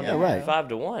 It's 5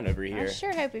 to 1 over here. I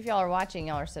sure hope if y'all are watching,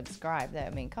 y'all are subscribed, though. I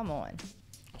mean, come on.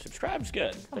 Subscribe's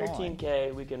good.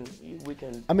 13K, we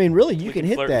can. I mean, really, you can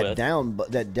hit flirt that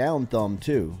with. down thumb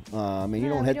too. I mean, you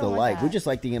No, don't we hit don't the want like. that. We just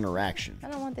like the interaction. I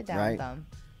don't want the down right? thumb.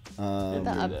 The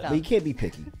up but thumb. you can't be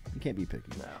picky. You can't be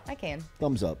picky. No. I can.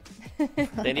 Thumbs up.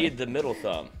 They need the middle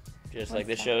thumb, just like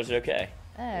this show's okay.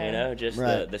 Oh. You know, just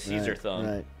the Caesar thumb.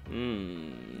 Right.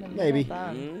 Mm. Maybe.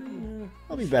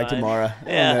 I'll be back tomorrow. I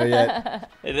Yeah. don't know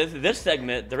yet. This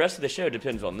segment, the rest of the show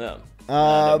depends on them.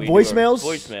 Voicemails?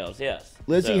 Voicemails, yes.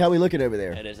 Lizzie, how we looking over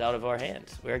there? It is out of our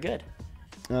hands. We're good.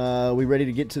 We ready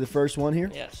to get to the first one here?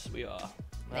 Yes, we are. All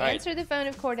right. Answer the phone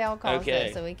if Cordell calls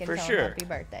us so we can for tell sure. him happy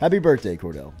birthday. Happy birthday,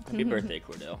 Cordell. Happy birthday,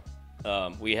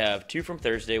 Cordell. We have 2 from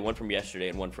Thursday, 1 from yesterday,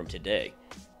 and 1 from today.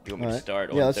 Do you want me to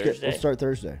start on Thursday? Let's start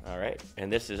Thursday. All right.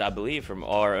 And this is, I believe, from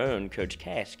our own Coach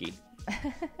Caskey,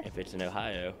 if it's in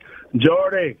Ohio.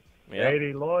 Jordy, Yep.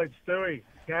 80, Lloyd, Stewie,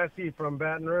 Cassie from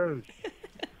Baton Rouge.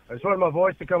 I just wanted my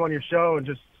voice to come on your show and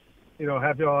just,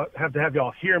 have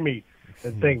y'all hear me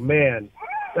and think, man,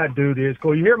 that dude is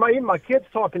cool. You hear even my kids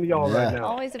talking to y'all right now.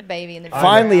 Always a baby in the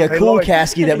Finally, a cool Lloyd,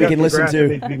 Caskey that we can listen grass to.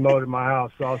 needs to be mowed at my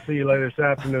house, so I'll see you later this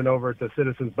afternoon over at the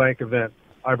Citizens Bank event.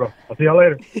 All right, bro. I'll see y'all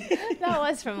later. That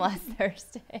was from last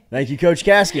Thursday. Thank you, Coach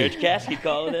Caskey. Coach Caskey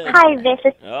calling in. Hi, this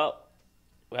is... Oh,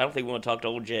 I don't think we want to talk to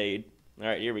old Jade. All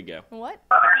right, here we go. What?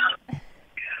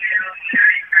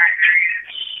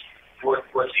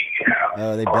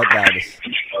 Oh, they butt dialed us. Let's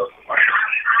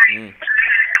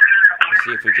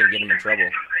see if we can get him in trouble.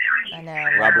 I know. I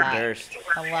love Robert that. Durst.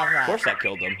 I love that. Of course I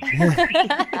killed him.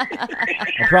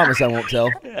 I promise I won't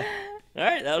tell. All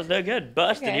right, that was no good.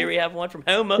 Busted. Okay. Here we have one from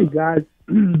Homer. Hey guys,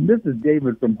 this is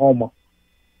David from Homer.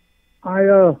 I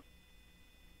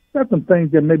got some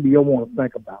things that maybe you'll want to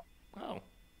think about. Oh.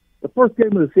 The first game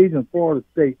of the season, Florida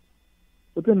State,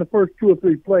 within the first 2 or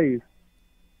 3 plays,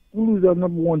 we lose our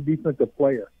number 1 defensive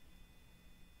player.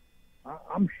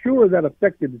 I'm sure that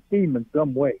affected the team in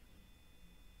some way.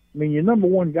 I mean, your number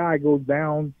 1 guy goes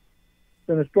down,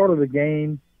 then the start of the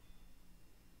game.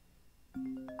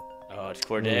 Oh, it's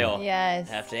Cordell. Yes.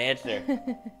 Have to answer.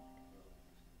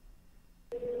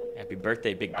 Happy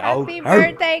birthday, big dog. Happy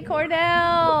birthday,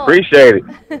 Cordell. Appreciate it.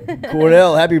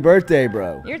 Cordell, happy birthday,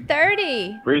 bro. You're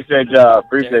 30. Appreciate y'all.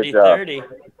 Appreciate y'all. 30. What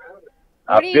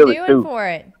I are you feel it doing too. for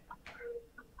it?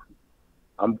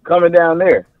 I'm coming down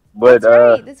there, but That's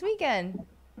right, this weekend.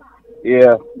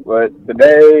 yeah, but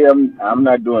today I'm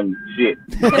not doing shit.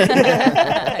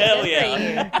 Hell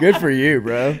yeah. Good for you,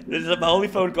 bro. This is my only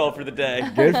phone call for the day.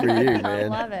 Good for you, I man.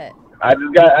 love it. I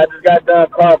just got done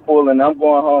carpooling. I'm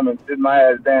going home and sit my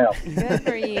ass down. Good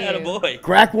for you. Attaboy.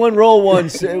 Crack one, roll one.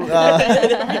 There you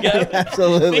go.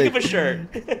 Absolutely. Think of a shirt.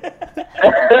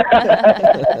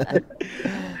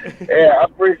 Yeah, I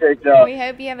appreciate y'all. We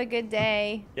hope you have a good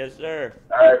day. Yes, sir.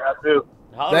 All right, I do.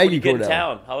 Holler Thank when you you, get in Cordell.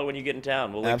 town. Holler when you get in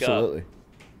town. We'll link Absolutely.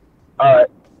 up.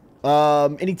 All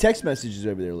right. Any text messages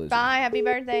over there, Liz? Bye. Happy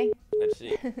birthday. Let's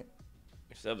see. We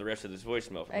still have the rest of this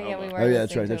voicemail from Oh, yeah, Homer. we were Oh, yeah,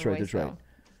 that's listening right. to That's a right. That's right. voicemail.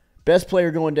 Best player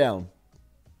going down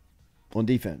on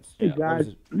defense. Hey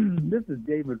guys, this is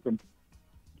David from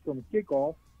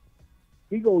Kickoff.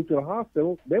 He goes to the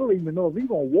hospital. They don't even know if he's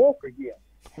gonna walk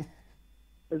again.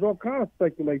 There's all kind of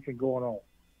speculation going on.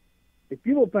 If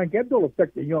people think that don't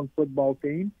affect the young football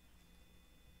team,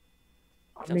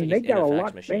 I mean, like they got a he's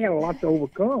lot. NFX They had a lot to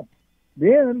overcome.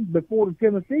 Then before the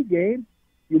Tennessee game,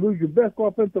 you lose your best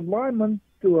offensive lineman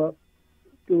to a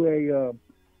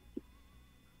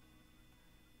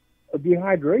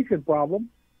dehydration problem.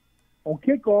 On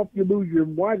kickoff, you lose your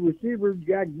wide receiver,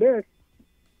 Jack Best,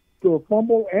 to a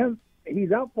fumble, and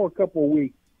he's out for a couple of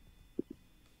weeks.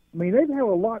 I mean, they've had a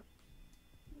lot.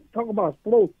 Talk about a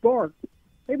slow start.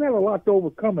 They've had a lot to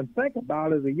overcome and think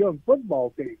about as a young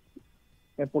football team.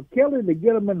 And for Kelly to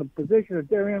get them in the position that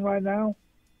they're in right now,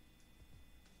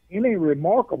 it ain't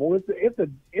remarkable.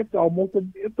 It's almost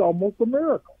a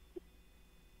miracle.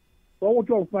 So I want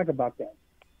y'all to think about that.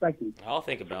 Thank you. I'll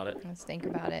think about it. Let's think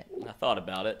about it. I thought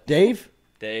about it. Dave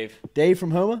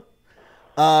from Homa.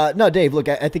 No, Dave. Look,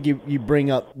 I think you bring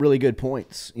up really good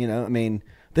points. You know, I mean,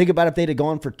 think about if they'd have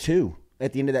gone for 2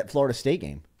 at the end of that Florida State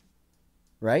game.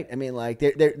 right? I mean, like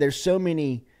there's so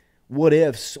many what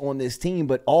ifs on this team,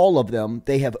 but all of them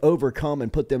they have overcome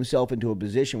and put themselves into a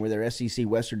position where they're SEC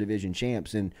Western Division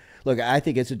champs. And look, I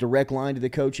think it's a direct line to the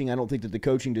coaching. I don't think that the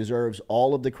coaching deserves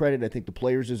all of the credit. I think the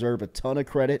players deserve a ton of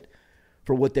credit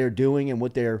for what they're doing and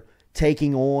what they're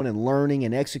taking on and learning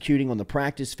and executing on the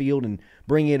practice field and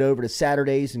bringing it over to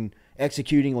Saturdays and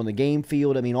executing on the game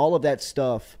field. I mean, all of that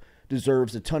stuff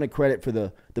deserves a ton of credit for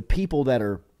the people that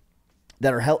are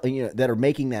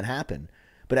making that happen.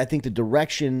 But I think the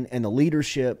direction and the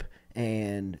leadership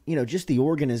and, just the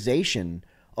organization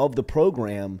of the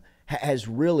program has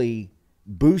really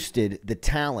boosted the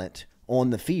talent on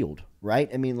the field, right?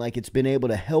 I mean, like it's been able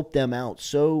to help them out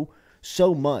so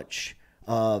much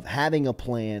of having a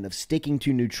plan, of sticking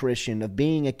to nutrition, of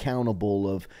being accountable,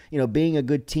 of, being a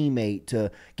good teammate,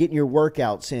 to getting your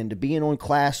workouts in, to being on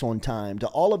class on time, to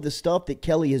all of the stuff that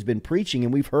Kelly has been preaching.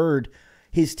 And we've heard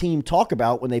his team talk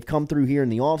about when they've come through here in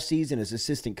the offseason. His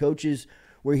assistant coaches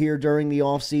were here during the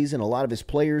offseason. A lot of his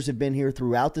players have been here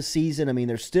throughout the season. I mean,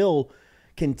 they're still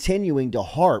continuing to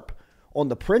harp on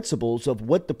the principles of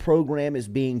what the program is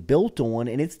being built on,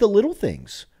 and it's the little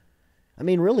things. I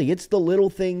mean, really, it's the little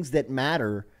things that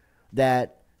matter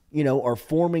that, are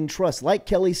forming trust. Like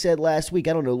Kelly said last week,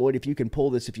 I don't know, Lloyd, if you can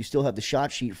pull this, if you still have the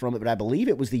shot sheet from it, but I believe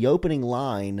it was the opening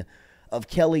line of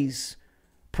Kelly's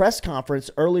press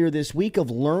conference earlier this week of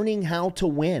learning how to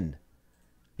win.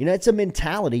 It's a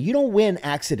mentality. You don't win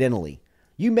accidentally.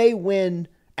 You may win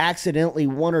accidentally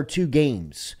one or two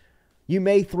games. You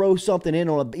may throw something in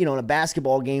on a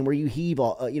basketball game where you heave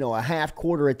a half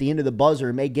quarter at the end of the buzzer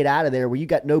and may get out of there where you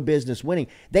got no business winning.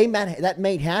 That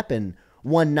may happen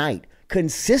one night.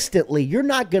 Consistently, you're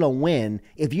not going to win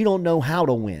if you don't know how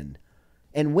to win.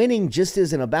 And winning just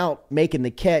isn't about making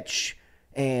the catch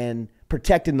and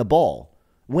protecting the ball.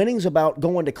 Winning's about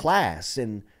going to class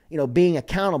and, being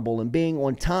accountable and being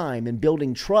on time and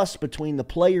building trust between the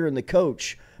player and the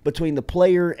coach, between the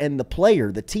player and the player,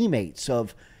 the teammates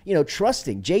of,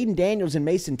 trusting. Jaden Daniels and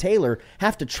Mason Taylor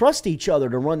have to trust each other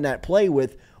to run that play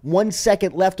with 1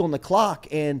 second left on the clock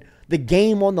and the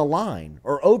game on the line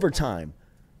or overtime,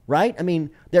 right? I mean,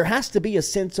 there has to be a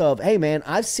sense of, hey, man,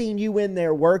 I've seen you in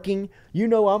there working.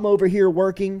 I'm over here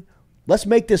working. Let's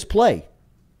make this play.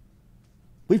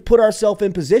 We've put ourselves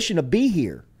in position to be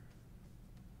here.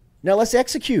 Now let's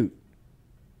execute.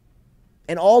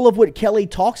 And all of what Kelly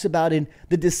talks about in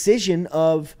the decision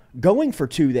of going for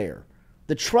two there.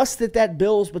 The trust that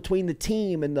builds between the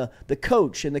team and the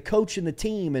coach and the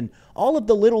team and all of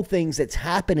the little things that's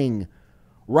happening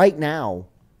right now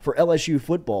for LSU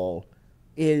football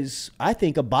is, I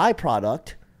think, a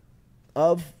byproduct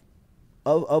of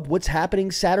what's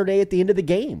happening Saturday at the end of the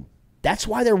game. That's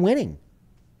why they're winning.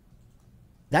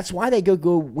 That's why they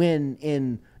go win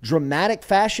in dramatic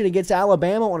fashion against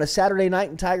Alabama on a Saturday night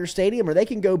in Tiger Stadium, or they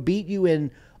can go beat you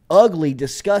in ugly,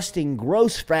 disgusting,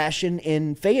 gross fashion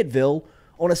in Fayetteville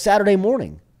on a Saturday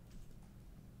morning.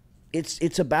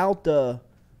 It's about the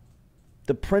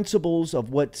principles of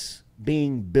what's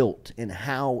being built and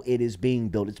how it is being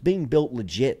built. It's being built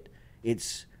legit.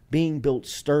 It's being built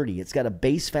sturdy. It's got a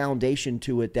base foundation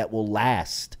to it that will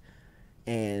last.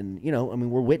 And,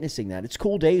 we're witnessing that. It's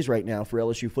cool days right now for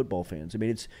LSU football fans. I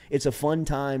mean, it's a fun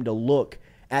time to look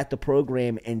at the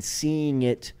program and seeing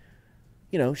it,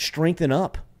 strengthen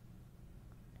up.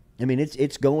 I mean,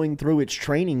 it's going through its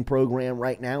training program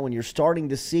right now, and you're starting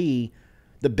to see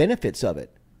the benefits of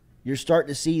it. You're starting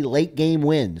to see late game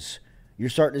wins. You're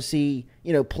starting to see,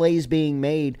 plays being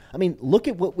made. I mean, look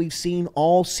at what we've seen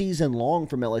all season long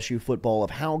from LSU football of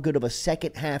how good of a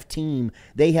second half team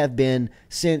they have been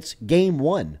since game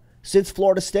one, since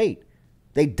Florida State.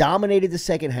 They dominated the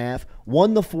second half,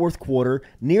 won the fourth quarter,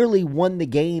 nearly won the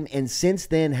game, and since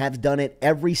then have done it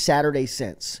every Saturday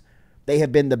since. They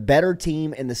have been the better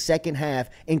team in the second half,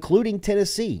 including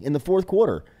Tennessee in the fourth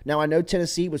quarter. Now, I know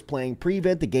Tennessee was playing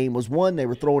prevent. The game was won. They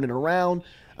were throwing it around.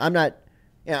 I'm not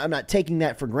taking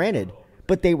that for granted,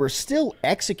 but they were still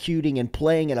executing and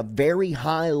playing at a very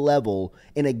high level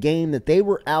in a game that they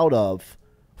were out of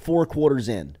 4 quarters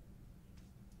in.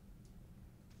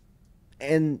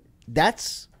 And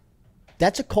that's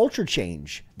a culture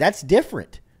change. That's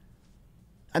different.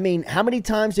 I mean, how many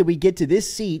times did we get to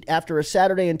this seat after a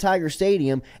Saturday in Tiger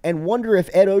Stadium and wonder if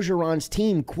Ed Ogeron's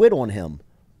team quit on him?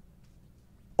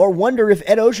 Or wonder if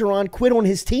Ed Ogeron quit on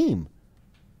his team?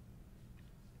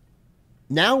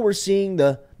 Now we're seeing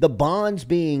the bonds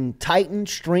being tightened,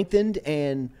 strengthened,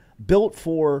 and built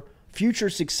for future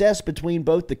success between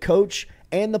both the coach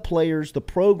and the players, the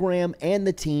program and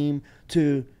the team,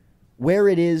 to where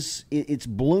it's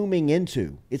blooming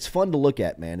into. It's fun to look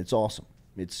at, man. It's awesome.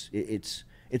 It's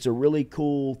It's a really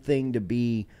cool thing to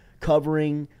be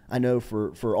covering. I know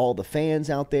for all the fans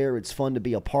out there, it's fun to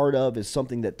be a part of. It's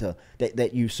something that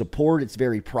you support. It's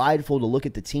very prideful to look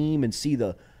at the team and see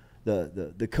the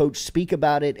coach speak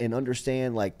about it and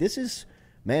understand, like, this is,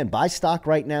 man, buy stock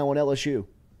right now on LSU.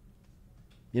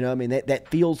 You know, I mean, that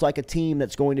feels like a team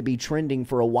that's going to be trending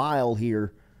for a while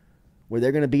here, where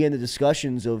they're going to be in the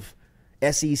discussions of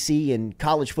SEC and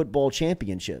college football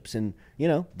championships. And, you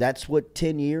know, that's what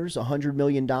 10 years, $100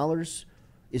 million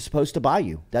is supposed to buy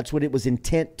you. That's what it was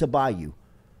intent to buy you,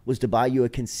 was to buy you a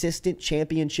consistent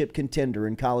championship contender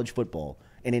in college football.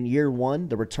 And in year one,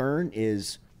 the return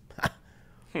is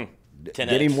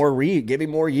give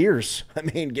him more years. I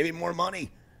mean, give him more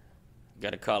money.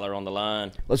 Got a caller on the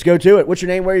line. Let's go to it. What's your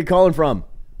name? Where are you calling from?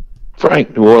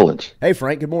 Frank, New Orleans. Hey,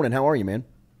 Frank. Good morning. How are you, man?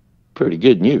 Pretty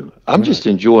good. And you? I'm just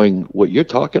enjoying what you're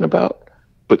talking about,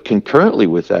 but concurrently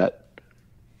with that,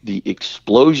 the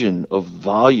explosion of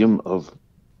volume of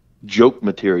joke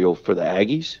material for the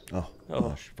Aggies. Oh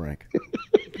gosh, Frank.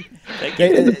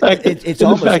 The fact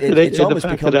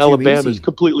that Alabama is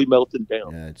completely melting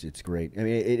down. Yeah, it's great. I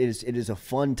mean, it is a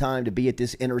fun time to be at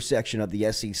this intersection of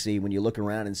the SEC when you look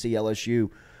around and see LSU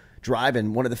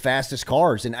driving one of the fastest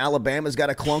cars, and Alabama's got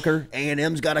a clunker,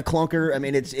 A&M's got a clunker. I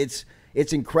mean, it's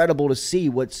incredible to see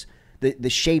what's the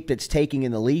shape that's taking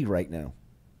in the league right now.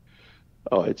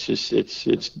 Oh, it's just it's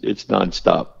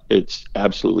nonstop. It's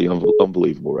absolutely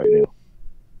unbelievable right now.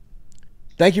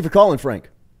 Thank you for calling, Frank.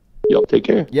 Y'all take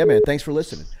care. Yeah, man. Thanks for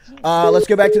listening. Let's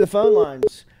go back to the phone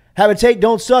lines. Have a take,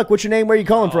 don't suck. What's your name? Where are you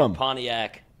calling from?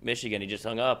 Pontiac, Michigan. He just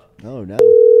hung up. Oh, no.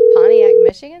 Pontiac,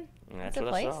 Michigan? That's a what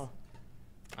place? I saw.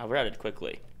 I read it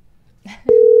quickly.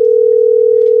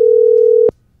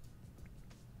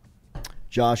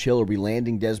 Josh Hill will be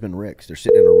landing Desmond Ricks. They're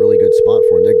sitting in a really good spot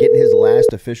for him. They're getting his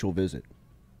last official visit.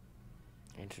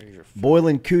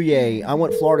 Boylan Couye, I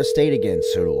want Florida State again.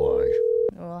 So do I.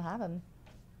 We'll have him.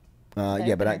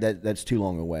 Yeah, but that's too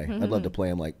long away. I'd love to play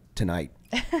him like tonight.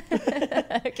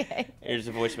 Okay. Here's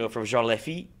a voicemail from Jean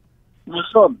Lafitte. What's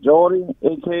up, Jordy,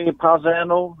 a.k.a.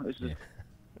 Paisano?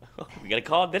 We got to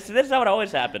call. This is how it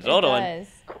always happens. Hold on.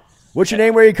 What's your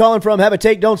name? Where are you calling from? Have a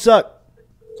take, don't suck.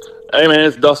 Hey, man,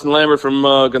 it's Dustin Lambert from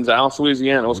Gonzales,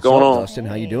 Louisiana. What's going up, on? Dustin,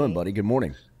 how you doing, buddy? Good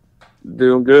morning.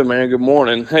 Doing good, man. Good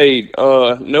morning. Hey,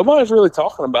 nobody's really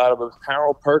talking about it, but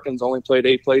Harold Perkins only played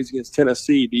 8 plays against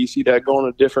Tennessee. Do you see that going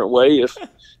a different way if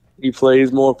he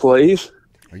plays more plays?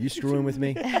 Are you screwing with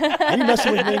me? Are you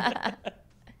messing with me?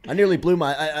 I nearly blew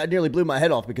my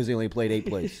head off because he only played 8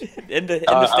 plays in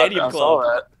the stadium I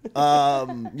club. Saw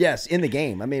that. Yes, in the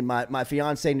game. I mean, my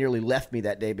fiance nearly left me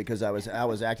that day because I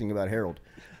was acting about Harold.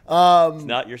 It's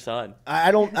not your son.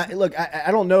 I don't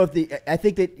know if I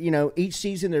think that, you know, each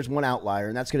season there's one outlier,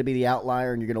 and that's going to be the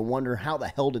outlier, and you're going to wonder how the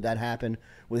hell did that happen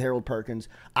with Harold Perkins.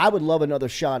 I would love another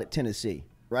shot at Tennessee,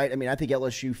 right? I mean, I think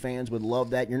LSU fans would love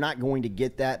that. You're not going to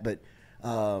get that, but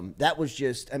that was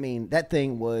just, I mean, that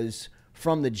thing was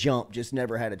from the jump, just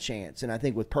never had a chance. And I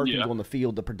think with Perkins on the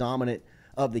field, the predominant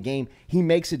of the game, he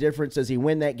makes a difference. Does he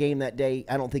win that game that day?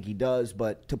 I don't think he does,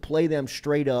 but to play them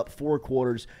straight up 4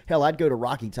 quarters, hell, I'd go to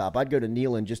Rocky Top. I'd go to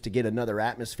Neyland just to get another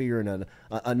atmosphere and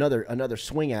another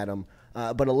swing at him.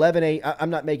 But 11-8, I'm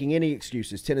not making any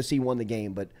excuses. Tennessee won the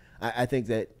game, but I think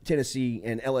that Tennessee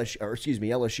and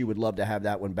LSU would love to have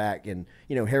that one back. And,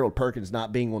 you know, Harold Perkins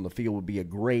not being on the field would be a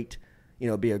great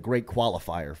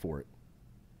qualifier for it.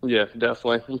 Yeah,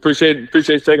 definitely. Appreciate you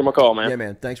taking my call, man. Yeah,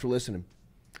 man. Thanks for listening.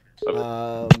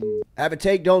 Have a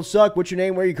take, don't suck. What's your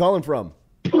name? Where are you calling from?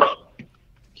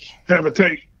 Have a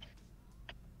take.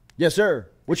 Yes, sir.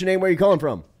 What's your name? Where are you calling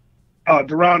from?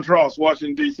 Duran Tross,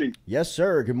 Washington, D.C. Yes,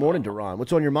 sir. Good morning, Duran.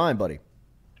 What's on your mind, buddy?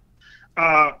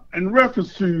 In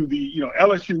reference to the,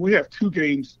 LSU, we have 2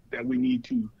 games that we need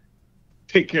to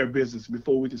take care of business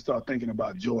before we can start thinking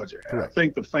about Georgia. And I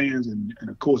think the fans and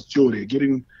of course, Jordy are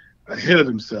getting ahead of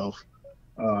themselves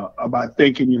about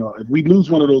thinking, if we lose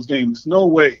one of those games, there's no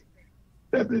way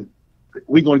that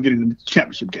we're going to get in the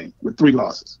championship game with 3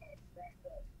 losses.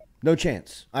 No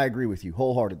chance. I agree with you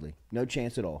wholeheartedly. No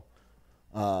chance at all.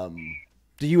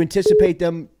 Do you anticipate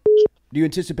them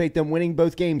winning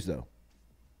both games, though?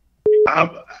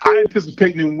 I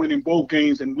anticipate them winning both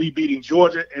games and we beating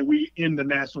Georgia and we in the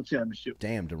national championship.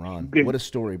 Damn, Duran. What a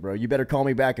story, bro. You better call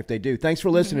me back if they do. Thanks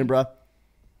for listening, bro.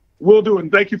 Will do,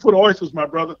 and thank you for the oysters, my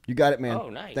brother. You got it, man. Oh,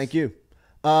 nice. Thank you.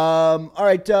 All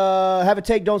right, have a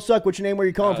take, don't suck. What's your name? Where are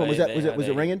you calling from? Was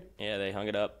it ringing? Yeah, they hung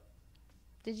it up.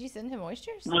 Did you send him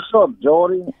oysters? What's up,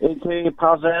 Jordy, a.k.a.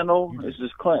 Paisano? This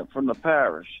is Clint from the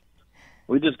parish.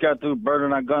 We just got through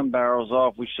burning our gun barrels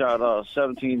off. We shot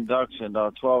 17 ducks and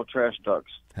 12 trash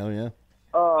ducks. Hell yeah.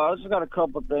 I just got a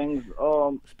couple things.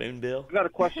 Spoonbill. I got a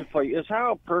question for you. Is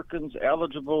Harold Perkins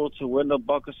eligible to win the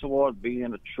Buckus Award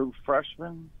being a true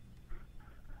freshman?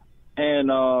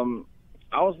 And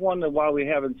I was wondering why we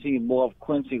haven't seen more of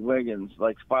Quincy Wiggins,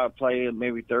 like spot playing,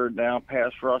 maybe third down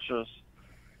pass rushers.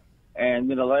 And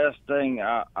then the last thing,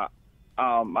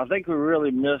 I think we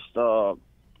really missed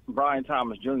Brian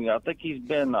Thomas Jr. I think he's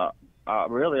been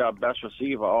really our best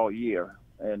receiver all year.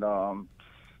 And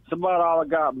that's about all I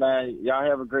got, man. Y'all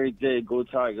have a great day. Go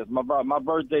Tigers. My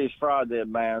birthday is Friday,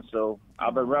 man, so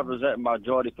I've been representing my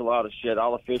Jordy Culotta shit.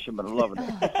 All the fishermen are loving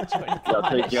it. Y'all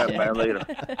take care, man. Later.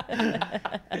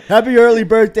 Happy early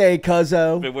birthday,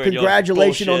 Cuzzo. Been wearing your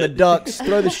Congratulations on the bullshit. Ducks.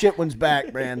 Throw the shit ones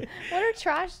back, man. What are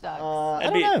trash ducks? I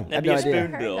don't know. That'd be a I have no idea.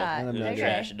 spoonbill. I have no A idea.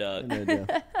 trash duck. I have no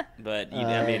idea. But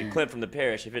I mean, Clint from the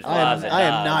parish. If it's I lies, am, I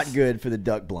am not good for the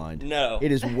duck blind. No.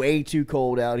 It is way too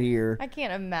cold out here. I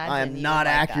can't imagine. I am you not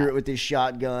like accurate that. with this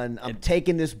shotgun. I'm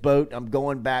taking this boat. I'm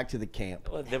going back to the camp.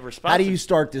 Well, the How do you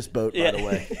start this boat, by the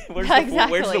way?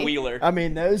 Where's the wheeler? I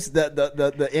mean, those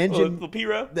the engine, the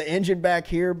Piro? the engine back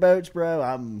here boats, bro.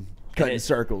 I'm cutting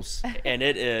circles. And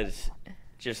it is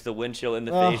just the wind chill in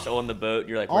the Ugh. face on the boat.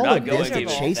 You're like, All we're not of this going to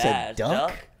even chase a fast.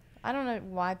 duck? I don't know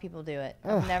why people do it.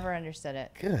 Ugh. I've never understood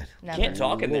it. Good. Never. Can't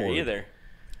talk in there Lord. either.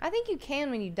 I think you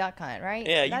can when you duck hunt, right?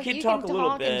 Yeah, you can talk a little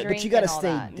talk and bit. drink But you gotta and all stay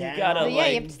that. down. You gotta, But yeah,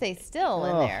 you like- have to stay still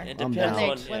in Oh, there. It I'm depends down.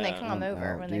 on when they come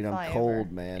over, when dude, they fly I'm cold,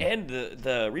 over. man. And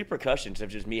the repercussions of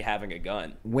just me having a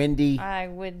gun. Windy. I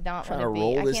would not Trying want to to be.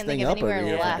 roll I this can't thing think of up over anywhere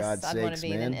here, for less God's I'd want sakes, to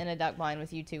be man. than in a duck blind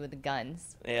with you two with the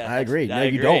guns. Yeah, I agree. No,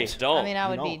 you agree. don't. I mean, I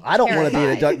would be. I don't want to be in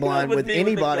a terrified. duck blind with me with a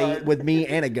anybody gun. with me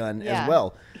and a gun Yeah. as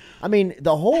well. I mean,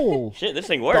 the whole Shit, this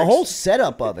thing works. the whole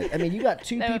setup of it. I mean, you got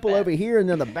two No people offense. over here, and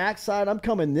then the backside. I'm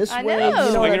coming this I way. know. You know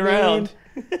Swinging what I mean?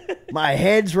 around. My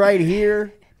head's right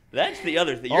here. That's the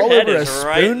other thing. Your All head over is a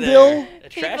right spoonbill? there. A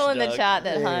trash People in the duck. chat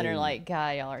that hunt Hey. are like,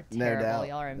 God, y'all are No terrible. doubt.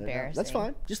 Y'all are No doubt. embarrassing. That's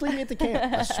fine. Just leave me at the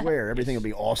camp. I swear, everything will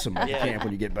be awesome at the Yeah. camp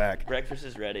when you get back. Breakfast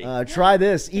is ready. Try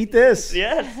this. Eat this.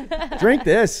 Yes. Drink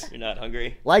this. You're not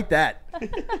hungry. Like that.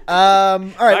 All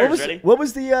right. Fire's ready. What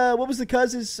was the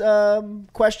Cuz's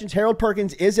questions? Harold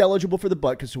Perkins is eligible for the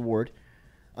Butkus Award.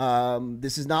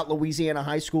 This is not Louisiana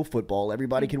high school football.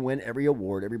 Everybody can win every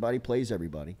award. Everybody plays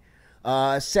everybody.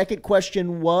 Second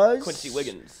question was Quincy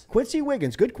Wiggins. Quincy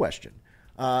Wiggins. Good question.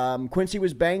 Quincy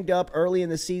was banged up early in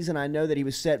the season. I know that he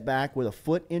was set back with a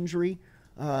foot injury,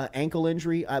 ankle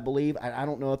injury, I believe. I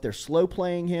don't know if they're slow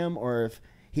playing him or if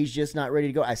he's just not ready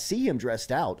to go. I see him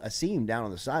dressed out. I see him down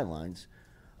on the sidelines.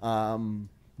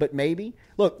 But maybe.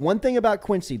 Look, one thing about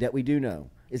Quincy that we do know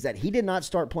is that he did not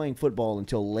start playing football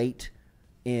until late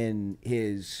in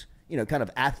his, kind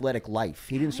of athletic life.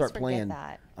 He didn't start playing,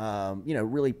 that.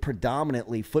 really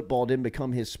predominantly football didn't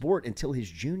become his sport until his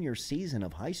junior season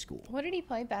of high school. What did he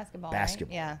play? Basketball.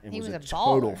 Basketball. Right? Yeah. And He was a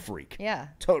total baller. freak. Yeah.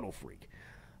 Total freak.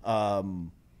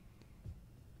 And,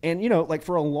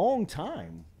 for a long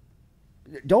time,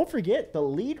 don't forget, the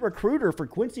lead recruiter for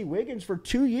Quincy Wiggins for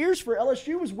 2 years for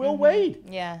LSU was Will Wade.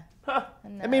 Yeah.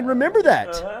 I mean, remember that.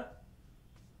 Uh-huh.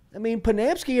 I mean,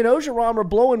 Panamsky and Ogeron were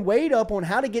blowing Wade up on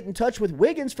how to get in touch with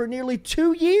Wiggins for nearly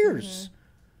 2 years.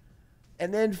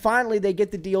 And then finally they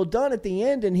get the deal done at the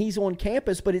end and he's on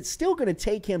campus, but it's still going to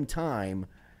take him time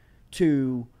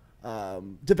to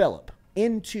develop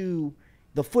into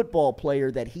the football player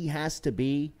that he has to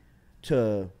be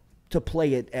to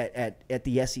play it at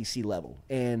the SEC level.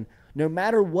 And no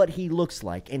matter what he looks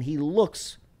like, and he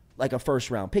looks like a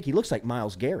first-round pick, he looks like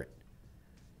Myles Garrett.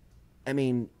 I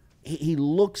mean, he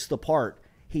looks the part.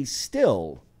 He's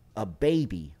still a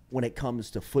baby when it comes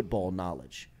to football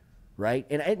knowledge, right?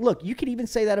 And look, you could even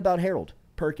say that about Harold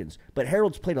Perkins, but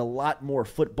Harold's played a lot more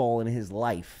football in his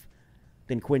life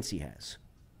than Quincy has.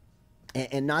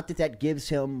 And not that gives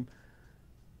him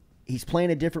 – he's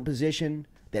playing a different position.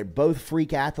 They're both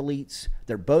freak athletes.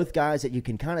 They're both guys that you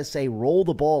can kind of say roll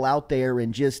the ball out there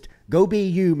and just go be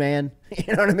you, man.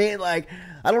 You know what I mean? Like,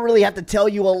 I don't really have to tell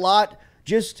you a lot.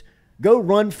 Just – go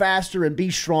run faster and be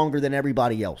stronger than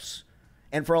everybody else.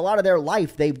 And for a lot of their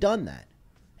life, they've done that.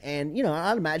 And,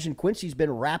 I'd imagine Quincy's been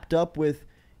wrapped up with,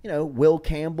 Will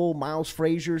Campbell, Miles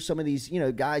Frazier, some of these,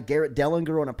 guys, Garrett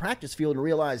Dellinger on a practice field and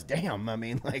realize, damn, I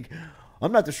mean,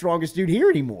 I'm not the strongest dude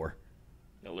here anymore.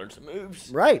 Gotta learn some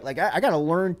moves. Right. Like, I got to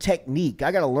learn technique.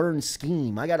 I got to learn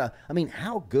scheme.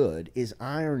 How good is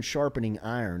iron sharpening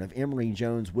iron of Emory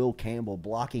Jones, Will Campbell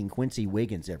blocking Quincy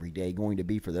Wiggins every day going to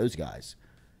be for those guys?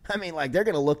 I mean, they're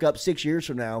going to look up 6 years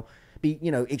from now, be,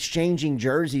 exchanging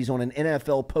jerseys on an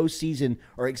NFL postseason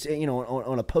or,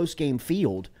 on a post-game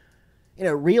field,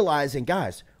 realizing,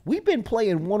 guys, we've been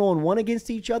playing one-on-one against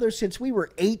each other since we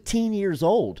were 18 years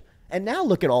old. And now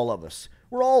look at all of us.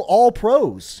 We're all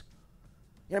pros.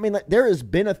 I mean, like, there is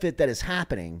benefit that is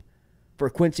happening for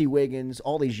Quincy Wiggins,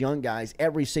 all these young guys,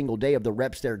 every single day of the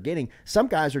reps they're getting. Some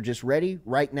guys are just ready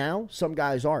right now. Some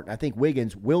guys aren't. I think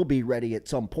Wiggins will be ready at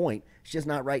some point. It's just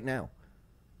not right now.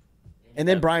 And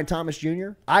then Brian Thomas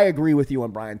Jr., I agree with you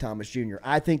on Brian Thomas Jr.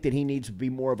 I think that he needs to be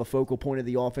more of a focal point of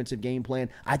the offensive game plan.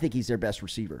 I think he's their best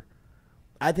receiver.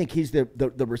 I think he's the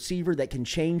receiver that can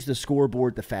change the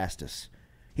scoreboard the fastest.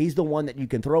 He's the one that you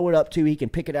can throw it up to, he can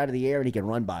pick it out of the air, and he can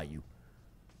run by you.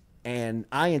 And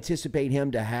I anticipate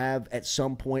him to have at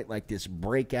some point like this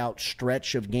breakout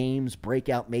stretch of games,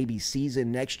 breakout maybe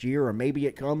season next year, or maybe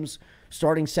it comes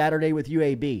starting Saturday with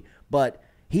UAB. But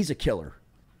he's a killer.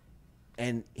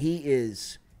 And he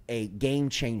is a game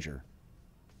changer.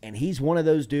 And he's one of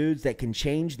those dudes that can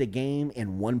change the game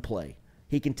in one play.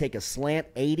 He can take a slant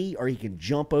 80 or he can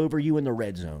jump over you in the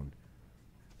red zone.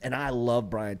 And I love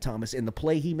Brian Thomas. And the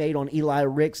play he made on Eli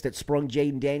Ricks that sprung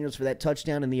Jaden Daniels for that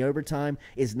touchdown in the overtime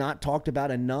is not talked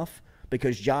about enough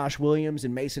because Josh Williams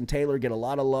and Mason Taylor get a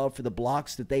lot of love for the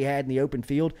blocks that they had in the open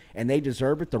field, and they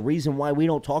deserve it. The reason why we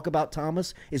don't talk about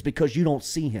Thomas is because you don't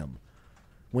see him.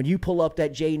 When you pull up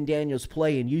that Jaden Daniels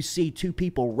play and you see two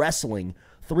people wrestling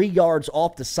 3 yards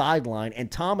off the sideline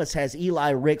and Thomas has Eli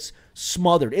Ricks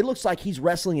smothered, it looks like he's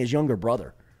wrestling his younger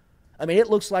brother. I mean,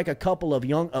 it looks like a couple of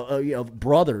young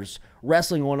brothers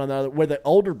wrestling one another where the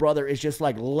older brother is just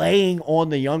like laying on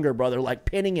the younger brother, like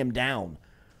pinning him down.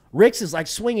 Ricks is like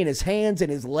swinging his hands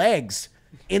and his legs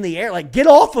in the air, like, get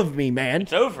off of me, man.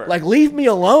 It's over. Like, leave me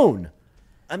alone.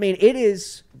 I mean, it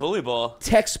is bully ball.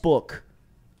 Textbook.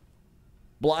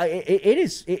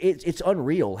 It's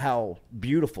unreal how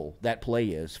beautiful that play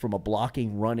is from a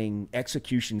blocking, running,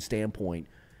 execution standpoint.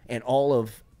 And all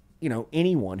of,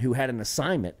 anyone who had an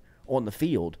assignment on the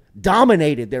field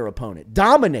dominated their opponent,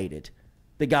 dominated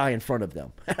the guy in front of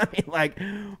them. I mean, like,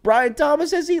 Brian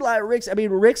Thomas has Eli Ricks. I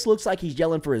mean, Ricks looks like he's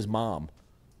yelling for his mom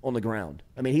on the ground.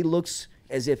 I mean, he looks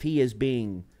as if he is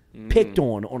being picked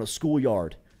on a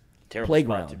schoolyard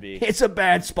playground. Spot to be. It's a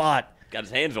bad spot. Got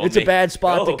his hands on It's me. a bad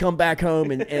spot Go. to come back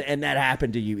home and that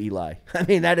happened to you, Eli. I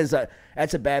mean, that's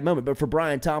a bad moment. But for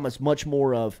Brian Thomas, much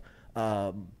more of,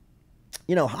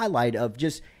 highlight of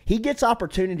just he gets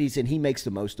opportunities and he makes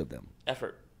the most of them.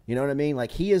 Effort. You know what I mean?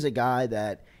 Like, he is a guy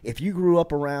that if you grew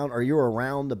up around or you're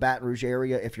around the Baton Rouge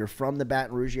area, if you're from the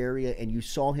Baton Rouge area and you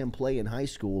saw him play in high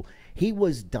school, he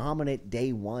was dominant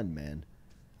day one, man.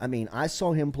 I mean, I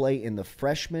saw him play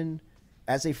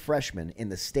as a freshman in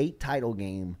the state title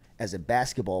game as a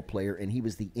basketball player, and he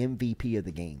was the MVP of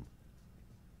the game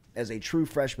as a true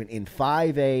freshman in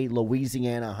 5A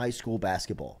Louisiana high school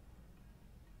basketball.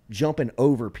 Jumping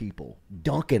over people,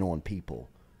 dunking on people,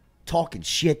 talking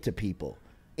shit to people,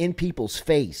 in people's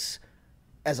face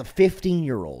as a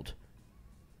 15-year-old.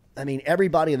 I mean,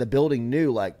 everybody in the building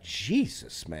knew, like,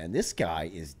 Jesus, man, this guy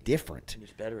is different. And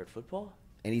he's better at football?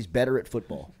 And he's better at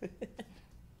football.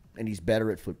 And he's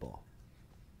better at football.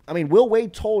 I mean, Will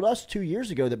Wade told us 2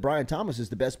 years ago that Brian Thomas is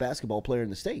the best basketball player in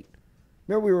the state.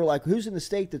 Remember, we were like, who's in the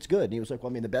state that's good? And he was like,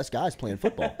 well, I mean, the best guy's playing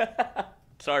football.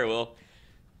 Sorry, Will.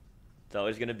 It's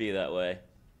always going to be that way.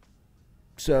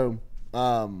 So,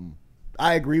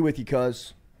 I agree with you,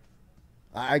 cuz.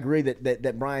 I agree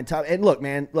that Brian Thomas – and look,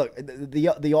 man,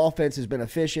 the offense has been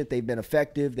efficient. They've been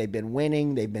effective. They've been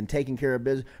winning. They've been taking care of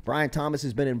business. Brian Thomas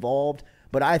has been involved.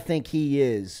 But I think he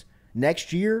is –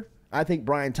 next year, I think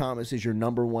Brian Thomas is your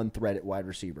number one threat at wide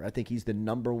receiver. I think he's the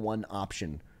number one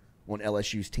option on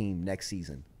LSU's team next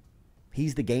season.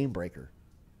 He's the game breaker.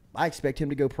 I expect him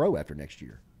to go pro after next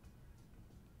year.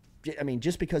 I mean,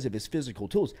 just because of his physical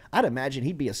tools. I'd imagine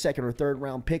he'd be a second or third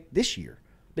round pick this year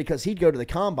because he'd go to the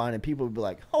combine and people would be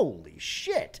like, holy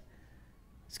shit.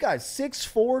 This guy's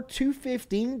 6'4",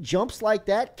 215, jumps like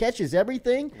that, catches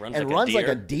everything, runs like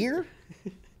a deer.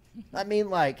 I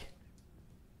mean, like,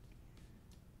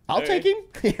 I'll take him.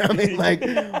 I mean, like,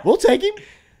 we'll take him.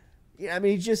 Yeah, I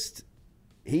mean,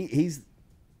 he's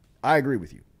I agree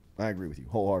with you. I agree with you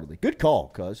wholeheartedly. Good call,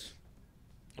 cuz.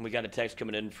 And we got a text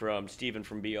coming in from Steven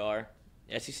from BR.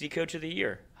 SEC Coach of the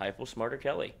Year, Heupel, Smarter,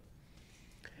 Kelly.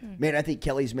 Man, I think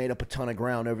Kelly's made up a ton of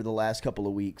ground over the last couple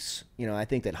of weeks. I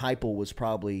think that Heupel was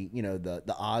probably,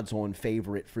 the odds-on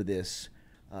favorite for this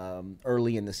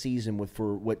early in the season.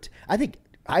 For what I think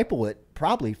Heupel,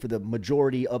 probably for the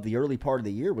majority of the early part of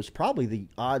the year, was probably the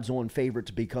odds-on favorite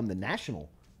to become the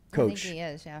national coach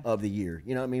of the year.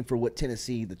 You know what I mean? For what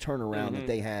Tennessee, the turnaround that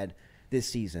they had this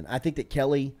season. I think that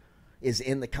Kelly is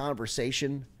in the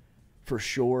conversation for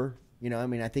sure.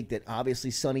 I think that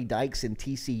obviously Sonny Dykes and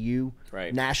TCU,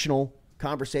 national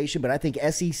conversation, but I think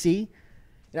SEC,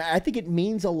 I think it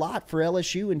means a lot for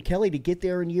LSU and Kelly to get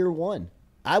there in year one.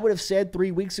 I would have said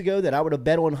 3 weeks ago that I would have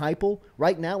bet on Heupel.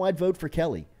 Right now, I'd vote for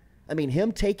Kelly. I mean,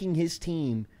 him taking his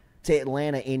team to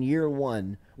Atlanta in year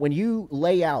one, when you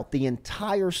lay out the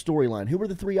entire storyline, who were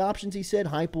the 3 options he said?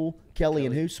 Heupel, Kelly,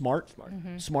 and who? Smart?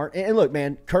 Smart. And look,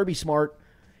 man, Kirby Smart,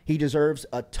 he deserves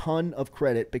a ton of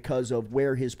credit because of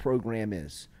where his program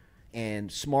is.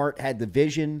 And Smart had the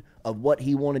vision of what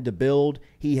he wanted to build.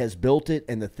 He has built it,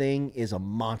 and the thing is a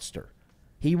monster.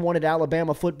 He wanted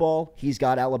Alabama football. He's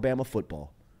got Alabama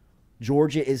football.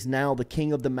 Georgia is now the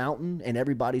king of the mountain, and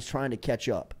everybody's trying to catch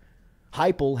up.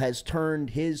 Heupel has turned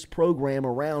his program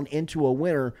around into a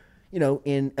winner,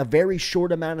 in a very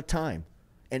short amount of time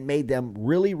and made them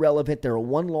really relevant. They're a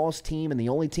one-loss team, and the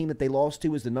only team that they lost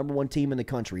to is the number 1 team in the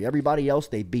country. Everybody else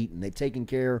they've beaten. They've taken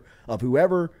care of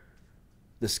whoever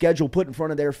the schedule put in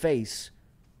front of their face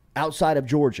outside of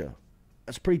Georgia.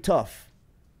 That's pretty tough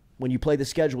when you play the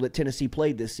schedule that Tennessee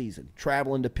played this season.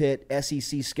 Traveling to Pitt,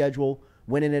 SEC schedule,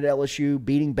 winning at LSU,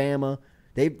 beating Bama.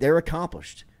 They're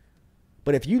accomplished.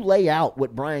 But if you lay out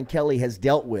what Brian Kelly has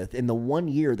dealt with in the 1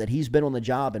 year that he's been on the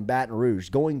job in Baton Rouge,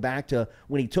 going back to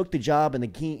when he took the job and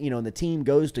the team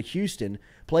goes to Houston,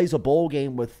 plays a bowl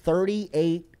game with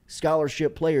 38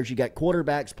 scholarship players. You got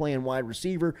quarterbacks playing wide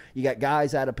receiver. You got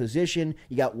guys out of position.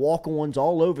 You got walk-ons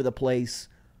all over the place.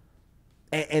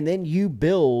 And then you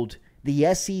build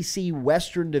the SEC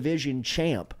Western Division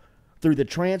champ through the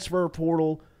transfer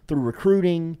portal, through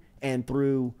recruiting, and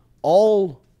through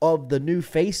all of the new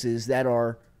faces that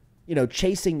are,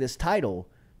 chasing this title.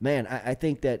 Man, I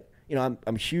think that,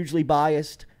 I'm hugely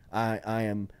biased. I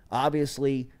am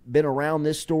obviously been around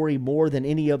this story more than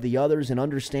any of the others and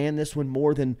understand this one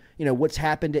more than, what's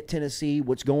happened at Tennessee,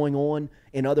 what's going on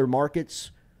in other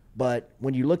markets. But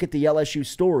when you look at the LSU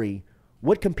story,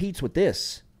 what competes with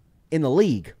this in the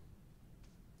league?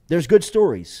 There's good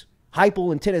stories.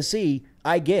 Heupel in Tennessee,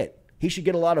 I get. He should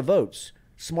get a lot of votes.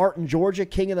 Smart in Georgia,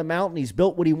 king of the mountain. He's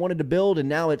built what he wanted to build, and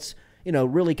now it's,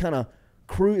 really kind of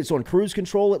it's on cruise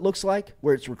control, it looks like,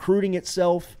 where it's recruiting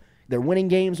itself. They're winning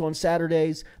games on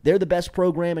Saturdays. They're the best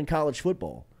program in college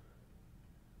football.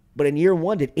 But in year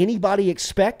one, did anybody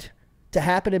expect to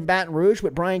happen in Baton Rouge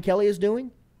what Brian Kelly is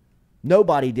doing?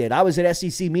 Nobody did. I was at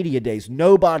SEC Media Days.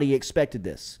 Nobody expected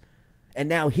this. And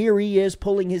now here he is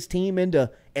pulling his team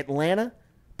into Atlanta,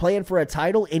 playing for a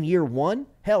title in year one.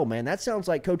 Hell, man, that sounds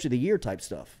like Coach of the Year type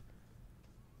stuff.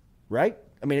 Right?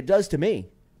 I mean, it does to me.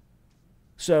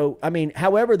 So, I mean,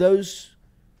 however those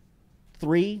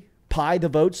 3 pie the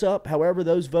votes up, however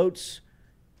those votes,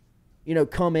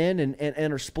 come in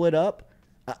and are split up,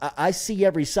 I see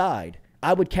every side.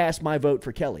 I would cast my vote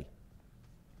for Kelly.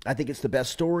 I think it's the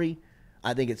best story.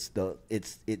 I think it's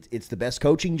the best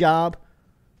coaching job.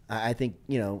 I think,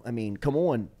 come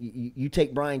on. You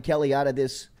take Brian Kelly out of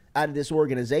this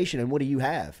organization, and what do you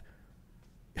have?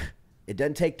 It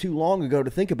doesn't take too long ago to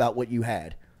think about what you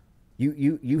had.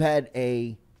 You had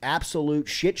a absolute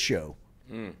shit show.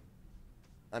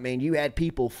 I mean, you had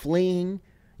people fleeing.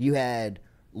 You had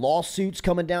lawsuits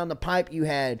coming down the pipe. You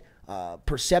had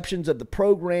perceptions of the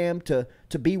program to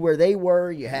be where they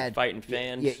were. You had fighting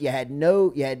fans. You had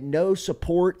no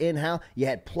support in how. You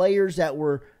had players that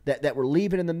were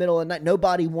leaving in the middle of the night.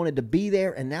 Nobody wanted to be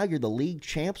there, and now you're the league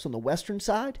champs on the western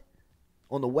side,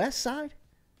 on the west side,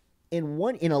 in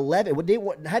 11.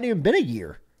 It hadn't even been a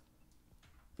year.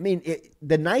 I mean,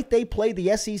 the night they played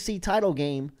the SEC title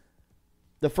game,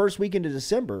 the first weekend of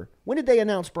December. When did they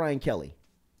announce Brian Kelly?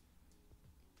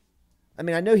 I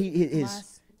mean, I know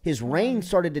his reign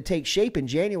started to take shape in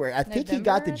January. I think he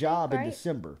got the job in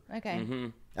December. Okay. Mm-hmm.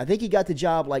 I think he got the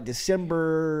job like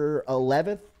December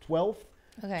 11th, 12th.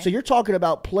 Okay. So you're talking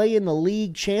about playing the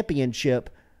league championship.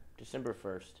 December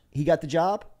 1st. He got the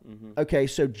job? Mm-hmm. Okay,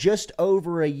 so just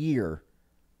over a year.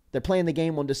 They're playing the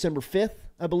game on December 5th,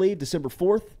 I believe, December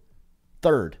 4th,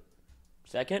 3rd.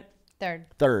 2nd?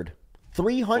 3rd.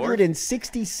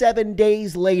 367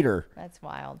 days later. That's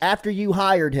wild. After you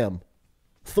hired him.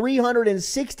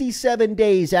 367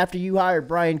 days after you hired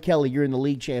Brian Kelly, you're in the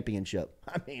league championship.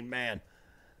 I mean, man,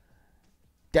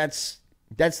 that's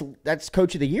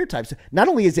Coach of the Year type stuff. Not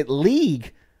only is it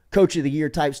league Coach of the Year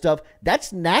type stuff,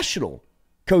 that's national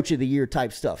Coach of the Year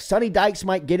type stuff. Sonny Dykes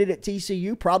might get it at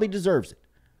TCU, probably deserves it.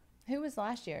 Who was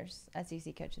last year's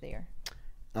SEC Coach of the Year?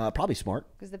 Probably Smart.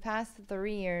 Because the past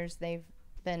 3 years, they've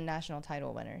been national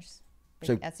title winners.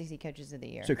 So, SEC Coaches of the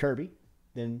Year. So Kirby,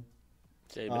 then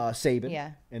Saban,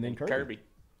 yeah, and then Kirby.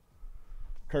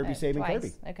 Saban, twice.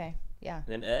 Kirby. Okay, yeah.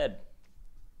 Then Ed.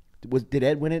 Did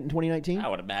Ed win it in 2019? I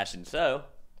would imagine so.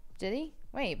 Did he?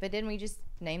 Wait, but didn't we just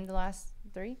name the last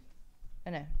 3?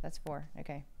 Oh, no, that's 4.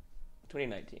 Okay.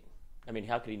 2019. I mean,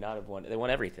 how could he not have won? They won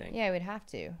everything. Yeah, he would have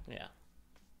to. Yeah.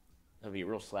 That'd be a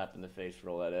real slap in the face for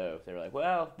Coletto if they were like,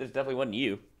 well, this definitely wasn't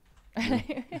you.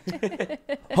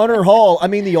 Hunter Hall, I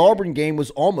mean, the Auburn game was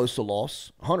almost a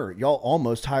loss. Hunter, y'all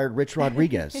almost hired Rich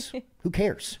Rodriguez. Who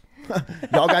cares?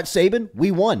 Y'all got Saban.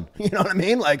 We won. You know what I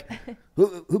mean? Like,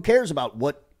 who cares about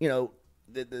what, you know,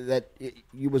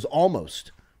 you was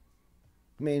almost.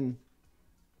 I mean,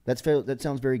 that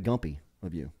sounds very gumpy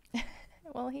of you.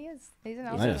 Well, he is. He's an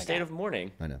He's awesome in a state of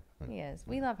mourning. I know. He is.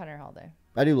 We love Hunter Hall, though.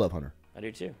 I do love Hunter. I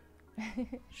do too.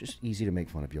 It's just easy to make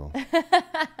fun of y'all.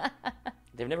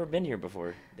 They've never been here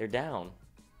before. They're down.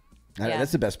 Yeah,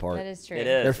 that's the best part. That is true. It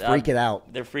is. They're freaking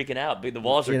out. They're freaking out. The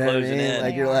walls are You know what I closing mean? in.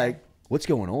 Like, you're like, what's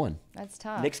going on? That's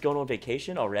tough. Nick's going on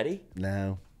vacation already?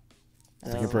 No.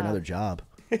 That's Looking for tough. another job.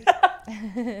 What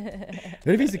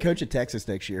if he's the coach of Texas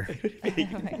next year?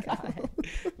 Oh, my God.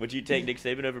 Would you take Nick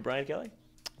Saban over Brian Kelly?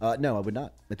 No, I would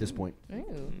not at this point.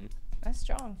 Ooh, that's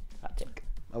strong. Hot take.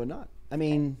 I would not. I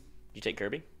mean, You take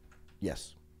Kirby?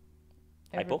 yes.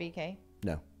 Over Heupel? BK?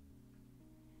 No.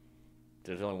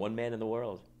 There's only one man in the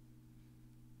world.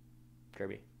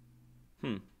 Kirby.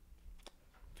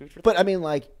 But I mean,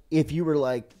 like, if you were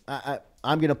like,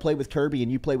 I'm going to play with Kirby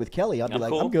and you play with Kelly, I'd be I'm like,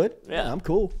 cool. I'm good. Yeah. I'm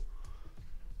cool.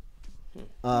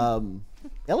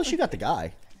 LSU got the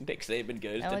guy. Nick Saban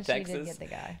goes LSU to did Texas get the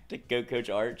guy. to go coach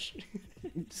Arch.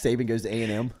 Saban goes to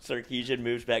A&M. Sarkisian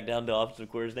moves back down to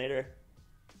offensive coordinator.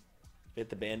 Fit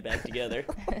the band back together.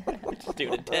 Just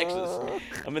do it in Texas.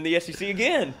 I'm in the SEC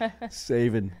again.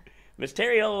 Saban. Miss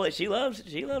Terry, she loves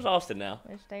Austin now.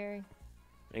 There's Terry.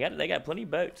 They got plenty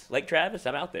of boats. Lake Travis,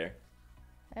 I'm out there.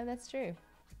 Oh, that's true.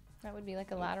 That would be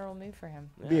like a lateral move for him.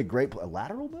 It'd be a great a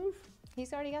lateral move?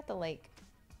 He's already got the lake.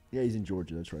 Yeah, he's in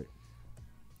Georgia. That's right.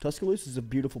 Tuscaloosa is a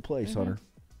beautiful place, Hunter.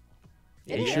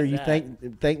 Yeah, Make he sure has you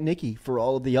that. thank Nikki for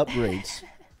all of the upgrades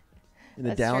in the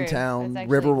That's true. downtown That's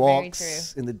actually river very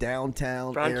walks true. in the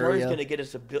downtown Brian area. Kelly's going to get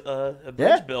us a bridge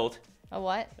Yeah. built. A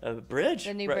what? A bridge.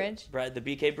 The new bridge? The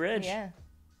BK bridge. Yeah.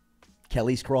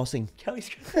 Kelly's Crossing. Kelly's.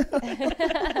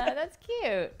 That's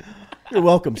cute. You're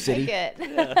welcome, city. Like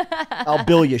it. I'll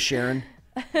bill you, Sharon.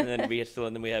 And then we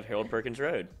have Harold Perkins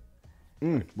Road.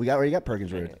 We already got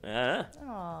Perkins Road.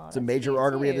 Aw, It's a major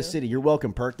artery of the city. You're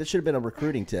welcome, Perk. That should have been a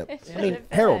recruiting tip. It I mean, should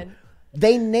have Harold, been.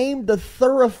 they named the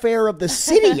thoroughfare of the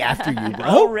city after you, bro.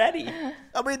 Already.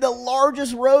 I mean, the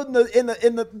largest road in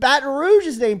the Baton Rouge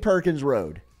is named Perkins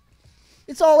Road.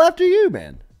 It's all after you,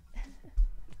 man.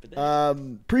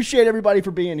 Appreciate everybody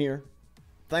for being here.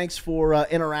 Thanks for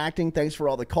interacting. Thanks for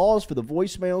all the calls, for the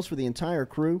voicemails, for the entire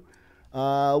crew.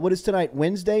 What is tonight?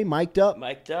 Wednesday? Mic'd up?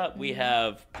 Mic'd up. We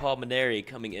have Paul Maneri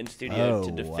coming in studio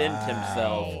to defend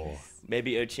himself.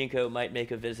 Maybe Ochinko might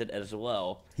make a visit as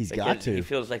well. He's got to. He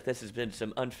feels like this has been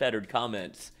some unfettered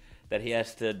comments that he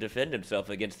has to defend himself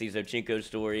against these Ochinko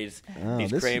stories,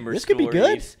 these Kramer this stories. could be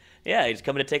good. Yeah, he's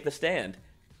coming to take the stand.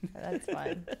 That's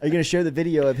fun. Are you going to share the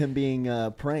video of him being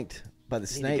pranked by the Need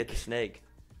to snake? get the snake.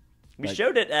 We Like-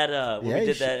 showed it at when Yeah, we he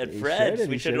did that sh- at he showed Fred's. it.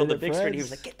 We He showed it showed on the it at big screen. He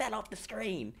Fred's. was like, "Get that off the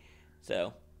screen."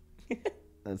 So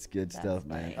That's good stuff,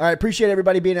 man. All right, appreciate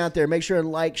everybody being out there. Make sure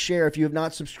and like, share. If you have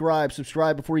not subscribed,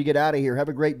 subscribe before you get out of here. Have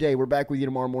a great day. We're back with you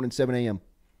tomorrow morning, 7 a.m.